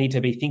 You don't need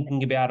to be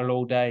thinking about it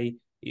all day,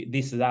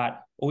 this or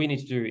that. All you need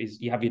to do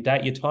is you have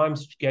your time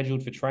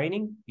scheduled for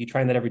training. You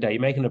train that every day. You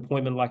make an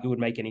appointment like you would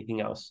make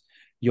anything else.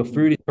 Your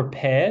food is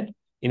prepared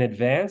in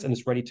advance and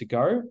it's ready to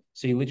go.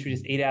 So you literally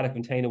just eat out a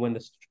container when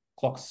the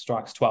clock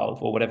strikes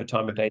 12 or whatever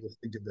time of day.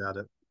 Think about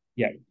it.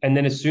 Yeah. And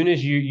then as soon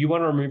as you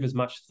want to remove as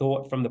much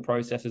thought from the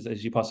processes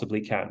as you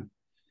possibly can.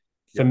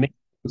 For Yep. me,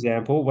 for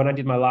example, when I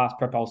did my last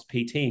prep, I was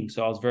PTing,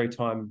 so I was very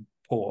time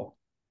poor.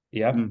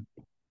 Yeah. Mm.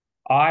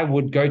 I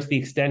would go to the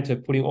extent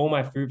of putting all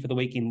my food for the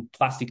week in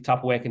plastic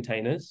Tupperware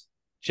containers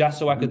just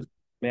so I could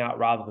them out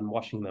rather than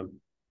washing them.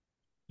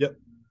 Yep.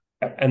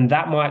 And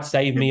that might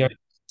save me Yeah.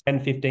 10,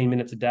 15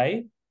 minutes a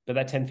day, but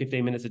that 10,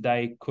 15 minutes a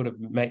day could have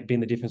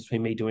been the difference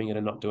between me doing it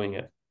and not doing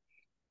it.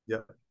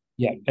 Yep.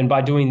 Yeah. And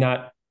by doing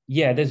that,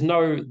 yeah, there's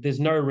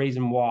no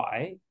reason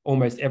why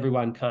almost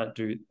everyone can't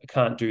do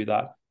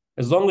that.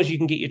 As long as you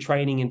can get your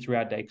training in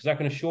throughout the day. Because I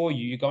can assure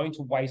you, you're going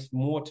to waste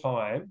more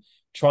time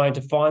trying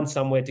to find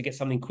somewhere to get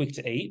something quick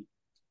to eat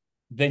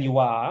than you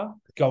are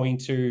going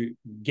to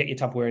get your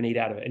Tupperware and eat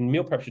out of it. And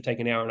meal prep should take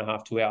an hour and a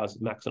half, 2 hours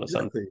max on a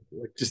Sunday. Exactly.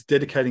 Like just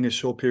dedicating a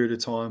short period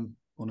of time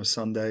on a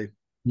Sunday,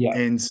 Yeah.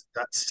 and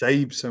that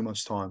saves so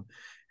much time.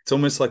 It's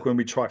almost like when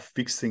we try to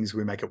fix things,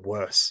 we make it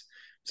worse.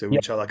 So we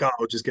Yeah. try like, oh,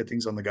 I'll just get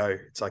things on the go.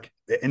 It's like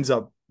it ends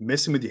up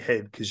messing with your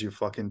head because you're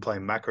fucking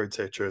playing macro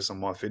Tetris on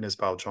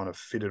MyFitnessPal trying to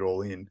fit it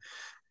all in.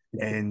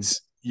 And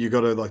you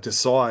got to like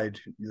decide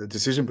the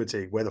decision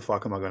fatigue. Where the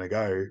fuck am I going to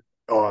go?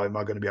 Oh, am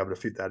I going to be able to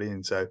fit that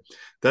in? So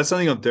that's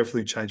something I've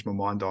definitely changed my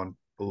mind on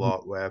a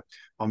lot, where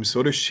I'm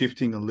sort of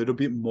shifting a little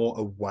bit more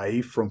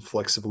away from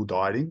flexible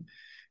dieting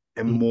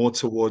and more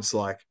towards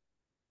like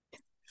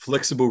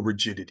flexible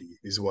rigidity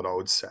is what I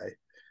would say,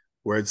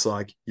 where it's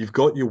like you've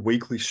got your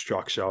weekly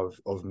structure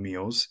of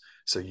meals.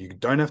 So you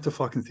don't have to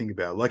fucking think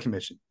about it. Like you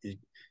mentioned, you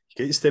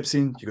get your steps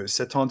in, you got a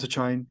set time to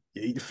train,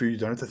 you eat your food, you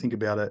don't have to think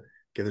about it,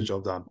 get the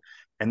job done.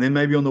 And then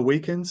maybe on the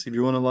weekends, if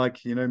you want to like,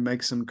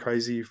 make some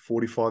crazy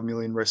 45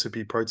 million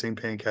recipe protein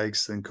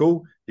pancakes, then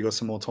cool, you got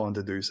some more time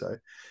to do so.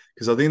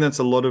 Because I think that's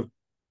a lot of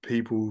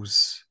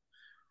people's,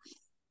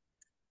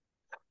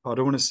 I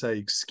don't want to say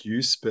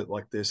excuse, but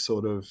like their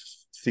sort of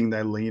thing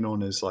they lean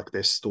on is like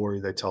their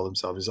story they tell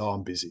themselves is, oh,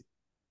 I'm busy.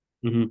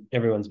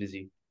 Everyone's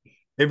busy.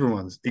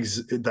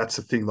 That's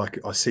the thing. Like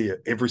I see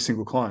it every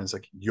single client. It's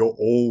like, you're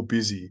all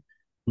busy.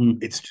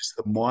 It's just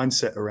the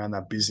mindset around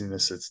that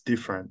busyness that's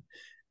different.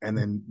 And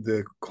then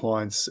the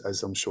clients,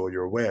 as I'm sure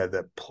you're aware,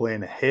 that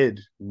plan ahead,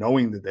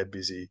 knowing that they're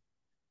busy,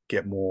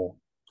 get more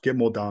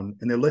done,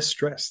 and they're less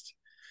stressed.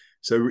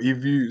 So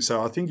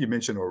I think you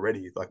mentioned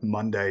already, like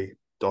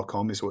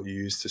Monday.com is what you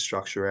use to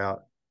structure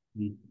out.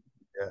 Yeah.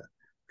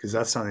 Because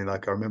that's something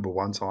like I remember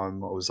one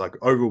time I was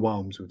like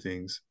overwhelmed with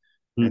things.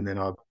 And then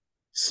I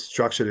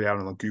structured it out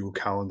on a Google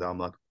Calendar. I'm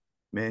like,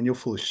 man, you're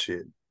full of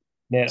shit.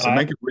 Man, So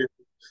make it real.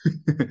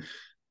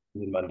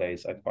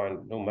 Mondays. I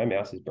find my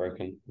mouse is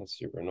broken. That's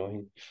super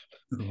annoying.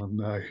 Oh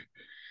no.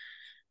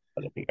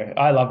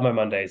 I love my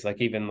Mondays.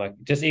 Like even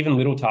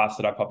little tasks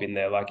that I pop in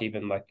there, like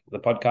even like the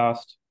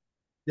podcast,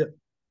 Yep.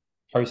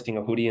 posting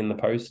a hoodie in the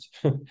post,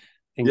 things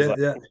Yeah, like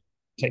yeah.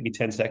 take me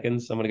 10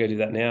 seconds. I'm gonna go do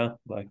that now.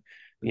 Like,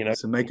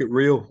 So make it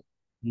real.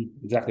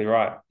 exactly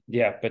right.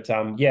 Yeah. But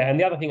yeah, and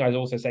the other thing I'd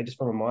also say, just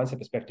from a mindset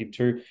perspective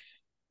too,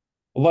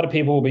 a lot of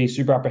people will be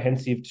super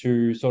apprehensive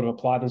to sort of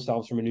apply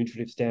themselves from a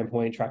nutritive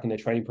standpoint, tracking their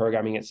training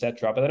programming,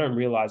 etc. But they don't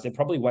realize they're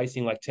probably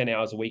wasting like 10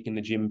 hours a week in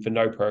the gym for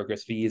no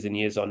progress for years and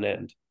years on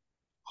end.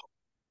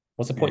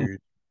 What's the point? Dude.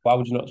 Why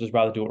would you not just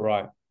rather do it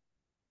right?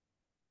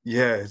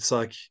 Yeah, it's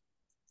like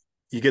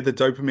you get the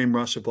dopamine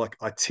rush of like,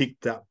 I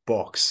ticked that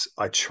box,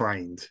 I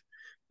trained.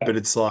 But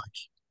it's like,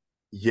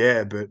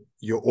 yeah, but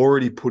you're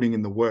already putting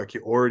in the work.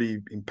 You're already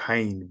in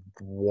pain.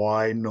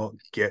 Why not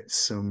get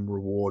some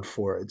reward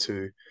for it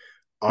too?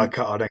 I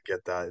don't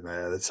get that,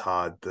 man. It's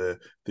hard. The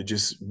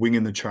just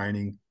winging the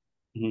training.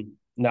 Mhm.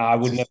 No, I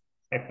It's wouldn't just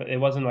have. It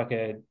wasn't like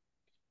a.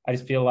 I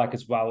just feel like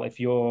as well, if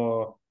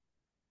your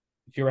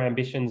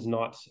ambition's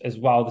not as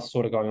well, this is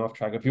sort of going off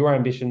track. If your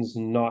ambition's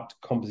not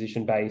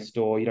composition based,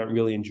 or you don't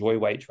really enjoy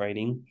weight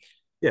training,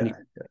 and you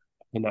yeah,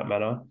 in that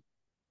manner,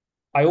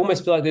 I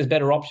almost feel like there's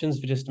better options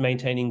for just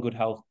maintaining good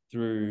health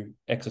through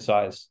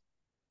exercise.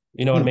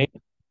 You know what I mm,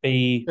 mean?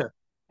 Be yeah,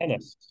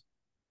 tennis,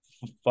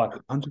 like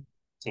 100.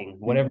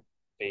 whatever it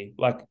be.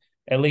 Like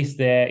at least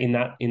there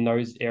in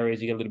those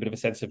areas, you get a little bit of a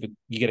sense of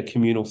you get a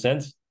communal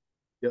sense.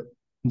 Yep,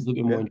 It's a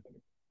little bit more,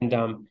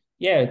 yeah. and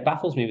yeah, it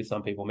baffles me with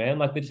some people, man.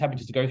 Like they're just happy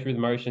just to go through the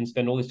motions,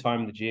 spend all this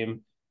time in the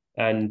gym,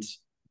 and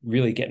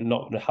really get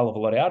not a hell of a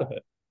lot out of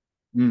it.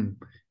 Mm.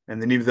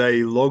 And then if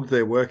they logged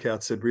their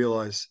workouts, they'd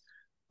realize,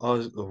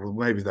 well,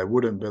 maybe they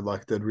wouldn't, but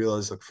like they'd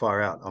realize, like,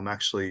 far out, I'm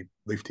actually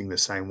lifting the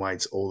same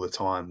weights all the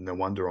time. No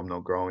wonder I'm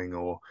not growing,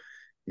 or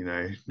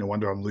no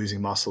wonder I'm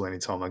losing muscle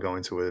anytime I go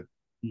into a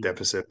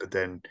deficit. But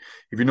then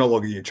if you're not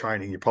logging your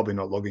training, you're probably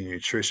not logging your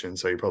nutrition,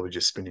 so you're probably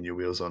just spinning your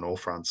wheels on all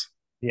fronts.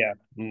 Yeah,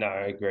 no,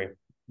 I agree.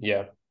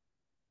 Yeah.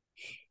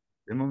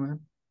 Yeah, my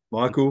man.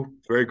 Michael,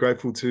 very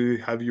grateful to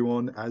have you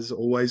on as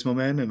always, my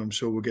man, and I'm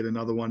sure we'll get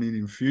another one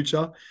in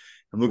future.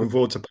 I'm looking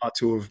forward to part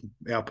two of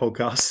our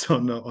podcast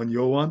on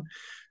your one.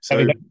 So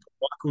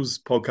Michael's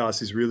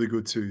podcast is really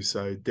good too,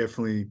 so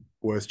definitely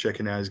worth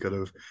checking out. He's got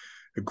a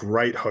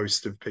great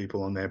host of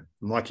people on there.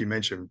 And like you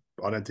mentioned,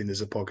 I don't think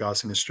there's a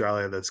podcast in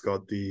Australia that's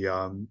got the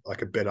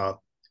like a better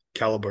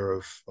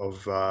caliber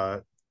of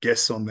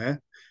guests on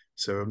there.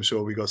 So I'm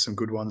sure we got some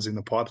good ones in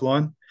the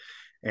pipeline.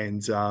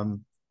 And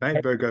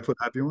mate, very grateful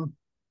to have you on.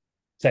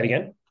 Say it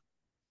again.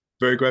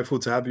 Very grateful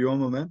to have you on,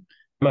 my man.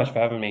 Much for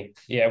having me.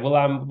 Yeah.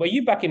 Well, were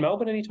you back in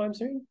Melbourne anytime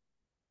soon?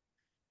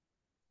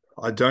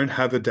 I don't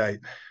have a date.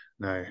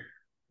 No.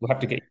 We'll have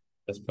to get.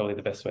 That's probably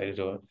the best way to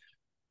do it.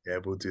 Yeah,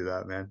 we'll do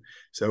that, man.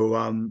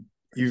 So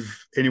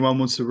if anyone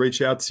wants to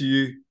reach out to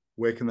you,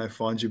 where can they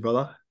find you,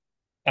 brother?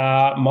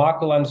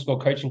 Michael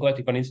 _coaching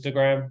collective on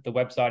Instagram. The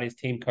website is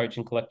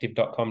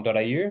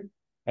teamcoachingcollective.com.au,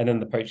 and then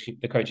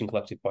the coaching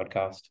collective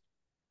podcast.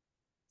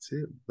 That's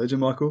it.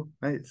 Legend, Michael.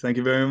 Mate, thank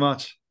you very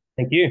much.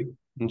 Thank you.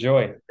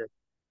 Enjoy.